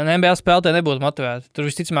 NBA spēlētāji nebūtu motivēti. Tur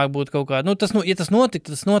visticamāk būtu kaut kāda, ja tas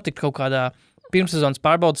notika kaut kādā pirmssezonas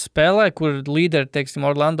pārbaudas spēlē, kur līderi, teiksim,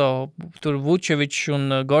 Orlando, tur Vučevičs un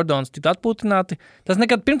Gordons tiktu atpūtināti. Tas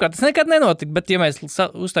nekad nenotika, bet ja mēs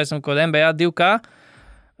uztaisam kaut kādu NBA 2K,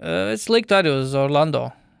 es liktu arī uz Orlando,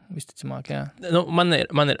 visticamāk, jā. Man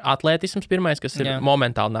ir atletisms pirmais, kas ir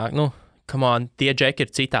momentāli nāk. Tie džeki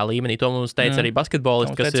ir citā līmenī. To mums teica arī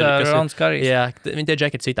basketbolisti, kas ir Rons Karijs. Jā, tie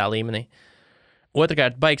džeki ir citā līmenī.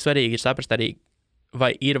 Otrakārt, baigi svarīgi ir saprast arī,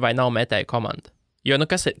 vai ir vai nav metēju komanda. Jo,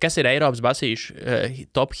 kas ir Eiropas basīšu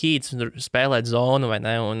top heats, spēlēt zonu vai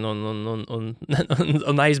ne, un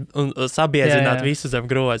sabiedzināt visu zem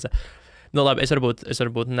groza. Labi, es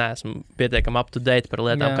varbūt neesmu pietiekami up to date par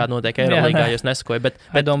lietām, kā notiek Eirolīgā, jo es nesakoju, bet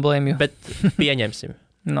I don't blame you. Bet pieņemsim.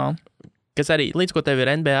 No. Kas arī, līdz ko tev ir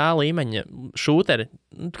NBA līmeņa šūteri,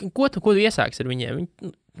 ko tu iesāks ar viņiem?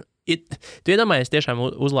 Tu iedomājies tiešām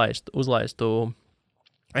uzlaistu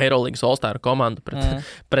Eirolīgas All-Star komandu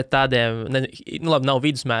pret tādiem, labi, nav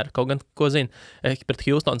vidusmēra, kaut gan, ko zinu, pret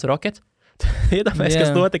Houstons Rockets. Iedomājies,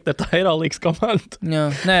 kas notika ar tā Eirolīgas komandu. Jā,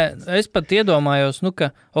 nē, es pat iedomājos, ka,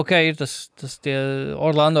 ir tas tie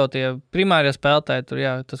Orlando, tie primārie spēlētāji, tur,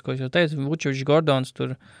 jā, tas, ko es jau teicu, Vučevičs, Gordons,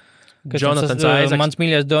 tur, Jonatans Isaacs. Mans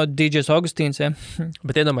mīļais DJs Augustīns, jā.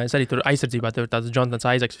 Bet iedomājies, arī tur aizsardzībā tev ir tāds Jonatans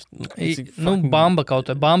Isaacs. Bamba kaut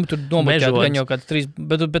kā, Bamba tur nomaļķēt gan jau kāds 3,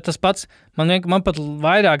 bet tas pats, man pat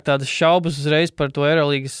vairāk tādas šaubas uzreiz par to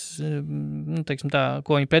Eirolīgas, teiksim tā,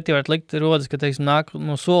 ko viņi pretī varētu likt, rodas, ka, teiksim, nāk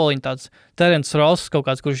no soliņa tāds Terence Ross kaut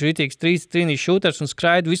kāds, kurš ir ritīgs trīnīs šūters un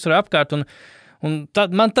skraida visur apkārt, un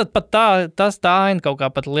man tad pat tā aina kaut kā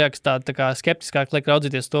pat liekas tā kā skeptiskāk liek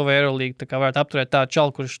raudzīties to, vai Eirolīga tā kā varētu apturēt tādu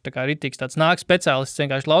čalu, kurš tā kā ritīgs tāds nāk speciālists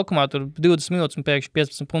vienkārši laukumā, tur 20 minūtes un pēkšņi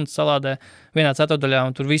 15 punktus salādē vienā ceturdaļā,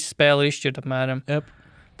 un tur visi spēle ir izšķirt apmēram. Yep.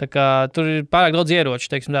 Tā kā tur ir pārāk daudz ieroču,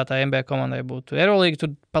 teiksim, tā NBA komandai būtu. Eirolīga,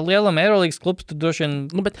 tur pa lielam Eirolīgas klubs, tur droši vien...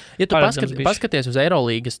 bet, ja tu paskaties uz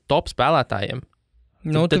Eirolīgas top spēlētājiem,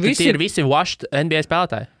 tad tie ir visi washed NBA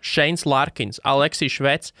spēlētāji. Shanes Larkins, Aleksijs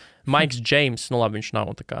Švets, Maiks James, labi, viņš nav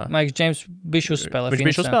tā kā... Maiks James bišķi uzspēlē. Viņš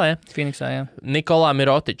bišķi uzspēlē, Phoenixā, jā. Nikolā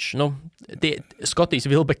Mirotičs, Skotijs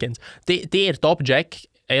Vilbekins. Tie ir top džeki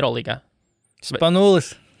Eirolīgā.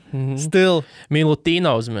 Spanulis. Still.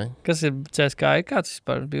 Milutinovs. Kas ir CSKA? Kāds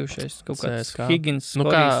vispār bijušais? Kaut kāds Higgins,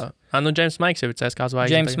 Skorijs. James Maiks jau ir CSKA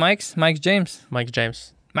zvaigznes. James Maiks? Maiks James? Maiks James.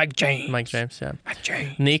 Mike James, jā.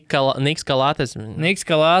 Niks Kalātes. Niks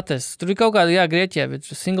Kalātes. Tur ir kaut kāda, jā, Grieķijā, bet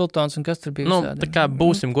Singletons un kas tur bija. Tā kā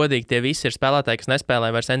būsim godīgi, tie visi ir spēlētāji, kas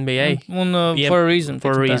nespēlē vairs NBA. Un for a reason.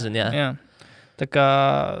 For a reason, jā. Tā kā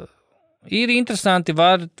ir interesanti,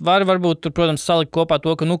 varbūt tur, protams, salikt kopā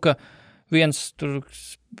to, ka viens tur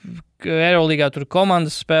Eirolīgā tur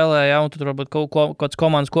komandas spēlē, jā, un tur varbūt kaut kāds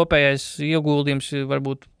komandas kopējais ieguldījums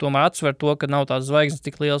varbūt tomēr atsver to, ka nav tās zvaigznes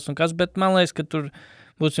tik liels un kas, bet man liekas, ka tur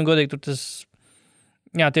būsim godīgi, tur tas,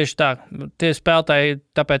 jā, tieši tā, tie spēlētāji,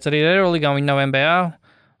 tāpēc arī Eirolīgā, viņi nav NBA.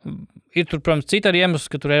 Ir tur, protams, cita arī iemesls,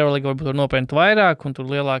 ka tur Eirolīga varbūt var nopelnīt vairāk, un tur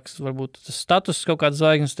lielāks, varbūt, tas status kaut kāds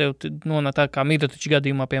zvaigznes tev nonāk tā kā Mirotiča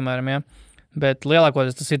gadījumā, piemēram, jā. Bet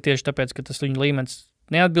lielākoties tas ir tieši tāpēc, ka tas viņu līmenis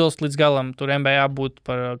neatbilst līdz galam, tur NBA būtu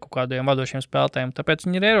par kaut kādiem vadošiem spēlētājiem, tāpēc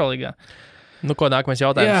viņi ir Eirolīgā. Ko nākamais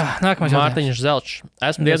jautājums? Jā, nākamais jautājums. Mārtiņš Zelčs.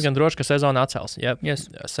 Esmu diezgan drošs, ka sezona atcels. Yes.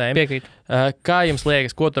 Piekrīt. Kā jums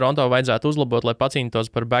liekas, ko Toronto vajadzētu uzlabot, lai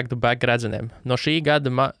pacīnītos par back-to-back gredzeniem? No šī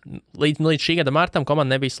gada, līdz šī gada martam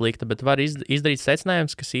komanda nebija slikta, bet var izdarīt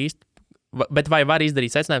secinājums, kas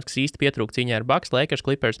īsti pietrūk cīņā ar Bucks, Lakers,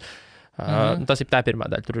 Clippers. Tas ir tā pirmā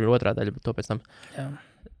daļa, tur ir otrā daļa, bet to pēc tam. Jā.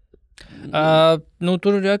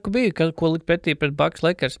 Tur bija, ko likt pretī pret Bucks,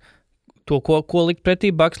 Lakers. To, ko likt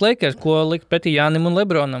pretī Bucks Lakers, ko likt pretī Jānim un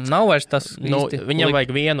Lebronam. Nav vairs tas īsti. Viņiem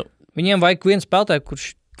vajag vienu. Viņiem vajag vienu spēlētāju, kurš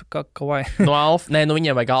Kawhi.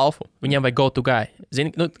 Viņiem vajag alfu. Viņiem vajag go-to guy.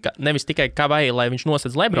 Zini, nevis tikai Kawhi, lai viņš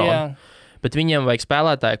nosedz Lebronu, bet viņiem vajag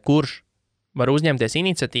spēlētāju, kurš var uzņemties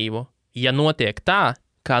iniciatīvu, ja notiek tā,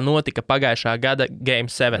 kā notika pagājušā gada Game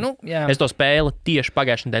 7. Es to spēli tieši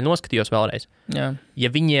pagājušajā nedēļā noskatījos vēlreiz. Jā.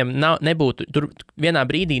 Ja viņiem nebūtu, tur vienā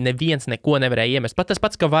brīdī neviens neko nevarēja iemest. Pat tas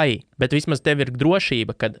pats Kawhi, bet vismaz tev ir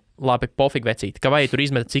drošība, kad labi pofīgi vecīt. Kawhi tur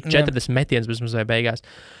izmet cik 40 metienus vismaz vai beigās.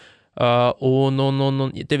 Tev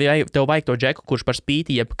vajag to džeku, kurš par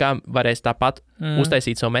spīti jebkam varēs tāpat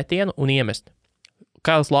uztaisīt savu metienu un iemest.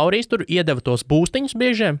 Kails Laurijs tur iedeva tos būstiņus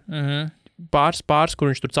biežiem. Pāris, kur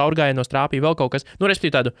viņš tur caurgāja no strāpīja vēl kaut kas.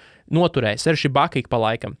 Respektīvi tādu noturēja, Serši Bakik pa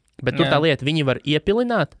laikam. Bet tur tā lieta, viņi var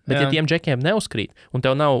iepilināt, bet ja tiem džekiem neuzkrīt, un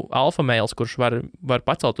tev nav alfa mails, kurš var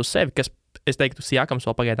pacelt uz sevi, kas, es teiktu, Siakams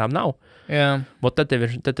vēl pagaidām nav, tad tev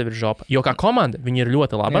ir žopa. Jo kā komanda, viņi ir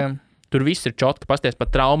ļoti laba. Tur viss ir čotka, pasties pat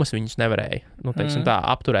traumas viņus nevarēja, tā,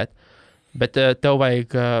 apturēt. Bet tev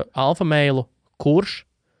vajag alfa mailu, kurš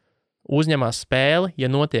uzņemās spēli, ja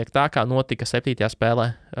notiek tā, kā notika 7. spēlē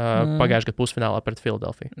pagājušajā gada pusfinālā pret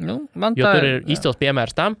Filadelfiju. Jo tur ir izcils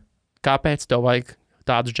piemērs tam, kāpēc tev vajag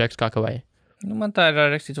tādus džekus kā Kawhi. Man tā ir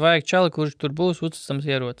rakstīts, vajag čali, kurš tur būs uzticams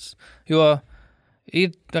ierocis. Jo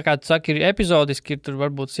ir, tā kā tu saki, ir epizodiski, ir tur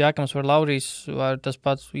varbūt Siakams var Laurijs, var tas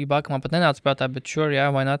pats Ibaka man pat nenāca prātā, bet sure, jā,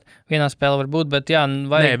 vai nāt, vienā spēlē var būt, bet jā,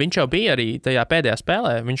 vajag... Nē, viņš jau bija arī tajā pēdējā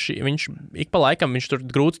spēlē, viņš ik pa laikam, viņš tur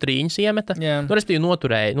grūts trīņus iemeta, respektīvi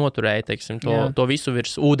noturēja, teiksim, to visu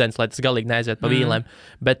virs ūdens, lai tas galīgi neaiziet pa vīlēm,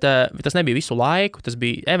 bet tas nebija visu laiku, tas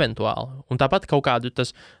bija eventuāli, un tāpat kaut kādu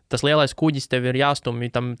tas lielais kuģis tev ir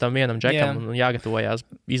jāstumj tam vienam džekam un jāgatavojās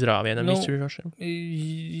izrāvienam izšķirošiem.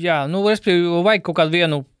 Jā, respektīvi, vajag kaut kādu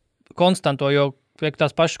vienu konstanto, jo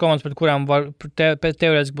tās pašas komandas, pret kurām var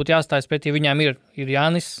teorētiski būtu jāstājas pretī, viņām ir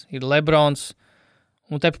Jānis, ir Lebrons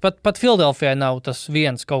Un pat Filadelfijai nav tas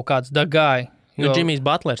viens kaut kāds dagāji. Nu, Jimmijs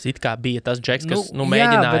Butlers it kā bija tas džeks, kas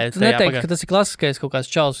mēģināja. Jā, bet neteiktu, ka tas ir klasiskais kaut kāds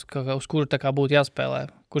čals, uz kuru tā kā būtu jāspēlē.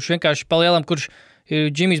 Kurš vienkārši palielam,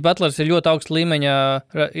 Jimmijs Butlers ir ļoti augsta līmeņa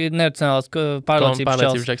neracionāls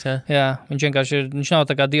pārliecības džeks, jā, viņš nav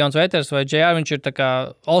tā kā Dions Waiters vai JR, viņš ir tā kā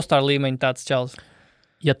All-Star līmeņa tāds čals.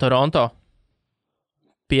 Ja Toronto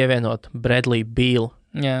pievienot Bradley Beal,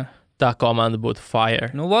 tā komanda būtu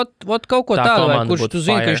fire. Nu, vot kaut ko tādu, kurš tu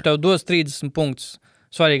zini, ka viņš tev dos 30 punktus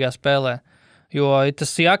svarīgā spēlē. Jo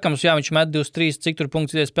tas Jakams, viņš met 23, cik tur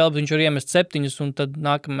punktus ir spēlē, viņš var iemest 7, un tad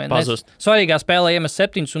nākamajā svarīgā spēlē iemest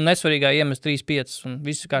 7, un nesvarīgā iemest 3-5, un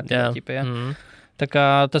viss kārtībā ķipē, jā. Tā kā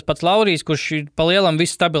tas pats Laurijs, kurš ir pa lielam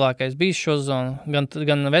viss stabilākais bijis šo zonu,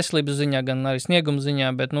 gan veselības ziņā, gan arī snieguma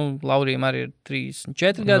ziņā, bet, Laurijam arī ir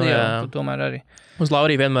 34 gadi, tomēr arī. Uz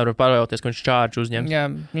Lauriju vienmēr var parauties, ka viņš charge uzņems. Jā,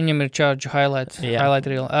 viņam ir charge highlight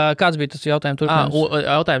reel. Kāds bija tas jautājums turpinājums?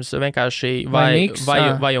 Jautājums vienkārši,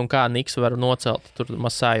 vai un kā Niks var nocelt tur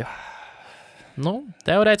Masaju?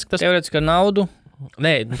 Teorētiski tas... Teorētiski ar naudu?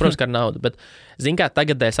 Nē, protams, ka ar naudu, bet, zin kā,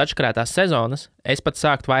 tagadēs atškarētās sezonas, es pat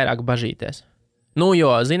sāktu vairāk bažīties.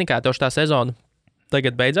 Jo, zini kā, tev šitā sezona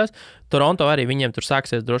tagad beidzās, Toronto arī viņiem tur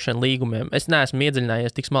sāksies droši vien līgumiem. Es neesmu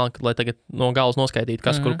iedziļinājies tik smalki, lai tagad no galas noskaitītu,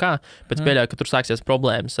 kas kur kā, bet pieļauju, ka tur sāksies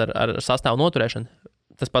problēmas ar sastāvu noturēšanu.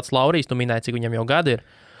 Tas pats Laurijs, tu minēji, cik viņam jau gadi ir.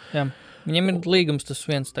 Jā. Viņam ir līgums tas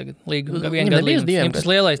viens tagad. Viņam tas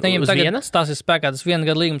lielais. Viņam tagad stāsies spēkā tas 1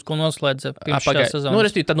 gada līgums, ko noslēdz pirms šās sezonas.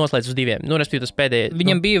 Respektīvi, tad noslēdz uz 2. Respektīvi, tas pēdējais.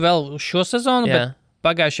 Viņam bija vēl šo sezonu, bet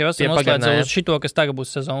pagājušajā vasarā noslēdza uz šito, kas tagad būs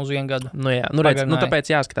sezona uz 1 gadu. Tāpēc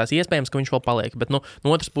jāskatās. Iespējams, ka viņš vēl paliek, bet no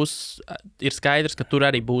otras puses ir skaidrs, ka tur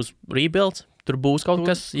arī būs rebuilds, tur būs kaut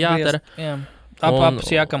kas jādara. Apus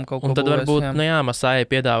Jakam kaut ko un tad varbūt, Masai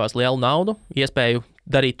piedāvās lielu naudu, iespēju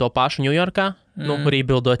darīt to pašu Ņujorkā,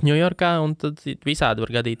 rebuildot Ņujorkā, un tad visādi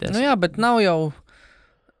var gadīties. Bet nav jau...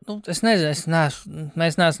 es nezinu,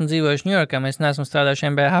 mēs neesam dzīvojuši Ņujorkā, mēs neesam strādājuši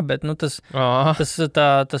NBA, bet tas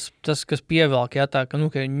kas pievelk, tā, ka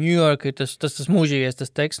Ņujorka ir tas mūžīgies, tas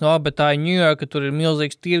teksts, bet tā ir Ņujorka, tur ir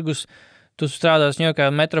milzīgs tirgus, tu strādās Ņujorkā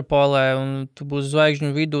metropolē, un tu būsi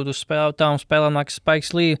zvaigžņu vidū, tu spēlē nāks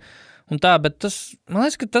Spikes Lee, un tā, bet man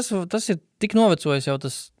liekas, ka tas ir tik novecojis jau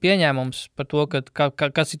tas pieņēmums par to,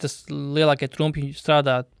 kas ir tas lielākie trumpi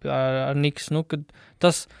strādāt ar Niks, kad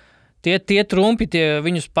tas... Tie trumpi,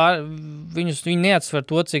 viņi neatsver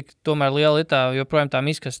to, cik tomēr liela ir tā, joprojām tā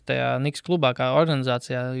miskasta tajā Niks klubā kā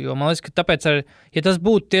organizācijā, jo man liekas, ka tāpēc arī, ja tas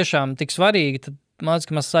būtu tiešām tik svarīgi, tad man liekas,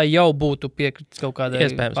 ka Masai jau būtu piekrits kaut kādai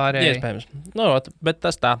pārējai. Iespējams. Bet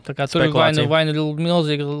tas tā. Tā kā tur vai nu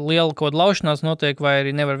milzīga liela kaut laušanās notiek, vai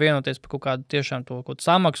arī nevar vienoties par kaut kādu tiešām to kaut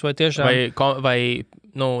samaksu, vai tiešām... Vai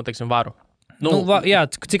varu.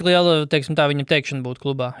 Cik liela, tā viņam teikšana būtu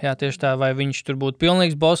klubā. Jā, tieši tā, vai viņš tur būtu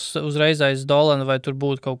pilnīgs boss uzreiz aiz Dolana, vai tur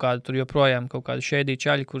būtu kaut kāda, tur joprojām kaut kāda šēdī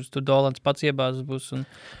čaļi, kurus tur Dolans pats iebāzes būs.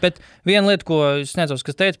 Bet viena lieta, ko es nezinu,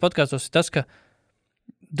 kas teica podkastos, ir tas, ka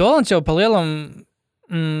Dolans jau pa lielam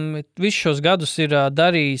visus šos gadus ir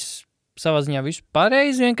darījis savā ziņā visu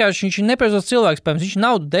pareizi, vienkārši viņš ir nepareizos cilvēks, piemēram, viņš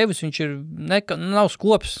naudu devis, viņš ir nav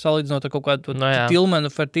skops salīdzinot ar kaut kādu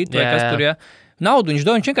Tilmanu, Fertītu vai kas tur, naudu viņš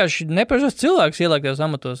viņš vienkārši nepareizos cilvēks ieliek tajos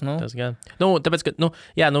amatos, Tas gan. Tāpēc, ka,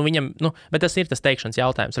 viņam, bet tas ir tas teikšanas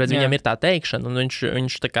jautājums. Redz, viņam ir tā teikšana, un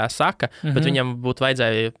viņš tā kā saka, bet viņam būtu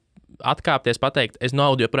vajadzēja atkāpties, pateikt, es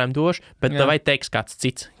naudu joprojām došu, bet vai teiks kāds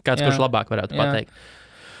cits, kurš labāk varētu pateikt.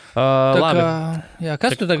 Labi.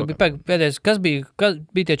 Kas tu tagad bija pēdējais, kas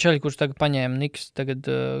bija tie čaļi, kurš tagad paņēma Niks, tagad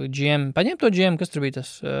GM, paņēma to GM, kas tur bija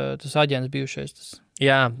tas aģents bijušais, tas?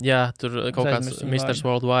 Jā, tur kaut kāds Mr.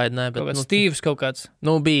 Worldwide, ne, bet... Steve's kaut kāds.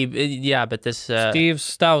 Bija, bet es...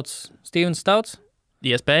 Steven Stouts?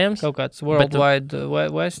 Iespējams. Kaut kāds Worldwide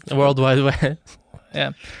West. Worldwide West.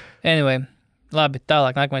 Jā. Anyway, labi,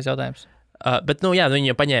 tālāk, nākamais jautājums. Bet,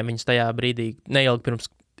 viņi jau paņēma viņus tajā brīdī, neilgi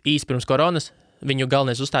pirms koronas. Viņu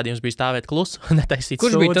galvenais uzstādījums bija stāvēt klusu, netaisīt sūdzi.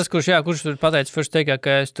 Kurš bija tas, kurš tur pateica first teikā,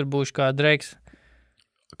 ka es tur būšu kā Drakes?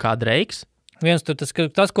 Kā Drakes? Viens tur tas,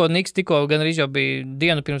 ko Niks tikko gan arī jau bija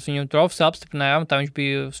dienu pirms viņu trofis apstiprinājām, tā viņš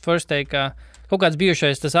bija first teikā, kaut kāds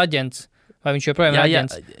bijušais tas aģents, vai viņš joprojām ir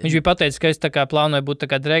aģents. Viņš bija pateicis, ka es tā kā plānoju būt tā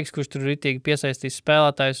kā Drakes, kurš tur ritīgi piesaistīs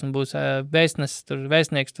spēlētājus un būs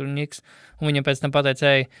vēstnieks tur Niks, un viņam pēc tam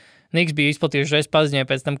pateica, Niks bija izplatījuši reiz paziņoja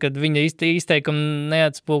pēc tam, kad viņa izteikumi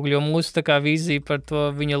neatspūgļo mūsu tā kā vīziju par to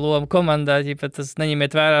viņa lomu komandā, ja tas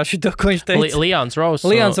neņemiet vērā šito, ko viņš teica. Leons Rose.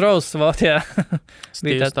 Leons Rose, vot, jā.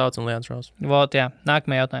 Steve Stouts un Leons Rose. Vot, jā.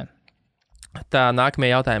 Nākamajā jautājumā. Tā,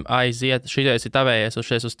 nākamajā jautājumā aiziet. Šitais ir tavējies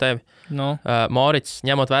uz tevi. Morits,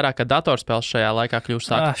 ņemot vērā, ka datorspēles šajā laikā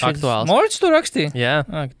kļūst aktuāls. Morits to rakstīja? Jā.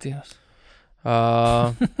 Ak, Dievs.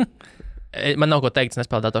 Man nav ko teikt, es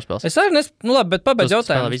nespēlēju datorspēles. Es arī nespēlēju, labi, bet pabeidz Tu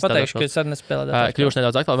jautājumu. spēlē Es visu pateikšu, ka es arī nespēlēju datorspēles. Kļuvuši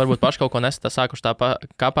nedaudz aktuāli, varbūt paši kaut ko nesat sākuši tā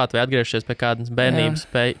kāpāt vai atgriežties pie kādas bērnības,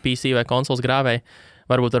 PC vai konsoles grāvēja.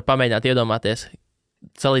 Varbūt var pamēģināt iedomāties,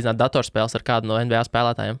 salīdzināt datorspēles ar kādu no NBA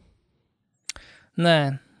spēlētājiem. Nē.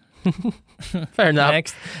 Fair enough.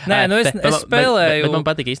 Next. Nē, nu es spēlēju. Bet man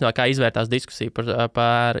patīk īstenībā, kā izvērtās diskusija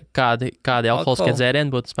par kādi alkoholiskie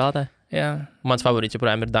dzērieni būtu spēlētāji. Jā. Mans favorīts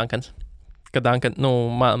joprojām ir Dunkans. Man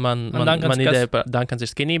ideja par Dunkans ir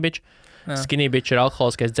Skinny Bitch. Jā. Skinny Bitch ir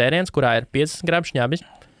alkoholiskais dzēriens, kurā ir 50 gramu šņabis.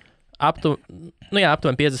 Aptuveni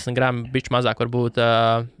 50 gramu bišķi mazāk varbūt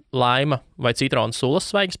laima vai citronu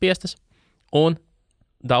sulas svaigas spiestas un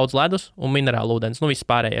daudz ledus un minerālu ūdens. Viss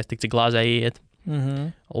pārējais, tik cik glāzē iet.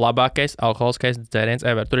 Labākais alkoholiskais dzēriens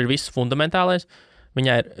ever. Tur ir viss fundamentālais.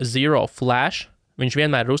 Viņai ir zero flash. Viņš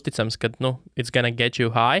vienmēr ir uzticams, ka, it's gonna get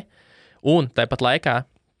you high. Un tāpat laikā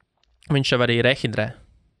viņš jau arī rehidrē.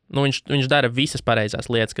 Viņš dara visas pareizās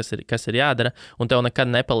lietas, kas ir jādara, un tev nekad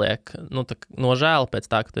nepaliek nožēla pēc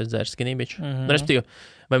tā, ka tu esi dzēris Skinny Bitch. Respektīvi,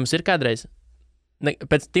 vai mums ir kādreiz,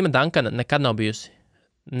 pēc Tima Duncana nekad nav bijusi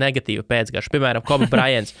negatīva pēcgarša. Piemēram, Kobe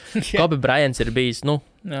Bryants. Kobe Bryants ir bijis,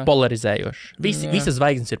 polarizējošs. Visas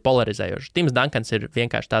zvaigznes ir polarizējošas. Tims Duncans ir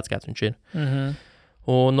vienkārši tāds, kāds viņš ir.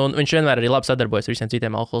 Un viņš vienmēr arī labi sadarbojas ar visiem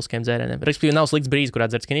citiem alkoholiskiem dzērieniem. Respektīvi, nav slikts brīdis, kurā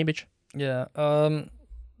dzer Skinny Bitch. Jā,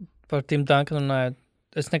 par Tim Duncanu runājot.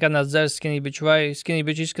 Es nekad neesmu dzēris Skinny Bitch, vai Skinny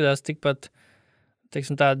Bitch izskatās tikpat,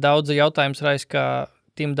 teiksim tā, daudz jautājums rais, kā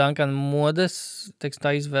Tim Duncana modes, teiksim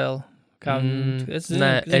tā, izvēle. Es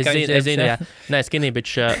zinu, jā. Nē, Skinny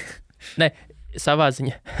Bitch, savā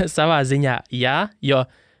ziņā, jā, jo,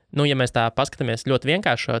 ja mēs tā paskatāmies ļoti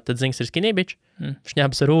vienkāršo, tad ziņas ir Skinny Bitch,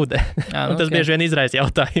 šņabs ar ūdeni. Un tas bieži vien izraisa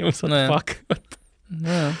jautājumus. Fuck.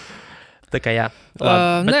 Tā kā jā.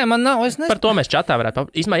 Nē, man nav, es par to mēs čatā varētu.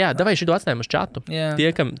 Īsmā, davai šito atstājam uz čatu.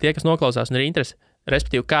 Tie, kas noklausās un ir interesi,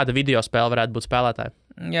 respektīvi, kāda video spēle varētu būt spēlētāji.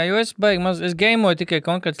 Jā, jo es gameoju tikai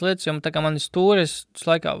konkrētas lietas, jo tā kā man ir stūri, es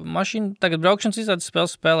laikā mašīnu, tagad braukšanas izrādes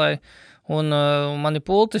spēles spēlēju, un man ir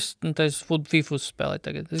pultis, un tā es FIFA spēlēju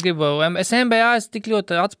tagad. Es gribu, NBA es tik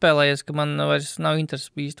ļoti atspēlējies, ka man vairs nav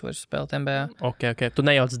interesi īsti vairs spēlēt NBA. Ok. Tu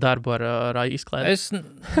nejauc darbu ar izklēdi? Es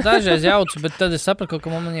dažreiz jaucu, bet tad es sapratu, ka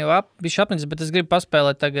man jau bišķi apnicis, bet es gribu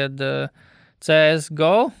paspēlēt tagad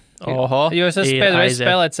CSGO. Oho, jo es esmu pēdējais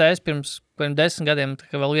spēlēt CS pirms 10 gadiem, tā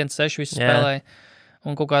kā vēl 1.6 visu spēlēju.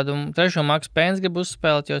 Un kaut kādu trešo Max Payne gribu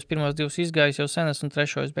uzspēlēt, jo es pirmos divus izgājis jau sen, un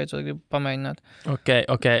trešo es beidzot gribu pamēģināt.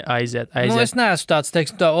 Ok, aiziet. Es neesmu tāds,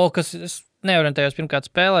 kas es neorientējos pirmkārt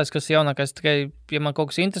spēlēs, kas jaunākais, tikai, ja man kaut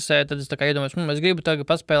kas interesē, tad es tā kā iedomājos, es gribu tagad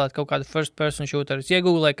paspēlēt kaut kādu first person shooter. Es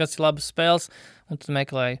iegūlēju, kas ir labas spēles, un tad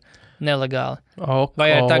meklēju nelegāli.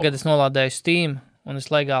 Vai arī tagad es nolādēju Steam, un es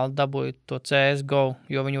legāli dabūju to CSGO,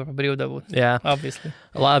 jo viņu var pa brīvu dabūt. Jā, obviously.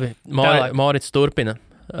 Labi, Morits turpina.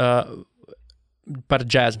 Par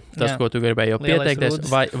džēzu, tas, ko tu gribēji jau pieteikties,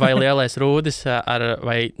 vai lielais rūdis,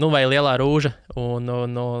 vai lielā rūža un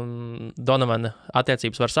Donovana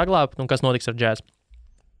attiecības var saglābt, un kas notiks ar džēzu?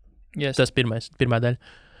 Yes. Tas pirmā daļa.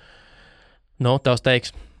 Tavs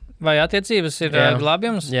teiks. Vai attiecības ir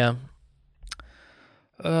glābjams? Jā.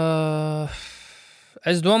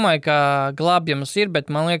 Es domāju, ka glābjams ir,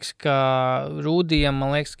 bet man liekas, ka Rūdijam,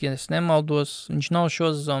 ja es nemaldos, viņš nav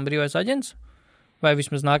šo sezonu brīvais aģents? Vai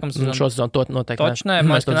vismaz nākamā sezona? Šo sezonu to noteikti. Toči nē,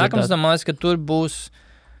 man liekas, ka tur būs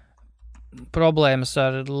problēmas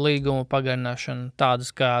ar līgumu pagarināšanu.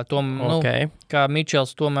 Tādas, kā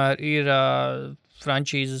Mičels tomēr ir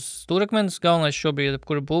frančīzes stūrakmenis, galvenais šobrīd,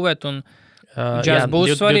 kuru būvēt, un džēz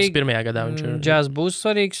būs svarīgs. 21. gadā viņš ir. Džēz būs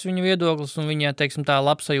svarīgs viņa viedoklis, un viņa, teiksim tā,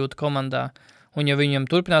 labsajūta komandā. Un ja viņam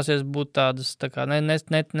turpināsies būt tādas tā kā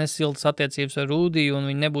nesiltas attiecības ar Rūdiju, un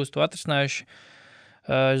viņi nebūs to atrisinājuši,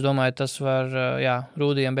 es domāju, tas var,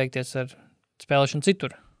 Rūdijam beigties ar spēlēšanu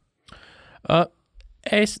citur.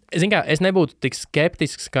 Es nebūtu tik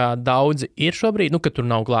skeptisks, kā daudzi ir šobrīd, ka tur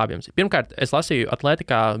nav glābjams. Pirmkārt, es lasīju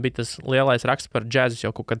Atletikā, bija tas lielais raksts par džēzus,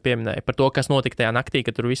 jau kaut kad pieminēja, par to, kas notika tajā naktī,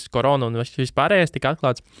 kad tur viss korona un viss pārējais tika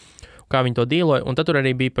atklāts, kā viņi to dīloja. Un tad tur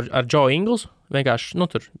arī bija ar Joe Ingles, vienkārši,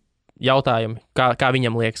 tur jautājumi, kā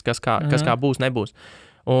viņam liekas, kas kā būs, nebūs.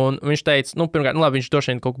 Un viņš teica, pirmkārt, labi, viņš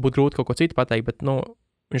droši vien būtu grūti kaut ko citu pateikt, bet,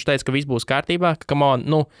 viņš teica, ka viss būs kārtībā, ka,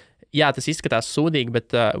 tas izskatās sūdīgi, bet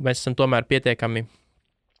mēs esam tomēr pietiekami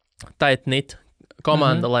tight-knit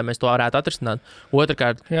komanda, lai mēs to varētu atrisināt.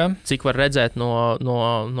 Otrakārt, cik var redzēt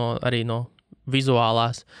arī no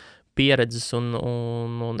vizuālās pieredzes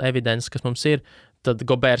un evidences, kas mums ir, tad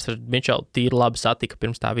Gobērs ar Mičelu tīri labi satika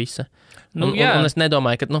pirms tā visa. Un es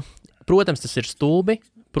nedomāju, ka, protams, tas ir stulbi,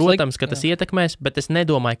 Protams, ka tas ietekmēs, bet es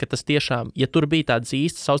nedomāju, ka tas tiešām, ja tur bija tādas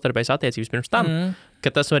īstas savstarpējas attiecības pirms tam, ka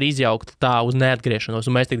tas var izjaukt tā uz neatgriešanos,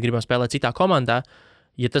 un mēs tagad gribam spēlēt citā komandā,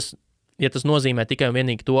 ja tas nozīmē tikai un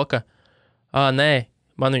vienīgi to, ka, nē,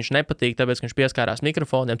 man viņš nepatīk, tāpēc, ka viņš pieskārās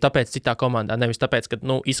mikrofoniem, tāpēc citā komandā, nevis tāpēc, ka,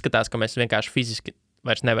 izskatās, ka mēs vienkārši fiziski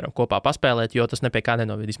vairs nevaram kopā paspēlēt, jo tas nepie kā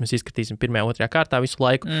nenovedīs. Mēs izskatīsim 1. un 2. kārtā visu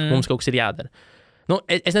laiku, mums kaut kas ir jādara.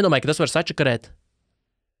 Es nedomāju, ka tas var sačakarēt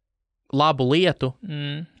labu lietu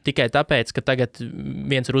tikai tāpēc, ka tagad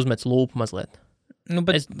viens ir uzmets lūpu mazliet.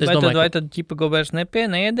 Vai tad ķipa Gobers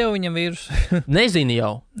neiedeva viņam vīrusu? Nezinu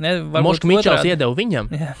jau. Moška Mičels iedeva viņam.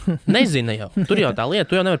 Nezinu jau. Tur jau tā lieta,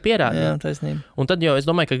 tu jau nevar pierādīt. Jā, taisnība. Un tad jau es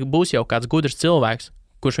domāju, ka būs jau kāds gudrs cilvēks,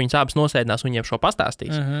 kurš viņus abas nosēdinās un viņiem šo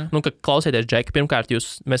pastāstīs. Ka klausieties, Džeki, pirmkārt,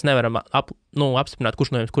 mēs nevaram apstiprināt,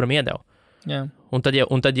 kurš no jums kuram iedeva. Jā. Un tad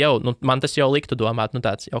jau man tas jau liktu domāt,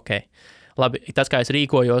 tāds, ok, labi, tas, kā es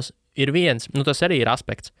rīkojos, ir viens, tas arī ir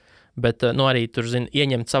aspekts, bet, arī tur,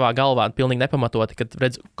 ieņemt savā galvā pilnīgi nepamatoti, kad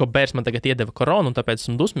redz, ka Gobers man tagad iedeva koronu, un tāpēc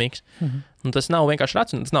esmu dusmīgs. Tas nav vienkārši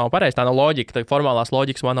racionāli, tas nav pareizi, tā nav loģika, tā formālās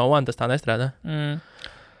loģikas 101, tas tā nestrādā.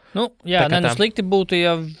 Slikti būtu,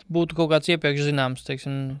 ja būtu kaut kāds iepriekš zināms,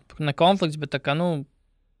 teiksim, ne konflikts, bet tā kā,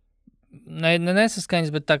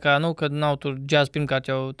 nesaskaņas, bet tā kā, kad nav tur džāz, pirmkārt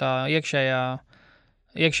jau tā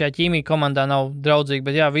iekšējā ķīmija komandā nav draudzīga,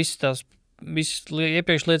 bet jā, viss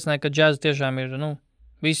iepriekš liecināja, ka džāz tiešām ir,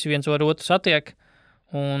 visi viens otru satiek,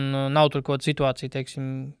 un nav tur kaut kāda situācija,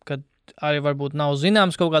 teiksim, kad arī varbūt nav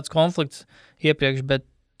zināms kaut kāds konflikts iepriekš, bet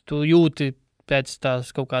tu jūti pēc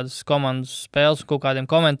tās kaut kādas komandas spēles, kaut kādiem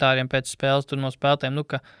komentāriem pēc spēles tur no spēlētājiem,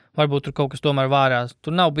 ka varbūt tur kaut kas tomēr vārās.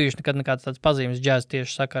 Tur nav bijuši nekāds tāds pazīmes džāz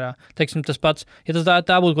tieši sakarā. Teiksim, tas pats, ja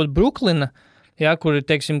tā būtu kaut Bruklina, ja, kur ir,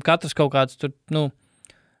 teiksim, katrs kaut kāds tur,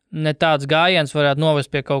 ne tāds gājiens varētu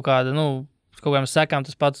novest pie kaut kāda, kaut kādām sekām,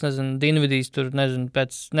 tas pats, Dinvidijs tur,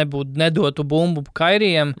 pēc nedotu bumbu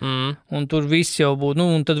Kairijam, un tur viss jau būtu,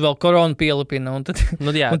 un tad vēl korona pielipina, un tad,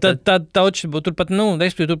 tad tur pat,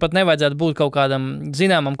 tur pat nevajadzētu būt kaut kādam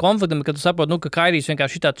zināmam konfliktam, kad tu saproti, ka Kairijs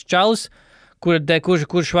vienkārši šitāds čalis,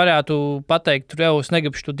 kurš varētu pateikt, tur jau es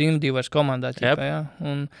negribu šo Dinvidiju vairs komandā. Ja?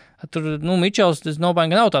 Un tur, Mičels, tas nav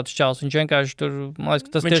tāds čalis, viņš vienkārši tur, man liekas,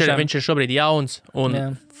 ka tas tiešām... Viņš ir šobrīd jauns un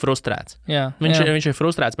frustrēts. Viņš ir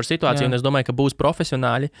frustrēts par situāciju, un es domāju, ka būs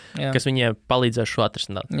profesionāļi, kas viņiem palīdzēs šo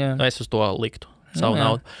atrisināt. Es uz to liktu savu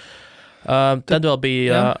naudu. Tad vēl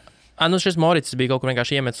bija... šis Morits bija kaut kur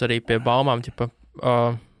vienkārši iemetis arī pie baumām,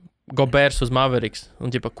 Gobers uz Mavericks,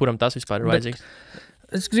 un kuram tas vispār ir vajadzīgs.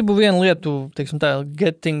 Es gribu vienu lietu, teiksim tā,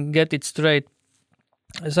 get it straight.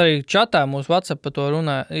 Es arī čatā mūsu WhatsApp par to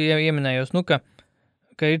ieminējos, ka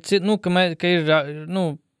ir,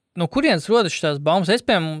 no kurienes rodas šīs baumas. Es,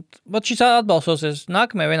 piemēram, šis atbalstosies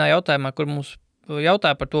nākamajā vienā jautājumā, kur mums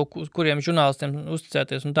jautāja par to, kuriem žurnālistiem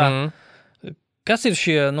uzticēties un tā. Kas ir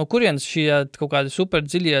šie, no kurienes šie kaut kādi super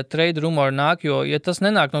dziļie trade rumori nāk, jo, ja tas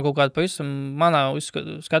nenāk no kaut kāda pavisam manā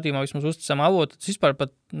skatījumā vismaz uzticama avota, tas vispār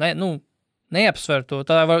pat neapsver to.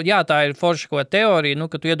 Tā ir forša kaut kāda teorija,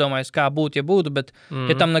 ka tu iedomājies, kā būtu, ja būtu, bet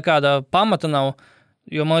ja tam nekāda pamata nav,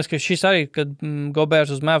 jo man liekas, ka šis arī, kad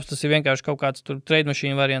Gobers uz Mavs, tas ir vienkārši kaut kāds tur trade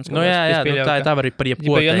machine variants. Tā var arī par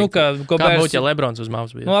jebko teikt. Kā būtu, ja Lebrons uz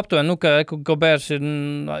Mavs bija? Aptuveni, ka Gobers ir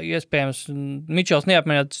iespējams, Mičels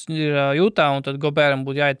neapmierināts ir Jutā, un tad Goberam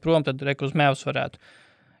būtu jāiet prom, tad uz Mavs varētu.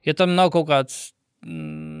 Ja tam nav kaut kāds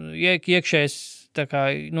iekšējais, tā kā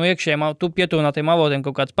no iekšējiem pietuvinātiem avotiem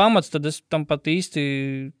kaut kāds pamats, tad es tam pat īsti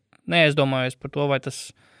neaizdomājos par to, vai tas,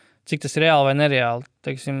 cik tas ir reāli vai nereāli.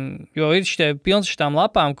 Teiksim, jo ir pilns šitām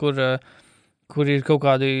lapām, kur ir kaut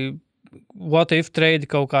kādi what if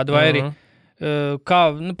trade kaut kādi, vai arī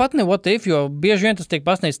pat ne what if, jo bieži vien tas tiek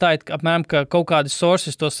pasniegts tā, apmēram, ka kaut kādi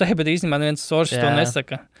sources to sēja, bet īstenībā neviens sources to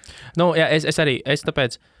nesaka. Es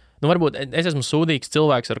tāpēc... varbūt es esmu sūdīgs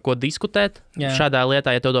cilvēks, ar ko diskutēt šādā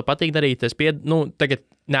lietā, ja tev to patīk darīt. Tagad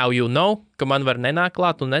now you know, ka man var nenākt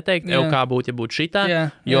klāt un neteikt, kā būtu, ja būtu šitā,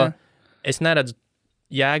 jo es neredzu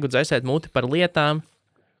jēgu dzēsēt muti par lietām,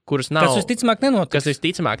 kuras nav... Kas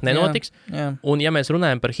visticamāk nenotiks. Jā. Un ja mēs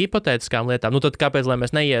runājam par hipotētiskām lietām, tad kāpēc, lai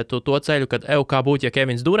mēs neietu to ceļu, kad kā būtu, ja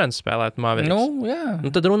Kevins Durants spēlētu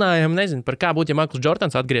Mavericks? Tad runājam, par kā būtu, ja Michaels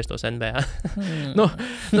Jordans atgrieztos NBA.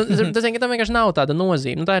 Tas vienkārši nav tāda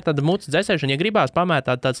nozīme. Tā ir tāda mutas dzēsēšana, ja gribās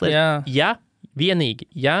pamētāt tādas lietas.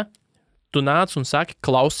 Ja tu nāc un saki,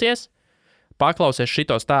 paklausies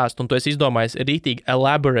šito stāstu, un tu esi izdomājis rītīgi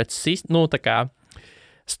elaborate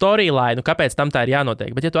storyline, kāpēc tam tā ir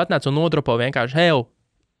jānotiek. Bet ja tu atnāc un nodropo vienkārši,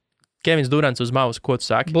 Kevins Durants uz Mavs, ko tu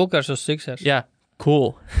saki? Bulkars uz Sixers. Jā,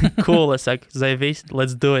 Cool, es saku, Zaivis,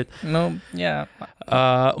 let's do it. Nu, jā.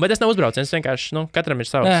 Bet tas nav uzbrauciens, vienkārši, katram ir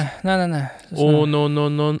savs. Nē.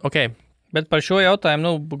 Un, ok. Bet par šo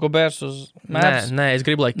jautājumu, Gobers uz Mavs. Nē, es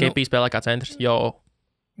gribu, lai KP spēlē kā centrs, jo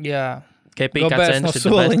Jā. KP kā Gobers centrs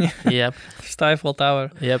no soliņa. Yep. Stifle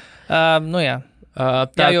Tower. Yep. Jā.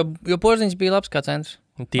 Tā, Jo Porziņš bija labs kā centrs.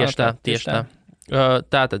 Tieši tā.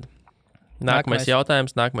 Tātad, nākamais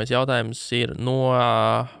jautājums ir no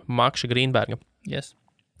Makša Grīnberga. Yes.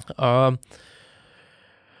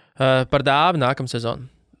 Par Dāvi nākamā sezonu.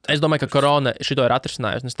 Es domāju, ka korona šito ir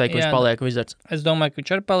atrisinājusi. Es teiktu, ka viņš paliek Wizards. Es domāju, ka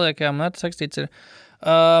viņš arī paliek, jā, man tas sakstīts ir.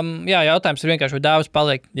 Jautājums ir vienkārši, vai Dāvis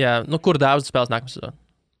paliek. Jā, kur Dāvis spēlēs nākamā sezonu?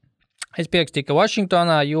 Es pierakstīju, ka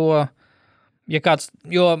Vašingtonā,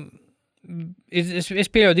 es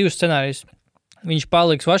pieļauju divus scenārijus. Viņš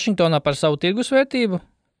paliks Vašingtonā par savu tirgusvērtību,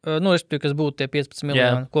 respektīvi, kas būtu tie 15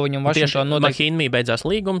 miljoni, ko viņam Vašingtonā noteikti. Mahinmī beidzās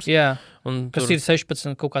līgums. Jā, kas ir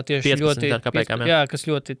 16 kaut kā tieši 15 ļoti. Ar kāpēkām, jā, kas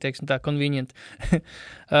ļoti, teiksim tā, convenient.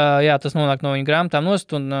 Jā, tas nonāk no viņa grāmatām nost,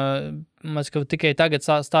 un mēs, ka tikai tagad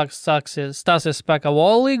stāsies spēkā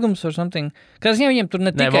Wall līgums or something. Kas viņam tur ne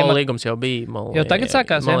tikai... Nē, Wall līgums jau bija. Jau tagad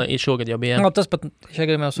sākās, jā? Šogad jau bija. Tas pat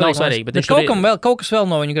šajā gadījumā nav svarīgi. Bet kaut kas vēl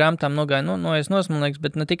no viņa grāmatām nogāja, noies nosmalnieks,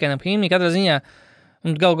 bet ne tikai no Mahinmī, katrā ziņā,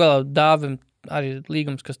 un galā Dāvim arī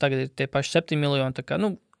līgums, kas tagad ir tie paši 7 miljoni, tā kā,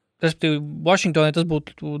 respektīvi, Vašingtonai tas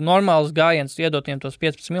būtu normāls gājiens, iedot viņiem tos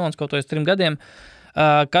 15 miljonus kaut tos 3 gadiem.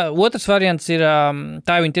 Otrs variants ir,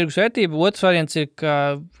 tā ir viņa tirgus vērtība, otrs variants ir,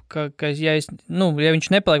 ka ja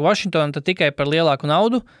viņš nepaliek Vašingtonā, tad tikai par lielāku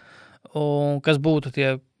naudu, un kas būtu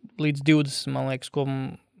tie līdz 20, man liekas, ko...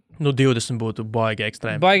 20 būtu baigi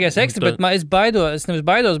ekstrēmi. Baigais ekstra, bet es nevis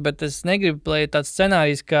baidos, bet es negribu, lai tāds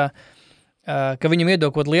scenārijs, ka viņam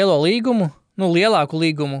iedod kaut lielo līgumu, lielāku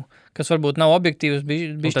līgumu, kas varbūt nav objektīvs.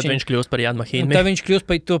 Tad viņš kļūst par Jānu Mahinmī. Tad viņš kļūst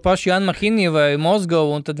par to pašu Jānu Mahinmī vai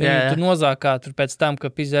Mozgovu, un tad viņu tur nozākā tur pēc tam,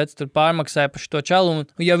 ka Pizēts tur pārmaksāja par šo čalu, un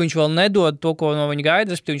ja viņš vēl nedod to, ko no viņa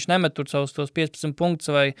gaida, viņš nemet tur savus tos 15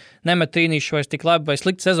 punktus vai nemet trīnīšu vairs tik labi, vai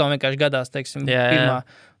slikti sezonu vienkārši gadās, teiksim, pirmā.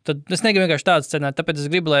 Tad es negribu vienkārši tādu scenāriju, tāpēc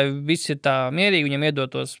es gribu, lai visi ir tā mierīgi, viņam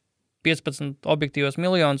iedod tos 15 objektīvos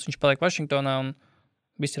miljonus, viņš paliek Vašingtonā un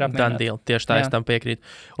viss ir apmierināti. Tieši tā, es tam piekrītu.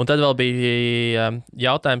 Un tad vēl bija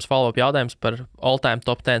jautājums, follow-up jautājums par all-time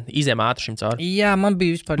top 10. Iziem ātri šim cauri. Jā, man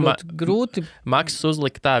bija vispār ļoti grūti. Maks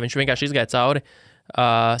uzlika tā, viņš vienkārši izgāja cauri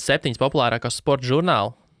 7 populārākos sporta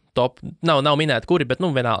žurnālu. Top, nav minēti kuri, bet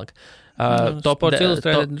vienalga. Sports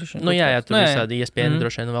Illustrated. Jā, tur visādi ESPN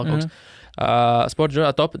droši vien vēl kaut kas. Sporta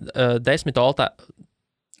žurnāla top 10 all-time.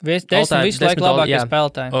 10 visu laiku labākie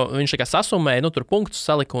spēlētāji. Viņš tā kā sasumēja, tur punktus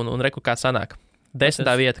salika un reku kā sanāk. 10.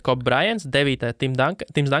 vieta Kobe Bryants, 9. Tims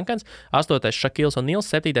Duncans, 8. Shaquills O'Neals,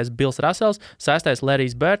 7. Bills Russells, 6.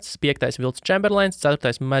 Larrys Birds, 5. Wilts Chamberlains,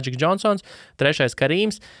 4. Magic Johnsons, 3.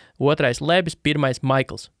 Karīms, 2. Lebis, 1.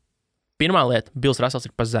 Michaels. Pirmā lieta, Bills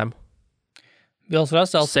Russells ir pa zemu. Bills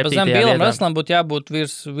Russells pa zemu. Billam Russellam būtu jābūt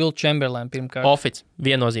virs Wilt Chamberlain pirmkārt. Ofic,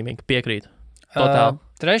 viennozīmīgi, piekrītu.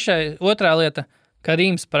 Totāli. Otrā lieta,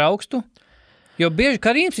 Karīms par augstu. Jo bieži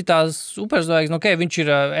Karīms ir tās superzvaigznes, viņš ir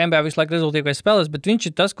NBA visu laiku rezultātīvais spēlēs, bet viņš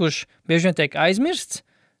ir tas, kurš bieži vien tiek aizmirsts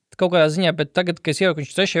kaut kādā ziņā, bet tagad, kad es ieraugu,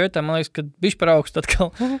 viņš 3. vietā, man liekas, ka bišķi par augstu atkal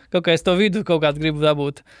kaut kā es to vidu kaut kādu gribu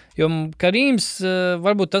dabūt. Jo Karīms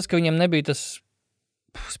varbūt tas, ka viņam nebija tas,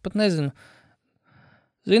 es pat nezinu,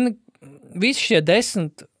 zini, visi šie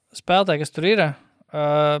 10 spēlētāji, kas tur ir,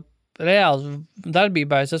 reāli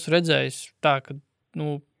darbībā es esmu redzējis tā, ka,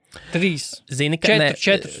 3, 4,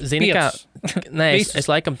 5. Nē, es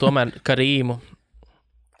laikam tomēr Karīmu.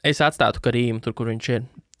 Es atstātu Karīmu tur, kur viņš ir.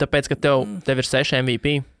 Tāpēc, ka tev ir 6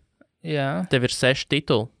 MVP. Jā. Tev ir 6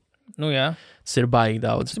 tituli. Jā. Tas ir baigi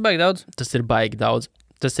daudz. Tas ir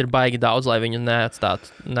baigi daudz, lai viņu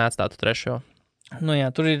neatstātu 3.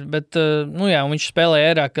 Tur ir, bet, viņš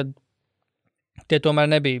spēlēja ērā, kad tie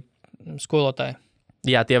tomēr nebija skolotāji.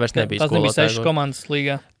 Jā, tie vairs nebija skolotāji. Tas nebija 6 komandas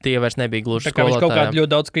līgā. Tie vairs nebija gluži skolotāji. Viņš kaut kādu ļoti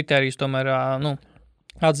daudz kritērijus tomēr,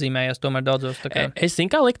 atzīmējās tomēr daudzos. Es zinu,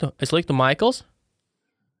 kā liktu. Es liktu Michaels.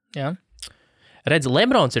 Jā. Redz,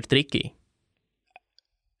 Lebrons ir trikī.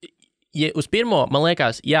 Ja uz pirmo, man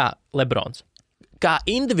liekas, jā, Lebrons. Kā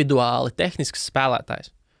individuāli tehnisks spēlētājs.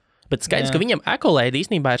 Bet skaidrs, ka viņam akolēdi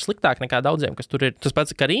īstenībā ir sliktāk nekā daudziem, kas tur ir. Tas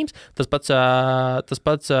pats Karīms, tas pats...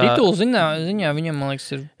 Titulu ziņā viņam, man liekas,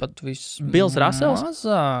 ir pat viss... Bills Russells?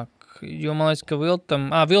 Mazāk, jo man liekas, ka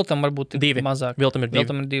Viltam varbūt ir 2. Mazāk. Viltam ir 2.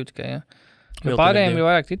 Viltam ir 2 tikai, jā. Jo pārējiem ir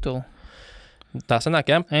vairāk titulu. Tā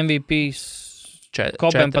sanāk, jā? MVPs,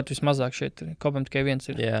 Kobem pat vismazāk šeit ir. Kobem tikai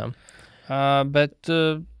 1 ir. Jā. Bet...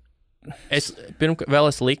 Es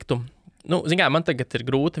liktu... man tagad ir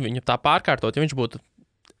grūti viņu tā pārkārtot, ja viņš būtu...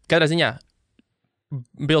 Katrā ziņā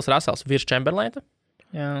Bills Russells virs Chamberlaina,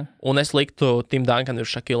 un es liktu Tim Duncan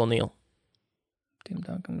virs Shaquille O'Neal.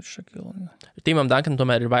 Timam Duncanam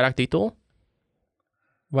tomēr ir vairāk titulu,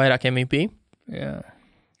 vairāk MVP. Jā.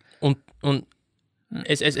 Un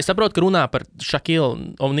es saprotu, ka runā par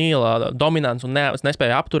Shaquille O'Neal dominants un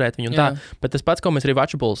nespēju apturēt viņu un tā, bet tas pats, ko mēs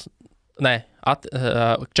rewatchables,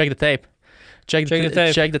 check the tape. Check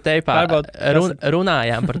the tape.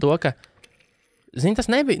 Runājām par to, ka zini, tas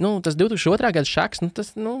nebija, tas 2002. Gada Šaks,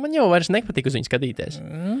 man jau vairs nepatika uz viņu skatīties.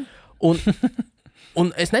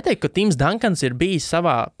 Un es neteiktu, ka Tims Duncans ir bijis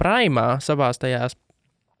savā primā, savās tajās,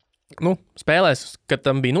 spēlēs, kad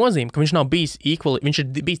tam bija nozīme, ka viņš nav bijis equally, viņš ir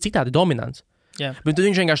bijis citādi dominants. Jā. Bet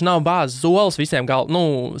viņš vienkārši nav bāzes zoles visiem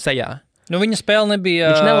sejā. Viņa spēle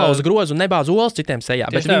nebija... Viņš nelauza grozu un nebāz zoles citiem sejā,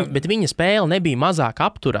 bet viņa spēle nebija mazāk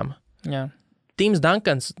apturama. Jā. Tims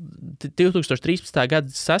Duncans 2013. Gada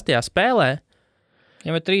 6. spēlē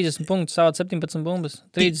Viņam ir 30 punktus, savāt 17 bumbas,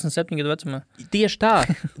 37 gadu vecumā. Tieši tā.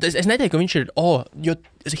 Es neteiktu, ka viņš ir, jo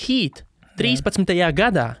Heat 13.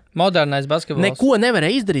 gadā modernais basketbols. Neko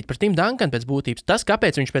nevarēja izdarīt par Tim Duncan pēc būtības. Tas,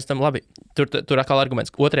 kāpēc viņš pēc tam labi, tur atkal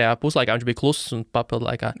arguments, otrajā puslaikā viņš bija kluss un papildu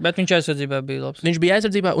laikā. Bet viņš aizsardzībā bija labs. Viņš bija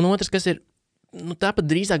aizsardzībā, un otrs, kas ir, tāpat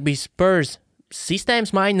drīzāk bija Spurs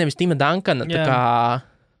sistēmas maiņa, nevis Tima Duncana, tā kā...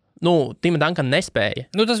 Tima Duncan nespēja.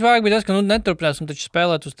 Tas vairāk bija tas, ka neturpināsim taču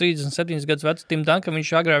spēlēt uz 37 gadus vecu Tim Duncan,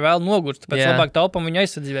 viņš agrāk vēl nogurst, tāpēc labāk taupam viņa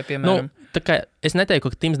aizsardzībā, piemēram. Tā kā es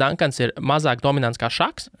neteiktu, ka Tims Duncans ir mazāk dominants kā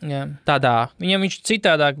Šaks. Jā. Tādā... Viņam viņš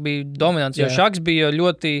citādāk bija dominants, jo Šaks bija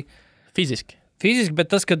ļoti... Fiziski,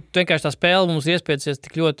 bet tas, ka vienkārši tā spēle mums iespēcies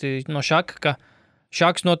tik ļoti no Šaka, ka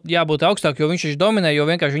Šaks jābūt augstāk, jo viņš dominē, jo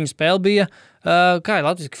vienkārši viņa spēle bija, kā ir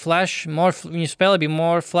latviski, viņa spēle bija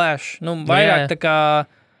more flash, vairāk tā kā...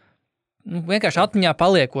 vienkārši atmiņā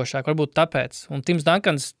paliekošāk, varbūt tāpēc. Un Tims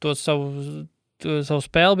Duncans to savu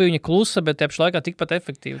spēli bija viņa klusa, bet tieši laikā tikpat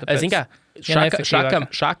efektīvi. Es zinu, kā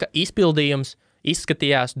Šaka izpildījums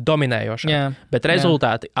izskatījās dominējošāk, bet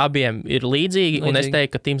rezultāti abiem ir līdzīgi, un es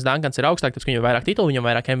teiktu, ka Tims Duncans ir augstāk, tāpēc, ka viņam vairāk titulu, viņam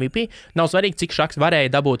vairāk MVP. Nav svarīgi, cik Šaks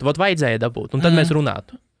varēja dabūt, vajadzēja dabūt, un tad mēs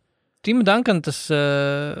runātu. Tim Duncan tas...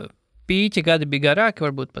 Pīķa gadi bija garāki,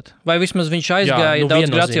 varbūt pat. Vai vismaz viņš aizgāja daudz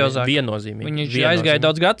graciozāk. Viņš aizgāja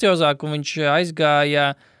daudz graciozāk, un viņš aizgāja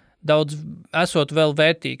daudz, esot vēl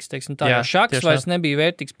vērtīgs. Teiksim tā, jo Šaks vairs nebija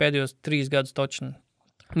vērtīgs pēdējos 3 gadus točni.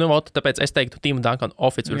 Tāpēc es teiktu Timu Duncanu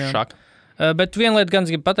ofici virs Šaka. Bet viena lieta gan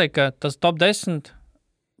es gribu pateikt, ka tas top 10,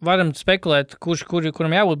 varam spekulēt,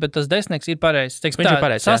 kuram jābūt, bet tas desmitnieks ir pareizs. Viņš ir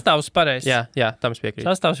pareizs, sastāvs pareizs. Jā, tam es piekrītu.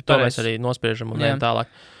 Sastāvs ir pareizs. To mēs arī nospriežam un ejam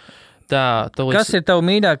tālāk. Kas ir tev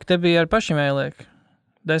mīļāk? Te bija ar pašiem jāliek.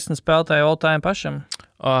 10 spēlētāji all time pašam.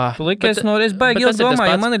 Tu likies es baigi ilgi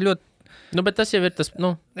domāju, jo man ir ļoti... bet tas jau ir tas,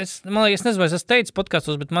 Man liekas, es nezinu, vai es teicu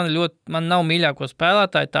podkastos, bet man nav mīļāko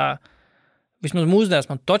spēlētāju tā... Vismaz mūsdienās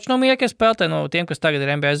man toči nav mīļākie spēlētāji no tiem, kas tagad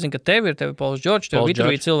ir NBA. Es zinu, ka tev ir Pauls Džordžs, tev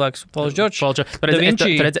Vidruvī cilvēks. Pauls Džordžs. Tu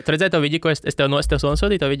redzēji to vidiju, ko es tev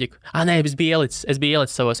nosūtīju to vidiju? Nē, es biju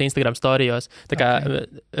ielicis savos Instagram storijos. Tā kā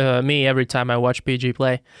me every time I watch PG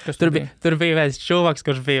play. Tur bija viens čuvaks,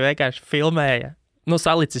 kurš bija vienkārši filmēja.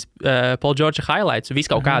 Salicis Paul Džordža highlights,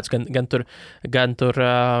 visu kaut kādus, gan tur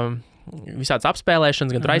visādas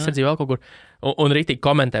apspēlēšanas, gan tur aizsardzību vēl kaut kur. Un rītīgi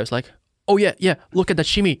komentējas, oh, yeah, look at that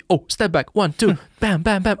shimmy. Oh, step back, 1, 2, bam,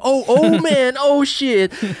 bam, bam. Oh, man, oh,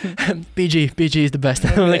 shit. PG is the best.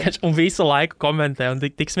 Un visu laiku komentē, un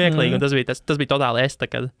tik smieklīgi. Un tas bija totāli es,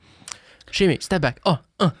 kad shimmy, step back.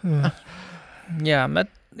 Jā,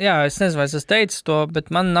 bet, es nezinu, vai es teicu to,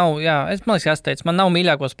 bet man nav, man liekas, es teicu, man nav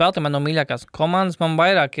mīļāko spēlētāju, man nav mīļākās komandas, man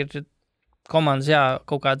vairāk ir komandas,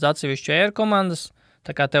 kaut kādas atsevišķi air komandas,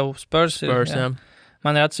 tā kā tev Spurs ir. Jā.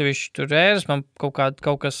 Man ir atsevišķi tur ēras, man kaut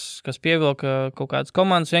kas, kas pievilka kaut kādas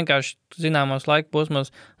komandas, vienkārši zināmos laika posmos.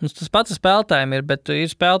 Un tas pats spēlētājiem ir, bet ir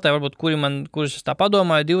spēlētāji, varbūt, kurus es tā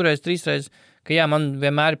padomāju 2 reizes, 3 reizes, ka man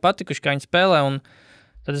vienmēr ir patikuši, kā viņi spēlē, un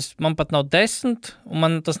tad man pat nav 10, un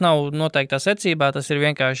man tas nav noteiktā secībā, tas ir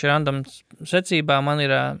vienkārši random secībā. Man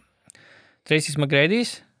ir Tracy's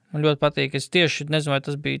McGrady's, man ļoti patīk, es tieši nezinu, vai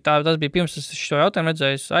tas bija pirms es šo jautājumu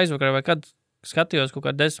redzēju aizvakarā vai kad, skatījos kaut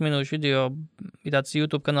kādu 10 minūšu video, ir tāds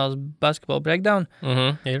YouTube kanāls Basketball Breakdown,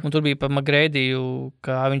 un tur bija par McGradyju,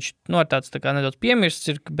 kā viņš, tāds tā kā nedaudz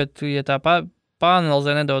piemirsts ir, bet, ja tā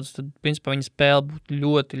pāanalizē nedaudz, tad, principā, viņa spēle būtu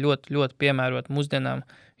ļoti, ļoti, ļoti piemērota mūsdienām,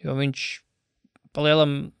 jo viņš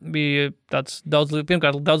palielam bija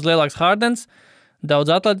pirmkārt daudz lielāks Hardens,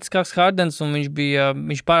 daudz atletiskāks Hardens, un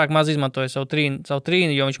viņš pārāk maz izmantoja savu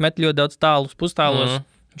trīni, jo viņš met ļoti daudz tālus, pustālos.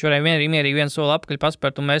 Viņš varēja mierīgi vienu soli apakaļ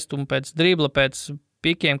paspērt un mest un pēc dribla, pēc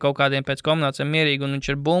pikiem kaut kādiem, pēc kombinācijām mierīgi, un viņš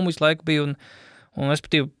ar bumbu visu laiku bija, un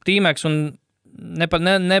respektīvi tīmēks, un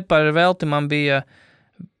ne par velti man bija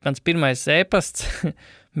mans pirmais e-pasts,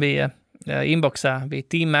 bija inboxā, bija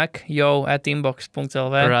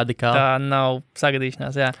tmac@inbox.lv. Radikāli. Tā nav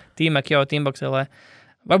sagadīšanās, jā. tmac@inbox.lv.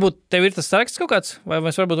 Varbūt tev ir tas saraksts kaut kāds, vai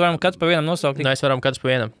mēs varbūt varam katrs pa vienam nosaukt? Mēs varam katrs pa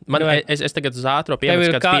vienam. Es tagad uz ātro Tev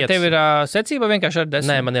piemetu ir, kāds 5. tev ir secība vienkārši ar 10?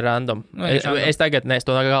 Nē, man ir random. Es tagad, es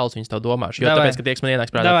to galus viņus tev domāšu, jo Davai. tāpēc, ka tieks man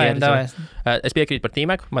ienāks prātā Davai. Es piekrītu par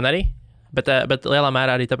T-Mac, man arī, bet lielā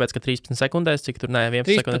mērā arī tāpēc, ka 13 sekundēs, cik tur,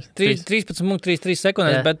 11 sekundēs. 13,33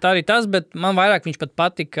 sekundēs, bet arī tas, bet man vairāk viņš pat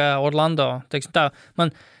patika Orlando. Teiksim tā,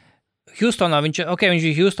 man Houstonā, viņš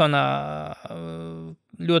bija Houstonā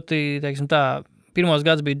ļoti, teiksim tā, pirmos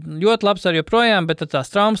gadus bija ļoti labs arī joprojām, bet tad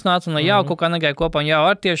tās traumas nāca un jau kaut kā negāja kopā, un jau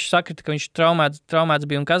ar tieši sakrita, ka viņš traumēts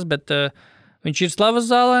bija un kas, bet viņš ir slavas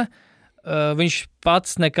zālē, viņš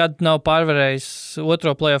pats nekad nav pārvarējis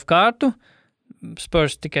otro playoff kārtu,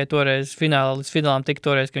 Spurs tikai toreiz līdz finālam tika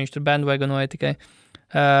toreiz, ka viņš tur bandwagonoja tikai,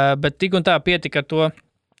 bet tik un tā pietika ar to,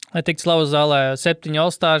 lai tiktu slavas zālē 7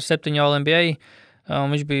 All-Stars, 7 All-NBA,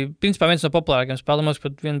 viņš bija, principā, viens no populārākajiem spēlēm,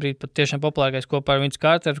 pat vienu brīdi pat tiešām populārākais kopā ar Vince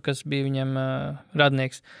Carteru, kas bija viņam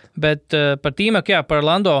radnieks. Bet par T-Mac, par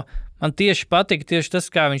Orlando, man tieši patika tieši tas,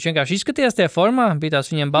 kā viņš vienkārši izskatījās tajā formā, bija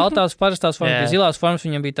tās viņam baltās, parastās formas, bija zilās formas,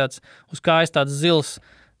 viņam bija tāds uz kājas tāds zils,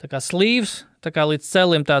 tā kā slīvs, tā kā līdz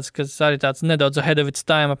celim tāds, kas arī tāds nedaudz ahead of its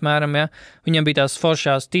time apmēram, Viņam bija tās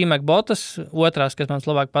foršās T-Mac botas, otrās, kas man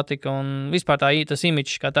labāk patika, un vispār tas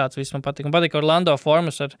imidžs kā tāds viss man patika. Un patika Orlando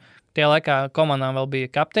formas, ar tie laikā komandām vēl bija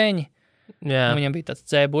kapteiņi, viņam bija tāds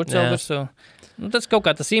C burts. Tas kaut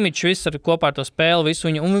kā tas imidžs viss ar kopā ar to spēli, visu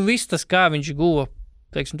viņu, un viss tas, kā viņš guva,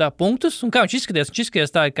 teiksim tā, punktus, un kā viņš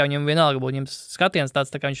izskatījās tā, kā viņam vienalga būtu, viņam tas skatiens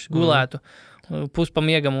tāds, tā kā viņš gulētu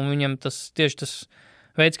puspamiegam, un viņam tas tieši tas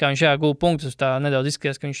veids, kā viņš gūja punktus, tā nedaudz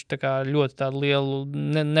izskatījās, ka viņš tā kā ļoti tādu lielu,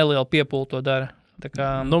 nelielu piepūli to dara. Tā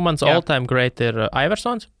kā, mans all-time great ir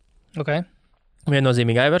Iversons. Okay.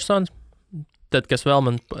 Viennozīmīgi Iversons. Tad, kas vēl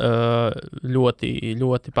man ļoti,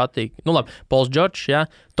 ļoti patīk. Labi, Pauls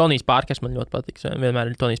Džordžs, Tonijs Pārkers man ļoti patīk.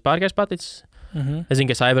 Vienmēr ir Tonijs Pārkers paticis. Es zinu,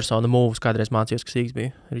 ka es Iversona mūvus kādreiz mācījos, kas īks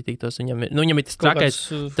bija. Viņam ir tas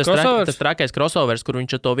trakais crossovers, kur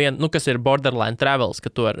viņš to vienu, kas ir borderline travels, ka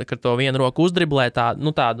to vienu roku uzdriblē tādu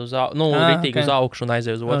ritīgi uz augšu un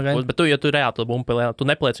aizies uz otru pusi. Bet tu reāli to bumpi, tu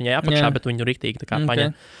nepliec viņai apakšā, bet viņu ritīgi tā kā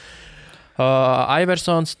paņem.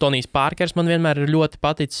 Iversons, Tonijs Pārkers man vienmēr ir ļoti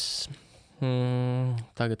paticis.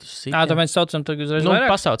 Tagad uz sitiem. Tā mēs saucam tagad uzreiz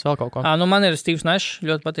vairāk? Pasauc vēl kaut ko. Man ir Steve's Nash,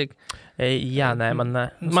 ļoti patīk.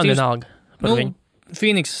 Man vienalga.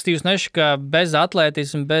 Phoenix Steve's Nash, ka bez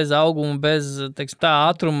atlētismu, bez auguma, bez tā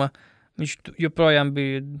ātruma, viņš joprojām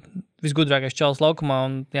bija visgudrākais čalis laukumā,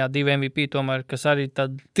 un 2 MVP tomēr, kas arī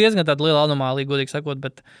diezgan tāda liela anomālija, godīgi sakot,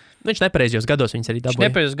 bet viņš nepareizajos gados viņas arī dabūja. Viņš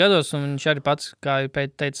nepareizajos gados, un viņš arī pats, kā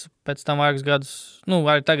teica, pēc tam vairākus gadus,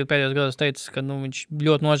 arī tagad pēdējos gados teica, ka viņš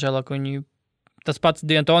ļoti nožēlo, ka viņi tas pats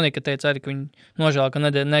D'Antoni, ka teica arī, ka viņi nožēlo, ka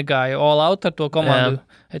negāja all out ar to komandu.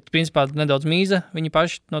 Principā nedaudz mīza viņi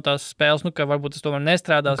paši no tās spēles, ka varbūt tas tomēr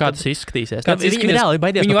nestrādās. Kā tas izskatīsies? Viņi reāli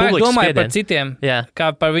baidies no publikas domāja spiediena. Par citiem, kā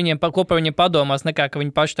par viņiem, ko par viņiem padomās, nekā, ka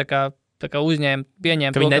viņi paši tā kā pieņēma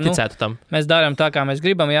ka viņi neticētu tam. Mēs darām tā, kā mēs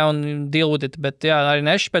gribam, un deal with it, bet arī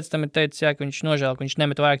Nešs pēc tam ir teicis, ka viņš nožēlo, ka viņš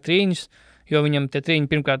nemet vairāk trīņus, jo viņam tie trīņi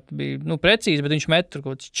pirmkārt bija precīzi, bet viņš met tur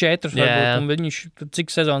kaut kāds 4 varbūt, un viņš cik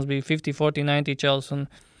sezonas bija 50, 40, 90 čels,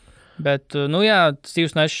 bet,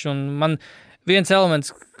 Steve's Nash, un man viens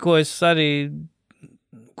elements, ko es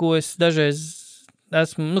dažreiz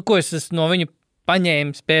esmu, ko es no viņa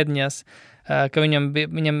paņēmis pēdiņās, ka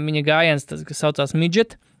viņa gājiens, tas, kas saucās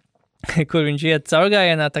midget, kur viņš iet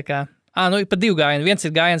caurgājienā, tā kā, pa 2 gājienu. Viens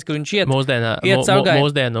ir gājiens, kur viņš iet caurgājienā.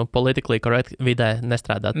 Mūsdienu politically correct vidē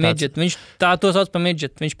nestrādāt tāds. Midget, viņš to sauc par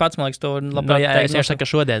midget, viņš pats, man liekas, to labprāt teikt. Es saku, ka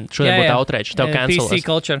šodien būtu outrage, tev cancelas. PC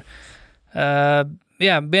culture.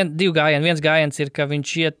 2 gājieni. Viens gājiens ir, ka viņš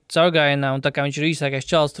iet caurgājienā, un tā kā viņš ir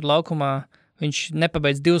īsākais čalis tur laukumā, viņš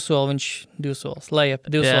nepabeidz 2 soli, lejap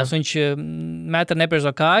 2 solis, viņš met ar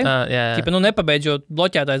nepareizo kāju, nepabeidz, jo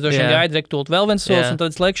bloķētājs droši vien gaida rektult vēl viens solis, un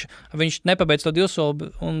tad es lekšu, viņš nepabeidz to 2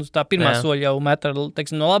 soli, un tā pirmā soļa jau met ar,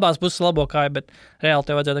 teiksim, no labās puses labo kāju, bet reāli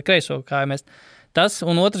tev vajadzētu ar kreiso kāju mest. Tas,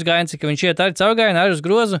 un otrs gājiens ir, ka viņš iet arī caurgājienā, arī uz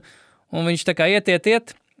grozu, un viņš tā kā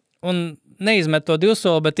iet, un neizmet to 2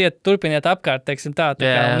 soli, bet turpiniet apkārt, teiksim tā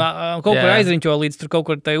kā, kaut kur aizriņķo līdz tur kaut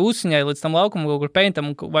kur tai ūsiņai, līdz tam laukumam, kaut kur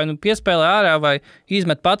peintam, vai piespēlē ārā, vai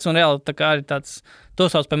izmet pats, un reāli tā kā arī tāds, to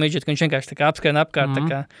sauc par midget, ka viņš vienkārši tā kā apskrien apkārt, tā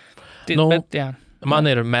kā, bet, Man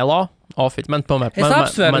ir Melo. Man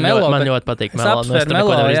Melo, man ļoti patīk Melo. Es tur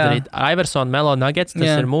neko nevaru izdarīt. Iverson, Melo Nuggets,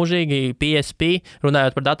 tas ir mūžīgi. PSP,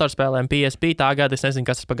 runājot par datorspēlēm, PSP tā gada, es nezinu,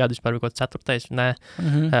 kas tas pagadu vispār bija kaut kāds 4. Nē,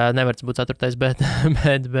 nevar būt 4.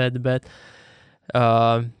 bet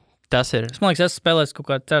tas ir. Es man liekas, esmu spēlējis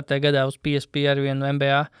kaut kādā 4. gadā uz PSP ar vienu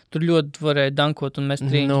NBA. Tur ļoti varēja dankot un mest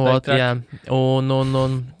trīņus. Jā,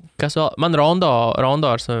 un kas vēl? Man Rondo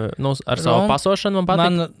ar savu pasošanu man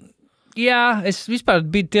patīk. Jā, es vispār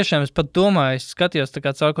biju tiešām, es pat domāju, es skatījos tā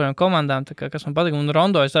kā caur kuriem komandām, tā kā, kas man patīk, un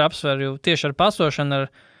Rondo es ar apsveru tieši ar pasošanu, ar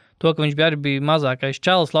to, ka viņš bija mazākais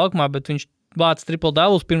čalis laukumā, bet viņš vāc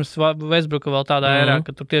triple-doubles pirms Westbrooka vēl tādā erā,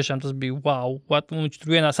 ka tur tiešām tas bija wow. Un viņš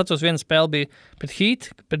tur viena spēle bija pret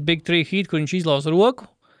Heat, pret Big 3 Heat, kur viņš izlauza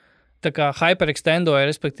roku, tā kā hyperextendoja,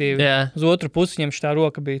 respektīvi, uz otru pusi viņam šitā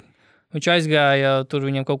roka bija. Viņš aizgāja, tur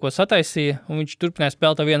viņam kaut ko sataisīja, un viņš turpināja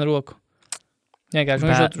spēlēt ar vienu roku. Vienkārši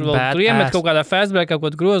viņš tur iemet kaut kādā fastbreakā,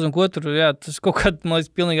 kaut grozu un ko tur, tas kaut kādā, man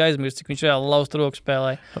liekas, pilnīgi aizmirst, cik viņš reāli lauzt roku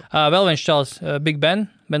spēlēja. Vēl viens čalis, Big Ben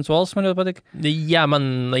Wallace man ļoti patīk. Jā,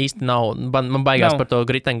 man īsti nav, man baigās par to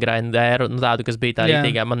grit and grind ēru, tādu, kas bija tā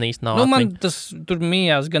rītīgā, man īsti nav. Man tas tur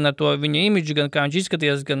mījās gan ar to viņa imidžu, gan kā viņš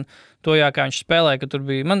izskaties, gan to, kā viņš spēlēja, ka tur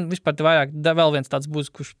bija, man vispār te vairāk, vēl viens tāds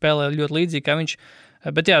būs, kurš spēlē ļoti līdzīgi kā viņš,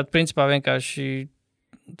 bet principā vienkārši,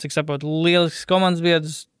 cik saprotu, lielisks komandas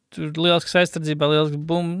biedrs, tur lielisks aizsardzībā, lielisks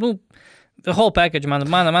the whole package man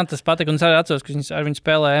tas patīk, un es arī atceros, ka ar viņu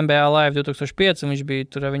spēlēja NBA Live 2005, un viņš bija,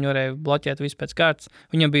 tur viņu varēja bloķēt visu pēc kārtas.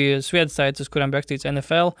 Viņam bija sviedas saites, uz kurām bija rakstīts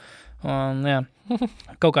NFL, un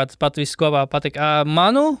kaut kā tas pat viss kopā patika.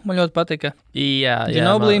 Man ļoti patika.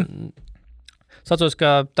 Ginobili. Es atceros,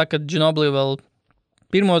 ka tā, kad Ginobili vēl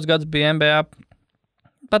pirmos gadus bija NBA,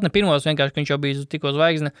 pat ne pirmos, vienkārši, ka viņš jau bija tikko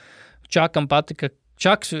zvaigzne, Čakam patika.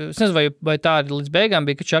 Čaks, es nezinu, vai tā arī līdz beigām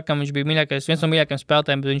bija, ka Čakam viņš bija viens no mīļākajiem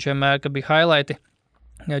spēlētājiem, bet viņš vienmēr, kad bija highlighti,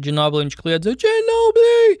 Ginobili, viņš kliedza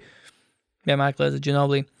Ginobili! Vienmēr kliedza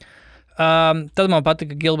Ginobili. Tad man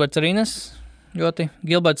patika Gilberts Arenas, ļoti.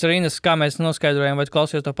 Gilberts Arenas, kā mēs noskaidrojam, vai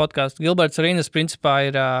klausījos to podcastu, Gilberts Arenas principā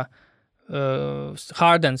ir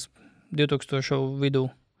Hardens 2000 vidū.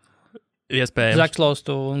 Iespējams. Zaks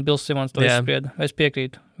Laustu un Bills Simons to izsprieda. Es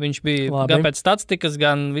piekrītu. Viņš bija gan pēc statistikas,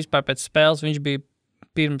 gan vispār pēc spēles, viņš bija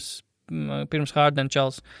pirms Harden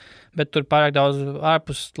čels, bet tur pārāk daudz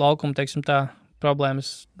ārpus laukuma, teiksim tā,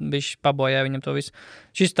 problēmas bišķi pabojāja viņam to visu.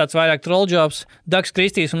 Šis tāds vairāk troll jobs, Dags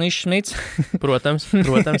Kristijs un Išs Šmits. Protams,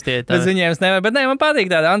 tie ir tādi. Bez viņiem es nevaru, bet man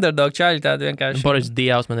patīk tāda underdog čaļi, tāda vienkārši. Boris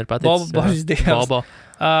Dievs man ir paticis. Boris Dievs.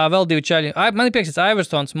 Vēl 2 čaļi. Man ir prieks,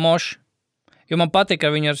 Iversons, Mošs, jo man patīk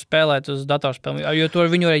ar viņu spēlēt uz datorspēlēm, jo to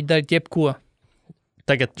ar viņu varēja darīt jebko.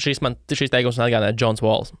 Tagad šīs teikums man atgādināja Johns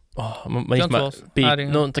Walls. Johns Walls.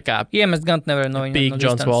 Tā kā iemest gan nevarēja no viņa. Peak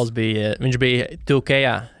Johns Walls bija, viņš bija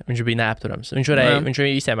 2K-ā, viņš bija neapturams. Viņš varēja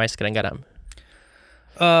visiem aizskrien garām.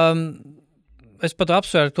 Es pat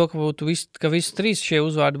apsvēru to, ka visi 3 šie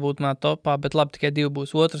uzvārdi būtu man topā, bet labi, tikai 2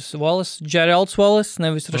 būs. Otrs Wallace, Geralds Wallace,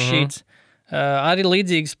 nevis Rashīds. Arī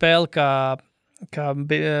līdzīga spēle kā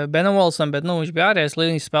Benam Wallaceam, bet viņš bija ārējais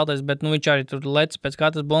līnijas spēlētājs, bet viņš arī tur lec pēc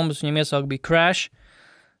katras bombas, viņam iesauka bija Crash,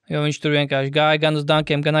 jo viņš tur vienkārši gāja gan uz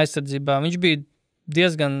dankiem, gan aizsardzībā. Viņš bija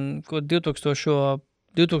diezgan, 2008,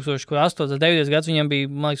 9 gads, viņam bija,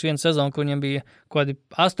 man liekas, viena sezona, kur viņam bija kaut kādi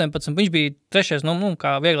 18, viņš bija trešais,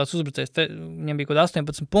 kā vieglās uzbrucējs, viņam bija kaut kādi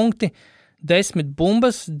 18 punkti, 10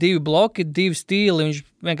 bumbas, 2 bloki, 2 stīli, viņš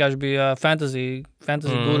vienkārši bija fantasy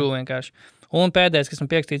guru vienkārši. Un pēdējais, kas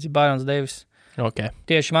man pierakstīts, ir Barons Davis. Okay.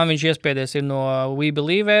 Tieši man viņš iespiedies ir no We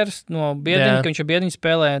Believers, no Biedriņa, ka viņš ar Biedriņu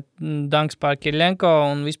spēlē Danks pār Kirilenko,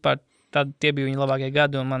 un vispār tie bija viņa labākie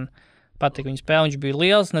gadi, un man patika viņa spēle. Viņš bija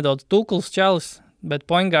liels, nedaudz tukls čalis, bet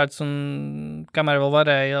pointguards, un kamēr vēl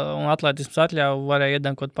varēja, un atletisms atļauja, varēja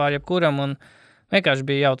iedankot pār jebkuram, un vienkārši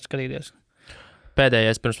bija jautri skatīties.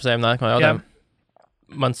 Pēdējais pirms pasējām nākamā jautājumu.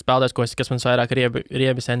 Mans spēlētājs, kas man vairāk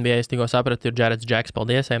riebis NBA, es tikko sapratu, ir Jareds Džeks.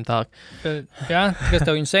 Paldies, ejam tālāk. Jā, kas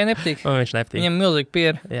tev viņu nepatīk? Viņš nepatīk. Viņam milzīgi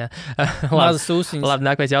pieri. Mazas ūsiņas. Labi,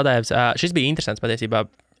 nākamais jautājums. Šis bija interesants patiesībā.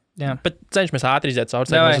 Jā. Bet cenšamies ātri iziet caur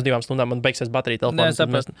uz 2 stundām, man beigsies baterija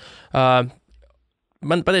telefonā.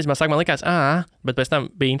 Man patiesībā sāk man likās, bet pēc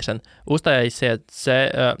tam bija interesanti. Uztaisiet,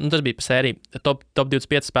 tas bija pa sēriju top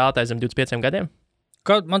 25 spēlētāji zem 25 gadiem.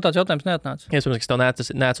 Man tāds jautājums neatnāca. Es domāju, ka es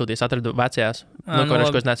tev neatsūtīju, atradu vecajās, ko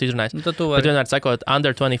es neesmu izrunājis. Bet vienmēr sakot,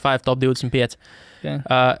 under 25, top 25.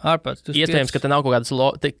 Ārpēc. Iespējams, ka te nav kaut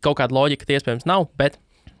kāda loģika, ka iespējams nav, bet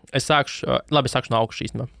es sākšu no augšas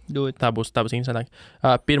īstenībā. Tā būs interesantāk.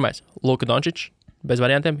 Pirmais, Luka Dončičs, bez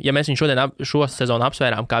variantiem. Ja mēs viņu šo sezonu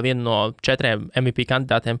apsvērām kā vienu no 4 MVP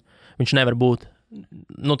kandidātiem, viņš nevar būt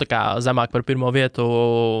nu, tā kā zemāk par pirmo vietu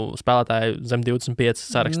spēlētāju zem 25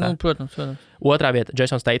 sarakstā. Nu, protams. Otrā vieta -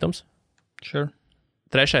 Jasons Tatums. Sure.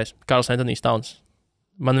 Trešais - Karls Anthonijs Towns.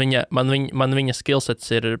 Man viņa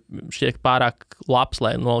skillsets ir šķiet pārāk labs,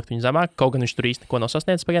 lai noliktu viņu zemāk, kaut gan viņš tur īsti neko nav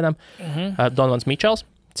sasniedzis pagaidām. Donovans Mičels,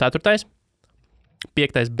 4.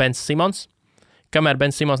 5. Bens Simons. Kamēr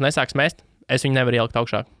Bens Simons nesāks mest, es viņu nevaru ielikt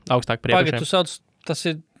augstāk par iepriekšējiem. Pagad, tu sauc, tas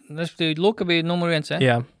ir, respektīvi, Luka bija numur 1, ja?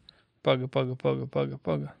 Jā. Paga.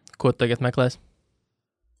 Ko tu tagad meklēs?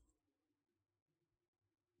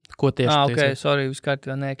 Ko tieši? Ok, sorry, viss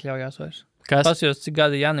kārtībā neekļaujās vairs. Kas? Pasījos, cik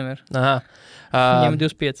gadi Janim ir. Aha. Viņam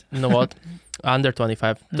 25. Nu, what? Under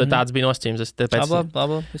 25. Tāds bija nosacījums.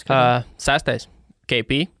 Labi. 6.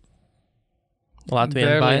 KP.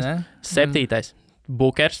 Latvijas Baies. 7.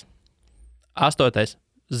 Bookers. 8.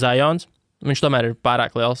 Zions. Viņš tomēr ir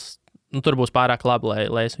pārāk liels. Nu, tur būs pārāk labi,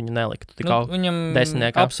 lai es viņu neliktu. Viņam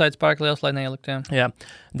desmitniekā. upsides pārāk liels, lai neieliktu. Jā.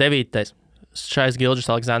 9. Šais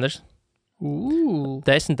Gilģis Aleksandrs.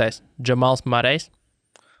 10. Džamals Marejs.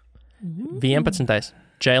 11.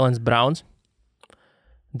 Jēlens Browns.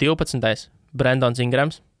 12. Brendons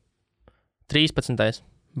Ingrams. 13.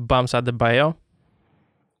 Bams Adebayo.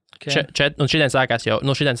 Un šodien sākās tā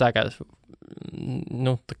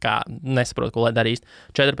kā nesaprotu, ko lai darīst.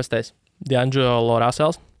 14. D'Angelo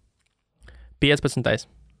Russells. 15.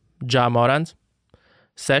 Ja Morants.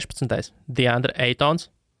 16. DeAndre Aytons.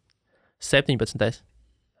 17.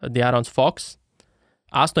 De'Aaron Fox.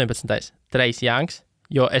 18. Trejs Youngs.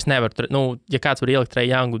 Jo es nevaru, ja kāds var ielikt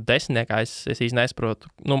Treju Youngu desmitniekā, es īsti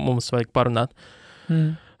nesaprotu. Mums vajag parunāt.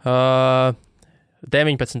 19.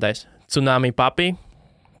 Tsunami Papi.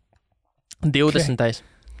 20.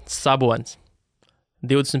 Sabons.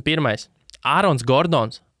 21. Ārons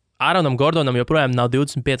Gordons. Āronam Gordonam joprojām nav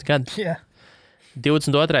 25 gadi. Yeah.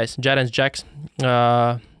 22. Jarens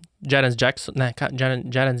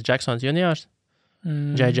Jacksons juniors.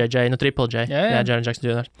 JJJ, Triple J. Jā, Jarens Jacksons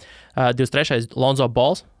juniors. 23. Lonzo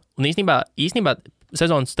Balls. Un īstenībā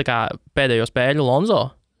sezonas tā kā pēdējo spēļu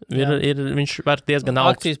Lonzo viņš var diezgan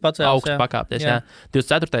augstu pakāpties. Jā.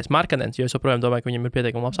 24. Markanens, jo es joprojām domāju, ka viņam ir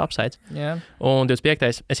pietiekami labs upsides. Un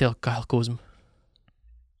 25. es ieliku Kailu Kuzmu.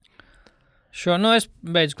 Es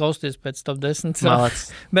beidzu klausīties pēc top 10.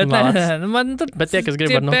 Malacis. Bet tie, kas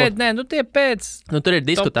grib ar tie pēc. Tur ir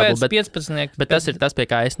diskutabli, bet 15. Bet tas ir tas, pie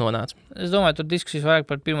kā es nonācu. Es domāju, tur diskusijas vairāk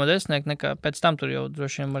par pirmo 10, nekā pēc tam tur jau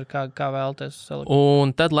droši vien var kā vēlties salikt.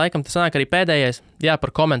 Un tad, laikam, tas sanāk arī pēdējais,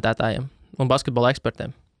 par komentētājiem un basketbola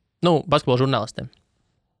ekspertiem. Basketbola žurnālistiem.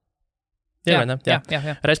 Jā.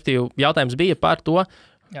 Respektīvi, jautājums bija par to,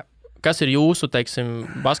 kas ir jūsu, teiksim,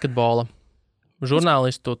 basketbola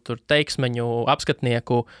žurnālistu, teiksmeņu,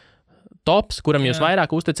 apskatnieku tops, kuram jūs vairāk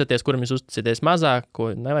uzticaties, kuram jūs uzticaties mazāk,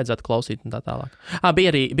 ko nevajadzētu klausīt un tā tālāk. Bija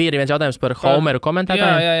arī viens jautājums par Homeru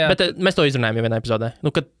komentētājiem, jā. Bet mēs to izrunājām jau vienā epizodē.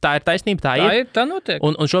 Kad tā ir taisnība, tā ir. Tā notiek.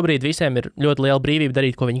 Un šobrīd visiem ir ļoti liela brīvība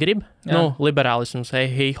darīt, ko viņi grib. Liberālisms,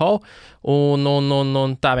 hei, ho,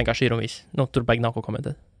 un tā vienkārši ir un viss. Tur baigi nav ko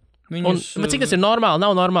komentēt. Bet cik tas ir normāli,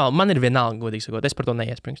 nav normāli, man ir vienalga, godīgi sakot, es par to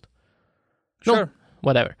neiespringstu. Sure.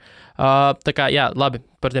 Whatever. Tā kā, labi,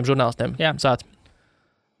 par tiem žurnālistiem. Sāc.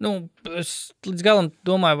 Es līdz galam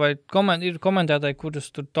domāju, vai ir komentētāji, kurus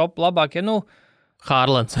tur top labākie,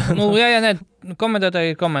 Hārlands.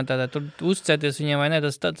 Komentētāji ir komentētāji, tur uzticēties viņiem vai ne,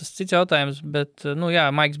 tas cits jautājums, bet,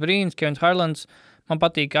 Maiks Brīns, Kevins Hārlands, man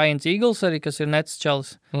patīk Ians Eagles arī, kas ir Nets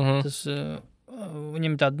čalis. Tas,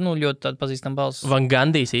 viņam tāda, ļoti tāda pazīstama balss. Van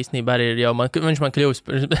Gandijs īstenībā arī ir jau, viņš man kļūst,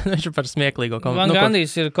 viņš ir par smieklīgo komentāru. Van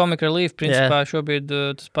Gandijs ir comic relief, principā šobrīd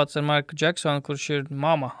tas pats ar Marku Jacksonu, kurš ir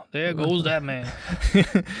mama, Diego uzdēmē.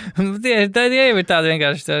 Tie ir tādi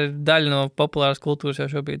vienkārši tā daļa no populāras kultūras jau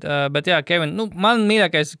šobrīd. Bet Kevin, man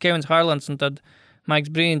mīļākais ir Kevins Hārlands un tad Maiks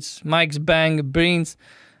Bang Brīns.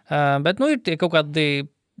 Bet, ir tie kaut kādi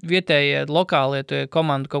vietējie, lokālie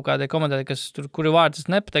komandu kaut kādai komandai, kas tur, kuri vārds es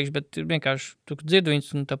nepateikšu, bet vienkārši tu dzirdu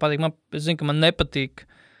viņus un tā patīk. Es zinu, ka man nepatīk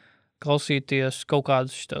klausīties kaut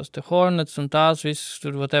kādus šitās Hornets un tās visas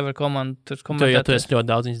tur whatever komandu. Tu esi ļoti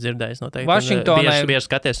daudz viņas dzirdējis noteikti. Washingtonai. Bieži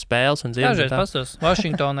skaties spēles un dzirdi. Dažreiz pastos.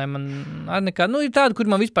 Washingtonai man ar nekādu, ir tāda, kur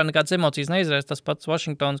man vispār nekādas emocijas neizraisa. Tas pats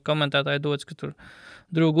Washingtonas komentētāji dodas, ka tur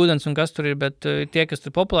drūgu ūdens un kas tur ir, bet tie, kas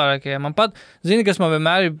tur populārākie, man zini, kas man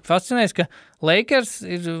vienmēr ir fascinējis, ka Lakers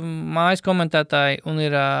ir mājas komentētāji un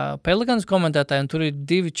ir Pelicans komentētāji, un tur ir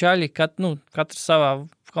divi čaļi, katrs savā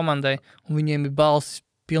komandai, un viņiem ir balsis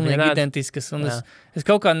pilnīgi identiskas, un es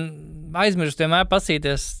kaut kā aizmirstu vienmēr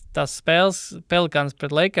pasīties tās spēles Pelicans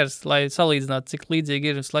pret Lakers, lai salīdzinātu, cik līdzīgi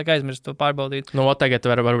ir, es laiku aizmirstu to pārbaudīt. Tagad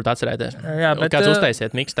varbūt atcerēties. Jā, bet kāds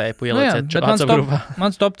uztaisiet mixtape, ielieciet WhatsApp grupā.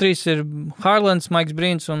 Mans top 3 ir Hārlands, Maiks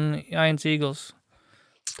Brīns un Ians Eagles.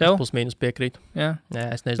 Tev? Plus mīnus piekrītu. Jā. Jā,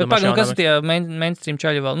 es Bet nezinu, pagaidām, kas ir tie mainstream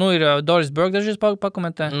čaļi vēl? Nu, ir Doris Burke dažreiz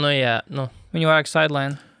pakomentē. Nu, jā, nu. Viņa vairāk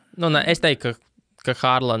sideline. Nu, ne, es teiktu, ka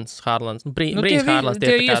Hārlands, Brīns Hārlands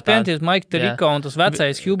tie iespējams, Mike Tirico un tas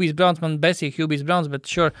vecais Hubijs Browns, man besīja Hubijs Browns, bet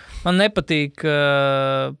sure, man nepatīk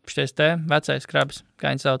šitais te vecais krabs,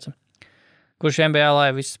 kā viņi sauca, kurš NBA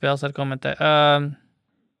laiva visas spēles ar komentē.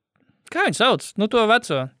 Kā viņi sauc? Nu, to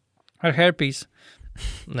veco, ar herpes.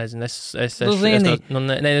 Nezinu, es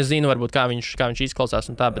nezinu, varbūt kā viņš izklausās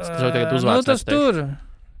un tā, bet es tagad uzvārds. Nu, tas tur,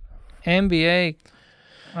 NBA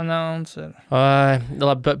announcer.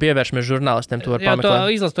 Labi, pievēršamies žurnālistiem, tu vari pameklēt.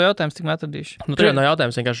 Jā, izlas to jautājumu, tik atradīšu. Nu, tur jau nav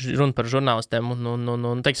jautājums, vienkārši runa par žurnālistiem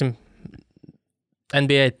un teiksim,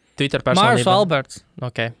 NBA Twitter personība. Mars Alberts.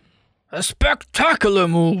 Ok. A spectacular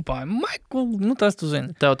move by Michael. Nu, tas tu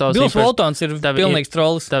zini. Bills Waltons ir pilnīgs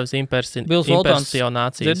trolls. Tavs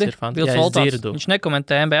impersionācijas ir fantastisks. Bills Waltons. Viņš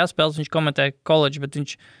nekomentē NBA spēles, viņš komentē college, bet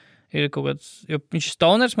viņš ir kaut kāds, jo viņš ir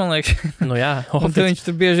stoners, man liekas. Nu jā. Un viņš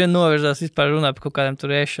tur bieži vien novirzās vispār runāt par kaut kādiem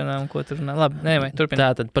tur ēšanām, ko tur runā. Labi, nevajag,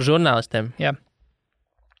 turpināt. Tātad par žurnālistiem. Jā.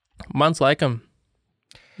 Mans laikam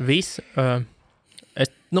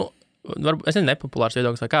varbūt, es nezinu, nepopulārs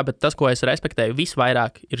viedoklis vai kā, bet tas, ko es respektēju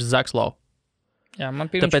visvairāk, ir Zaks Lowe. Jā, man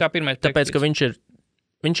pirms kā pirmais. Tāpēc, ka viņš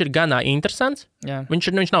ir ganā interesants. Jā.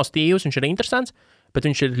 Viņš nav stīvs, viņš ir interesants, bet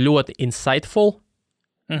viņš ir ļoti insightful.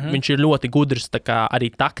 Viņš ir ļoti gudrs, tā kā arī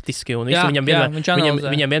taktiski. Un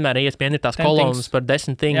viņam vienmēr ir tās kolumnas par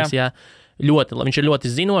 10 things. Jā. Viņš ir ļoti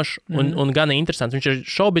zinošs un gan interesants. Viņš ir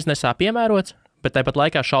šoubiznesā piemērots, bet tāpat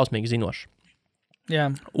laikā šausmīgi zinošs. Jā.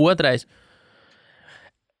 Otrais.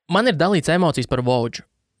 Man ir dalīts emocijas par Vouchu.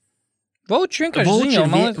 Vouch vienkārši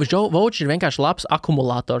ziņo. Vouch ir vienkārši labs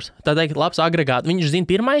akumulators. Tā teikt, labs agregāts. Viņš zina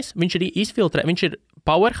pirmais, viņš ir izfiltrē, viņš ir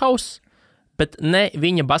powerhouse, bet ne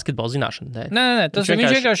viņa basketbola zināšana. Nē, tas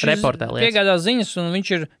viņš vienkārši reportē lietas. Piegādās ziņas, un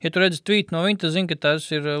viņš ir, ja tu redzi tweet no viņa, tad zini, ka tas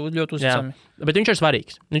ir ļoti uzticami. Bet viņš ir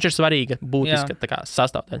svarīgs. Viņš ir svarīga, būtiska tā kā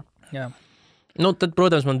sastāvdaļa. Jā. Nu, tad,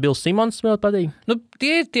 protams, man Bills Simons vēl patīk. Nu,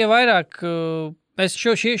 tie vairāk,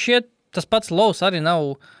 tas pats Lows arī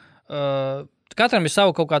nav. Katram ir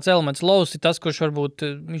savu kaut kāds elements. Lows ir tas, kurš varbūt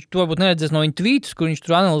neredzēs no viņa tweetus, kur viņš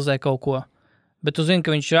tur analizē kaut ko. Bet tu zini,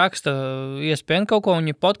 ka viņš raksta ESPN kaut ko, un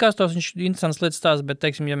viņa podkastos viņš interesants lietas stāsta, bet,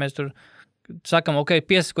 teiksim, ja mēs tur sakam, ok,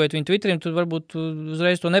 piesakojot viņu Twitterim, tad varbūt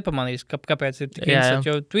uzreiz to nepamanīs, kāpēc ir tik interesants.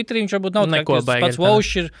 Jo Twitterī viņš varbūt nav neko baigi.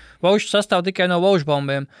 Vouch sastāv tikai no Vouch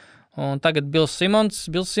bombiem. Un tagad Bills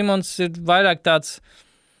Simons ir vairāk tāds,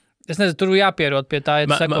 es nezinu, tur jāpierod pie tā,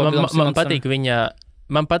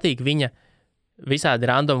 Man patīk viņa visādi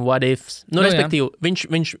random what ifs. Nu, respektīvi,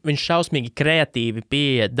 viņš šausmīgi kreatīvi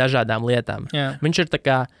pieiet dažādām lietām. Jā. Viņš ir tā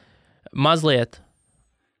kā mazliet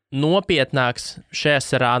nopietnāks šajā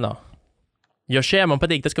Serrano. Jo šajā man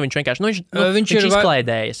patīk tas, ka viņš vienkārši, viņš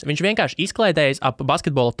izklaidējas. Viņš vienkārši izklaidējas ap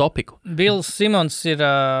basketbola topiku. Bills Simons ir,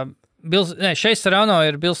 šeit Serrano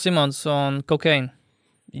ir Bills Simons un Cocaine.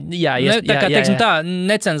 Jā, teiksim tā,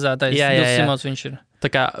 necenzētais Bills Simons viņš ir. Tā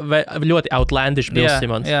kā ļoti outlandish Bills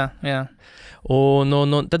Simons. Jā. Un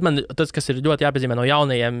tad man tas, kas ir ļoti jāpiezīmē no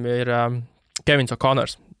jaunajiem, ir Kevins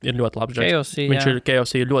O'Connors. Ir ļoti labs džeks.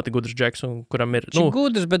 KOC ir ļoti gudrs džeks, un kuram ir... Viņš ir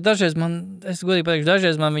gudrs, bet dažreiz es godīgi pateikšu,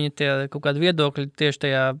 dažreiz man viņa tie kaut kādi viedokļi tieši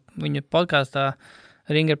tajā viņa podkāstā,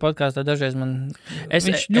 Ringer podkāstā, dažreiz man...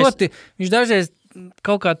 Viņš dažreiz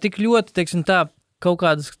kaut kā tik ļoti, teiksim tā, kaut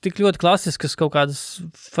kādas tik ļoti klasiskas kaut kādas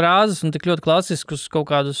frāzes un tik ļoti klasiskus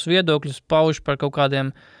kaut kādus viedokļus pauž par kaut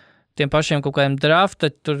kādiem tiem pašiem kaut kādiem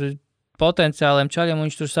drafta tur potenciāliem čaļiem, un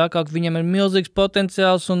viņš tur saka, ka viņam ir milzīgs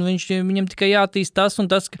potenciāls un viņam tikai jātīst tas un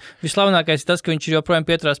tas, ka vislaunākais ir tas, ka viņš ir joprojām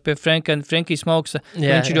pieturās pie Frankie Smokesa,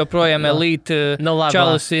 viņš ir joprojām elite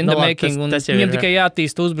čalis in the making, un viņam tikai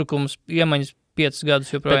jātīst uzbrukums iemaņas 5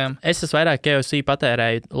 gadus joprojām. Bet es vairāk KOC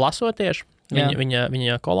patērēju lasotieši,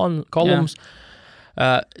 viņa kolumnas.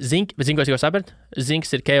 Zini, ko es jau sapratu?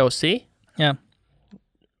 Zinks ir KOC. Jā.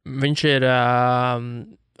 Viņš ir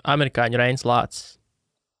amerikāņu Reins Lācis.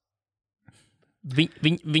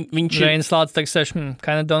 Viņš ir... Reins Lācis tagad seš,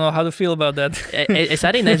 kind of don't know how to feel about that. Es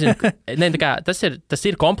arī nezinu. Tas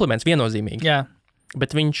ir kompliments viennozīmīgi. Jā.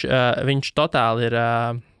 Bet viņš totāli ir,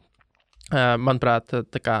 manuprāt,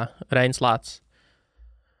 tā kā Reins Lācis.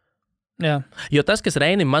 Jā. Jo tas, kas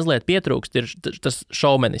Reinim mazliet pietrūkst, ir tas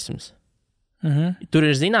šaumenisms. Tur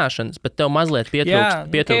ir zināšanas, bet tev mazliet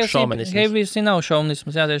pietrūkst šaumenisms. KFC nav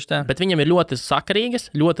šaumenisms, jā, tieši tā. Bet viņam ir ļoti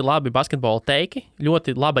sakarīgas, ļoti labi basketbola teiki,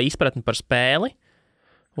 ļoti laba izpratne par spēli,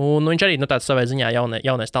 un viņš arī, tāds savai ziņā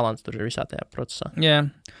jaunais talants tur ir visā tajā procesā. Jā.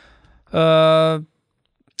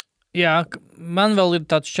 Jā, man vēl ir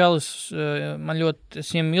tāds čalis,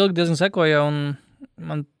 es viņam ilgi diezgan sekoju, un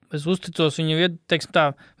man es uzticos viņu, teiksim tā,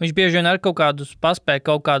 viņš bieži vien ar paspēja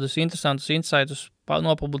kaut kādus interesantus insightus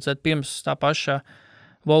nopublicēt pirms tā pašā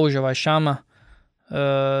Vauža vai Šama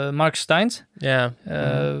Marks Steins. Jā.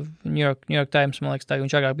 New York Times, man liekas, tā,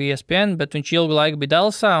 viņš agrāk bija ESPN, bet viņš ilgu laiku bija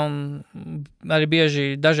Dallasā un arī bieži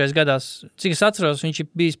dažreiz gadās, cik es atceros, viņš ir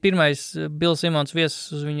bijis pirmais Bill Simmons viesis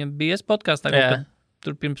uz viņa BS podkastā,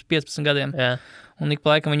 tur pirms 15 gadiem. Jā. Un ik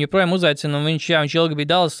pa laikam viņu joprojām uzaicina, un viņš ilgi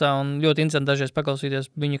bija Dallasā, un ļoti interesanti dažreiz paklausīties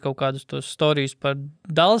viņa kaut kādus tos storijas par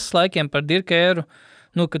Dallas laikiem, par Dirka Ēru,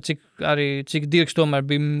 ka cik Dirks tomēr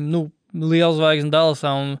bija, liels zvaigznes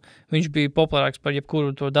Dallasā, un viņš bija populārāks par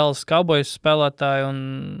jebkuru to Dallas Cowboys spēlētāju,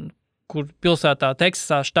 un kur pilsētā,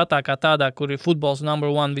 Teksasā, štatā kā tādā, kur ir futbols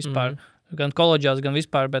number one vispār, gan koledžās, gan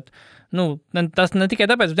vispār, bet, tas ne tikai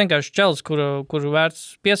tāpēc, bet vienkārši čels, kuru vērts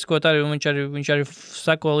piesakot arī, un viņš arī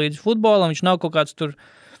seko līdz futbolam, viņš nav kaut kāds tur,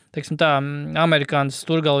 teiksim tā, amerikānis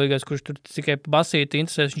turgalvīgais, kurš tur tikai basīti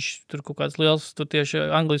interesēs, viņš tur kaut kāds liels, tur tieši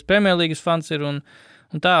Anglijas Premjerlīgas fans ir, un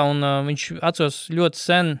viņš atceros ļoti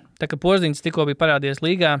sen, tā kā Porziņš tikko bija parādījies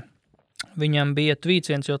līgā, viņam bija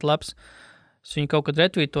tweets viens ļoti labs, es viņu kaut kad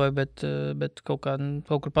retvītoju, bet kaut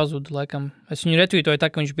kur pazudu laikam. Es viņu retvītoju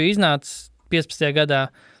tā, ka viņš bija iznācis 15. gadā,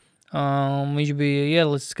 viņš bija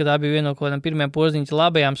ielicis, ka tā bija viena no kaut kādām pirmiem Porziņa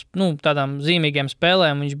labajām, tādām zīmīgiem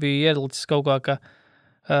spēlēm, viņš bija ielicis kaut kā, ka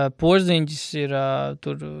Porziņš ir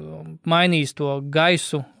tur mainījis to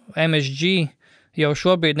gaisu MSG. Jau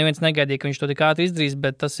šobrīd neviens negaidīja, ka viņš to tik ātri izdarīs,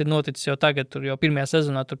 bet tas ir noticis jau tagad, tur jau pirmajā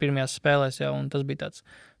sezonā, tur pirmajās spēlēs jau, un tas bija tāds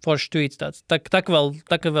foršs tweets tāds. Tā ka vēl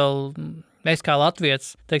es kā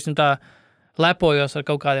latvietis, teiksim tā, lepojos ar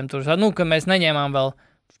kaut kādiem tur, ka mēs neņēmām vēl,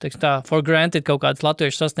 teiksim tā, for granted kaut kādas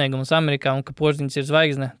latviešu sasniegumus Amerikā, un ka Porziņš ir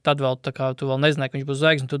zvaigzne, tad vēl tā kā tu vēl nezināji, ka viņš būs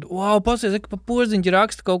zvaigzne, tad, pasies, ka pa Porziņš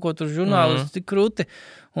raksta kaut ko tur žurnālisti, tik krūti,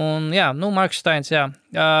 un jā, Marks Steins, jā.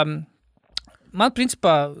 Man,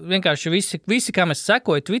 principā, vienkārši visi, kā mēs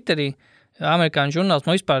sekoju Twitterī, amerikāņu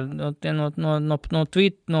žurnālisti,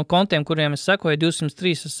 no kontiem, kuriem es sekoju,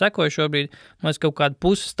 203 es sekoju šobrīd, man kaut kāda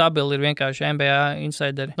puse stabili ir vienkārši NBA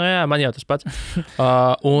insideri. Jā, man jau tas pats.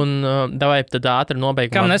 Davai tad ātri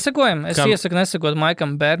nobeigumā. Kam nesekojam? Es iesaku nesakot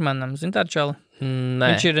Maikam Bermanam, zin tā čali?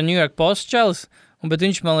 Nē. Viņš ir New York Post čalis, bet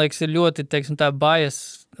viņš, man liekas, ir ļoti, teiksim tā, bias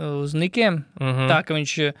uz nikiem, tā, ka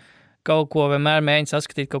viņš kaut ko vienmēr mēģina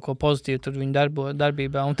saskatīt kaut ko pozitīvu tur viņa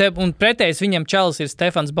darbībā. Un pretējs viņam čalis ir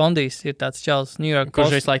Stefans Bondijs, ir tāds čalis New York Post.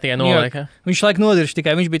 Kurš visu laiku tikai noliek, Viņš laiku nodirš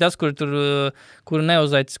tikai, viņš bija tas, kuru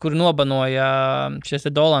neuzaicis, kuru nobanoja šis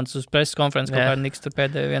te Dolants uz preses konferences kaut kādu niks tur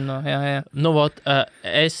pēdējo vienu no, jā.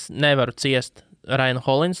 Es nevaru ciest Ryan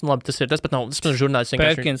Hollins, labi, tas pat nav, tas žurnālis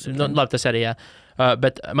Perkins. Labi, tas arī, jā.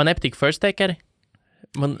 Bet man nepatīk first takeri.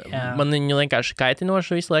 Man viņi vienkārši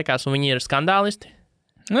kaitinoši visu liekas, un viņi ir skandālisti.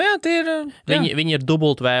 Tie ir... Viņi ir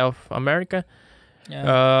W of America.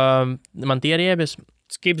 Man tie ir iebies.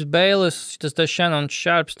 Skips Bayless, tas Shannon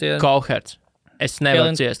Sharps. Cowherds. Es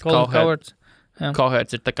nevaru ciest Cowherds.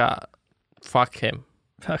 Cowherds ir tā kā fuck him.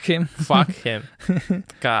 Fuck him.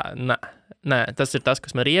 Nē, tas ir tas,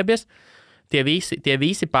 kas man ir iebies. Tie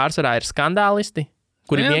visi pārsvarā ir skandālisti,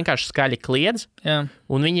 kuri vienkārši skaļi kliedz,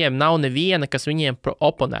 un viņiem nav neviena, kas viņiem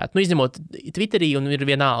oponētu. Izņemot Twitterī, un ir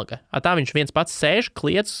vienalga. Tā viņš viens pats sēž,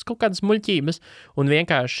 kliedz kaut kādas muļķības, un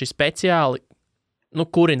vienkārši speciāli,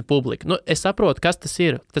 kurina publiku. Es saprotu, kas tas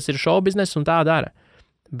ir. Tas ir show business, un tā dara.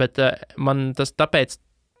 Bet man tas tāpēc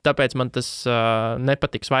man tas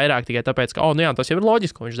nepatiks vairāk, tikai tāpēc, ka, tas jau ir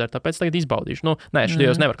loģiski, ko viņš dara, tāpēc tagad izbaudīšu.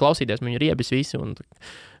 Šodien nevar klausīties, viņu ir iebis visi, un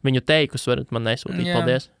viņu teikus varat man nesūtīt.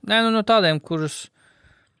 Paldies. Nē, no tādiem, kurus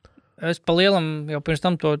es pa lielam jau pirms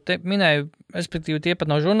tam to minēju, respektīvi tie pat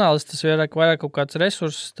nav žurnālisti, tas vairāk kaut kāds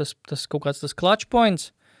resurss, tas kaut kāds tas clutch points,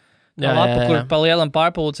 lapa, kur pa lielam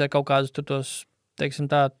pārpublicē kaut kādus tur tos, teiksim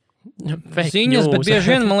tā, ziņas, bet bieži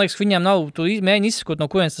vien, man liekas, viņiem nav, tu mēģini izsakot, no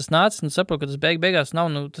kurienes tas nācis, un saprotu, ka tas beigās nav,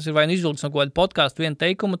 tas ir vai izvilkts no kaut kāda podcastu, viena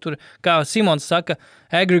teikuma, tur, kā Simons saka,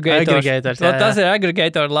 aggregators. Tas ir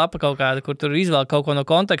aggregator lapa kaut kāda, kur tur izvēl kaut ko no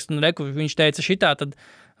konteksta, un reku, viņš teica šitā, tad,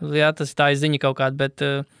 tas ir tā ziņa kaut kāda,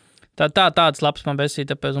 bet tādas lapas man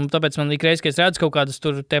besīja, tāpēc man ikreiz, ka es redzu kaut kādas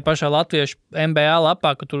tur tie pašā latviešu NBA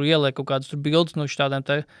lapā, ka tur ieliek kaut kādas tur bildes no šitādiem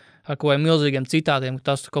te ar kaut kādiem milzīgiem citātiem, ka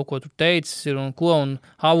tas kaut ko tur teicis ir un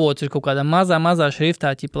avots ir kaut kādā mazā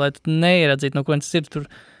šriftā, ķipa, lai tu neieredzītu, no kurien tas ir tur,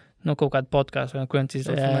 no kaut kāda podkāsta, vai no kurien tas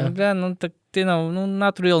izdevies. Tie nav,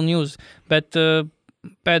 not real news, bet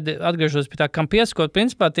atgriežos pie tā, kam piesakot,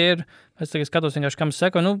 principā tie ir, es tagad skatos vienkārši, kam es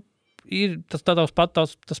sekoju, ir tas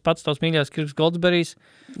pats tavs mīļās Kirks Goldsberrijs.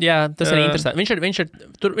 Jā, tas ir interesanti.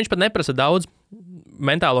 Viņš pat neprasa daudz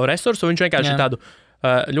mentālo resursu, viņš vienkārši ir tādu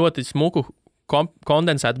ļoti smuku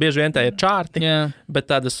kondensētu, bieži vien tā ir čārti, bet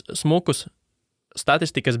tādas smukus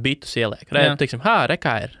statistikas bitus ieliek. Teiksim,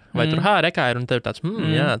 rekā ir. Vai tur rekā ir, un tev ir tāds,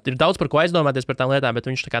 jā, ir daudz par ko aizdomāties par tām lietām, bet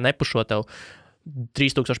viņš tā kā nepušo tev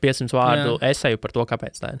 3500 vārdu eseju par to,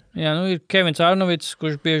 kāpēc tā ir. Jā, ir Kevins Arnovits,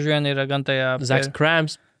 kurš bieži vien ir gan tajā...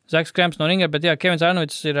 Zaks Krams no Ringa, bet Kevins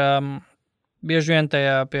Arnovits ir bieži vien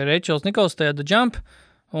tajā pie Rachels Nichols, tajā The Jump,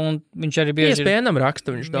 un viņš arī bieži ESPN-am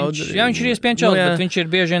raksta, viņš daudz... Viņš ir ESPN čels, bet viņš ir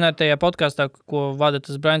bieži vien ar tajā podkastā, ko vada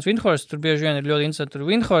tas Brians Windhorst, tur bieži vien ir ļoti interesanti. Tur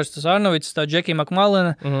Windhorst, tas Arnovits, tā Jackie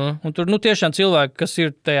McMullen, un tur, tiešām cilvēki, kas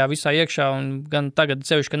ir tajā visā iekšā, un gan tagad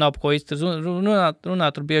sevišķi, ka nav pa ko īsti runāt,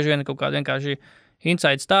 tur bieži vien ir kaut kādi vienkārši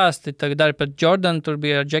inside stāsti. Tagad arī par Jordan, tur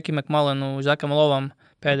bija Jackie McMullen un Zakam Lovam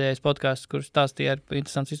pēdējais podcasts, kurš stāstīja ar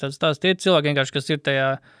interesants stāsts. Tie ir cilvēki vienkārši, kas ir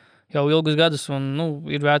tajā jau ilgus gadus, un,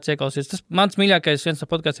 ir vērts ieklausīties. Tas mans mīļākais viens no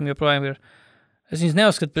podkastiem joprojām ir. Es viņus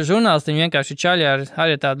neuzskatu par žurnālistiem, vienkārši čaļi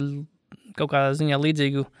arī tādu kaut kādā ziņā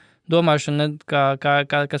līdzīgu domāšanu,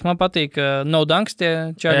 kas man patīk. No Dunks tie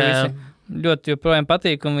čaļi visi ļoti joprojām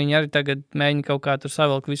patīk, un viņi arī tagad mēģina kaut kā tur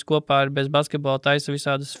savilkt visu kopā ar bez basketbola, taisa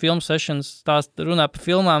visādas film sessions, runā par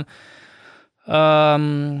filmām.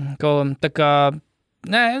 Tā kā,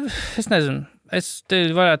 es nezinu. Es te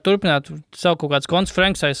varētu turpināt savu kaut kāds konts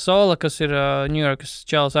Franks Sola, kas ir New Yorkas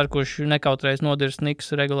čels, ar kurš nekautreiz nodirst Niks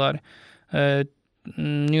regulāri.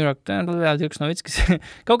 New York, Dirks Novickis.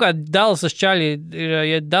 Kaut kā Dallasas čaļi ir,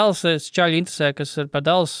 ja Dallasas čaļi interesē, kas ir par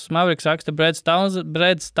Dallas Mavericks raksta, Brad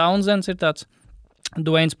Townsends ir tāds,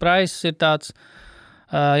 Dwayne Price ir tāds.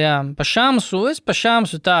 Pa Šamsu es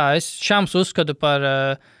Šamsu uzskatu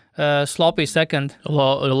par sloppy second.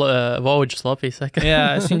 Vouge sloppy second.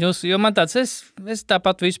 Jā, jo man tāds, es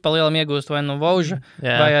tāpat visu pa lielam iegūstu vai no Vouge,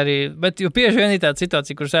 vai arī, bet jo bieži vien ir tāda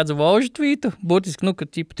situācija, kur es redzu Vouge tweetu, burtiski, ka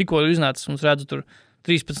tikko ir uznācis un es redzu tur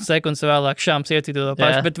 13 sekundes vēlāk Šāms ietītu to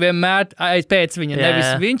pašu, bet vienmēr pēc viņa,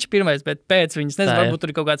 nevis viņš pirmais, bet pēc viņas, nezinu, varbūt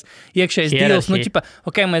tur ir kaut kāds iekšējs deals,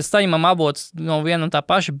 mēs saņemam abotus no viena un tā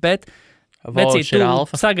paša, bet vecīt,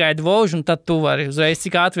 tu sagaidi Voužu, un tad tu vari uzreiz,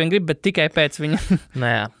 cik ātri vien gribi, bet tikai pēc viņa.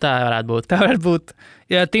 Tā varētu būt.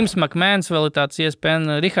 Jā, Tims McMahons vēl ir tāds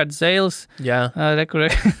ESPN, Rihards Zēlis. Jā.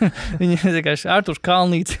 Viņa vienkārši Arturs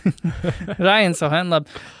Kalnīts. Ryan Sohen,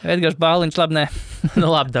 labi. Edgars Bāliņš, labi, nē.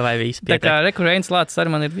 Labi, davai visi pietiek. Tā kā Reins Lācis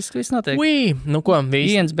arī man ir viss notiek. Ko,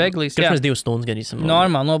 visi? Ians Beglijs, jā. Mēs 2 stundas gan esam.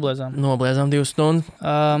 Normāli, noblēzām. Noblēzām 2 stundas.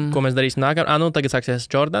 Ko mēs darīsim nākamā? Tagad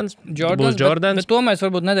sāksies Jordans. Būs Jordans. Bet to mēs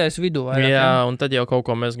varbūt nedēļas vidū. Jā, un tad jau kaut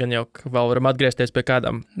ko mēs gan jau vēl varam atgriezties pie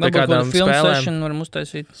kādām spēlēm. Varam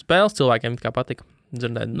uztaisīt. Spēles cilvēkiem kā patika.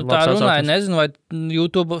 Dzirdēt, tā runāja, nezinu, vai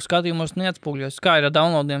YouTube skatījumos neatspūgļos. Kā ir ar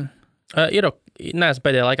downloadiem? Neesmu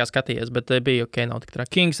pēdējā laikā skatījies, bet bija nav tik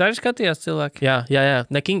traki. Kings arī skatījās cilvēki? Jā.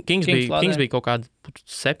 Ne, Kings bija kaut kādi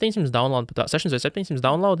 700 downloadi, 600 vai 700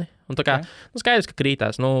 downloadi. Un tā kā, skaidrs, ka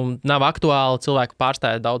krītās. Nav aktuāli, cilvēku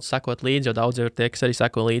pārstāja daudz sekot līdzi, jo daudz jau ir tie, kas arī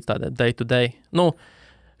seko līdzi tādā day to day.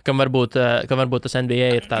 Kam varbūt tas NBA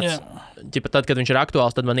ir tāds, tad, kad viņš ir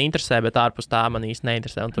aktuāls, tad man interesē, bet ārpus tā man īsti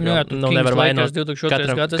neinteresē. Un tur nevar vainot.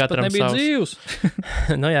 2002. gads, es pat nebija dzīvs.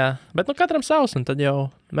 Bet katram savs, un tad jau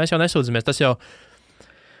mēs jau nesūdzamies.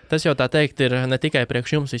 Tas jau tā teikt ir ne tikai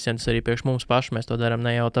priekš jums visiem, tas arī priekš mums paši. Mēs to darām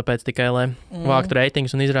ne jau tāpēc tikai, lai vāktu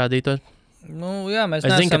reitingus un izrādītu. Mēs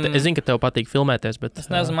neesam... Es zinu, ka tev patīk filmēties, bet... Mēs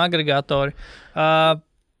neesam agregātori.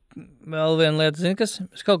 Vēl viena lieta, zini, kas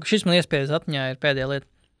šis man iespējas atmiņā ir pēdējā lieta.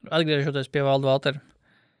 Atgriežoties pie Valda Valtera,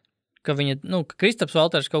 ka Kristaps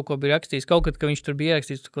Valters kaut ko bija rakstījis, ka viņš tur bija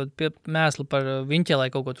ierakstījis mēslu par viņķelē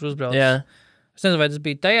kaut ko tur uzbraucis. Yeah. Es nezinu, vai tas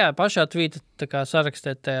bija tajā pašā tvīta, tā kā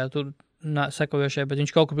sarakstēt tajā tur sekojošajā, bet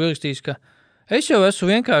viņš kaut ko bija ierakstījis, ka es jau esmu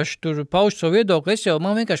vienkārši tur paužu savu viedokli,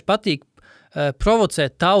 man vienkārši patīk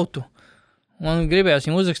provocēt tautu. Man gribējās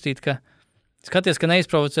viņam uzrakstīt, ka skaties, ka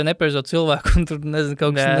neizprovocē nepareizo cilvēku, un tur, nezinu,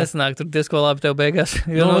 kaut kas nesanāk, tur diezko labi tev beigās.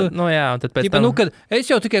 Jā, un tad pēc tam... kad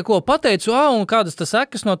es jau tikai ko pateicu, un kādas tas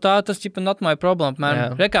sekas no tā, tas, not my problem,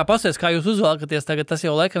 man. Rekā pasēs, kā jūs uzvalkaties tagad, tas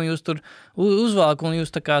jau laikam jūs tur uzvalk un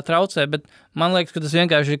jūs tā kā traucē, bet man liekas, ka tas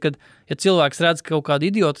vienkārši ir, kad, ja cilvēks redz kaut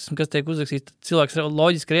kādu idiotismu, kas tiek uzrakstīts, tad cilvēks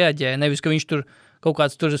loģiski reaģē, nevis, ka viņš tur kaut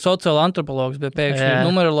kāds tur sociāla antropologs, bet pēkšņi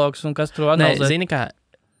numerologs un kas tur analizē. Zini kā,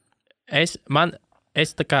 es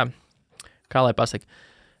tā kā lai pasaka,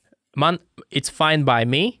 it's fine by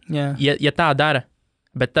me, ja tā dara,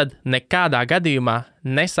 bet tad nekādā gadījumā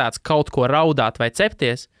nesāc kaut ko raudāt vai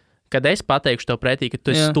cepties, kad es pateikšu tev pretī, ka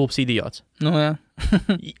tu esi stulbs idiots.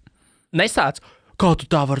 Nesāc, kā tu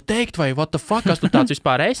tā vari teikt, vai what the fuck, kas tu tāds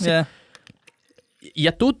vispār esi?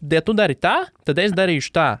 Ja tu dari tā, tad es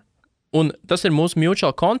darīšu tā. Un tas ir mūsu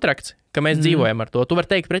mutual kontrakts, ka mēs dzīvojam ar to. Tu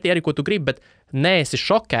vari teikt pretī arī, ko tu gribi, bet neesi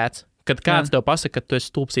šokēts, kad kāds tev pasaka, ka tu esi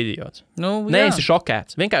stulbs idiots. Neesi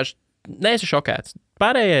šokēts. Vienkārši neesi šokēts.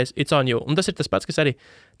 Pārējais, it's on you. Un tas ir tas pats, kas arī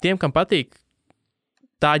tiem, kam patīk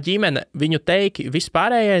tā ģimene, viņu teiki, viss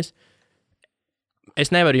pārējais,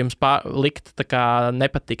 es nevaru jums likt tā kā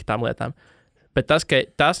nepatikt tām lietām. Bet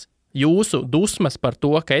tas jūsu dusmas par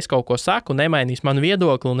to, ka es kaut ko saku, nemainīs manu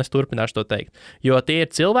viedokli, un es turpināšu to teikt. Jo tie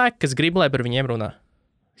ir cilvēki, kas grib, lai par viņiem runā.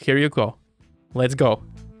 Here you go. Let's go.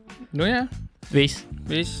 Nu jā. Viss.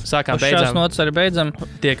 Sākām, beidzām. Šās notas arī beidzam.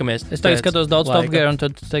 Tiekamies. Es tagad skatos daudz Top Gear, un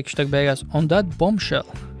tad teikšu tagad beigās. On that bombshell.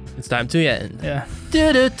 It's time to end. Yeah.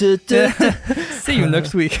 See you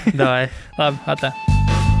next week. Bye. Labi, atā.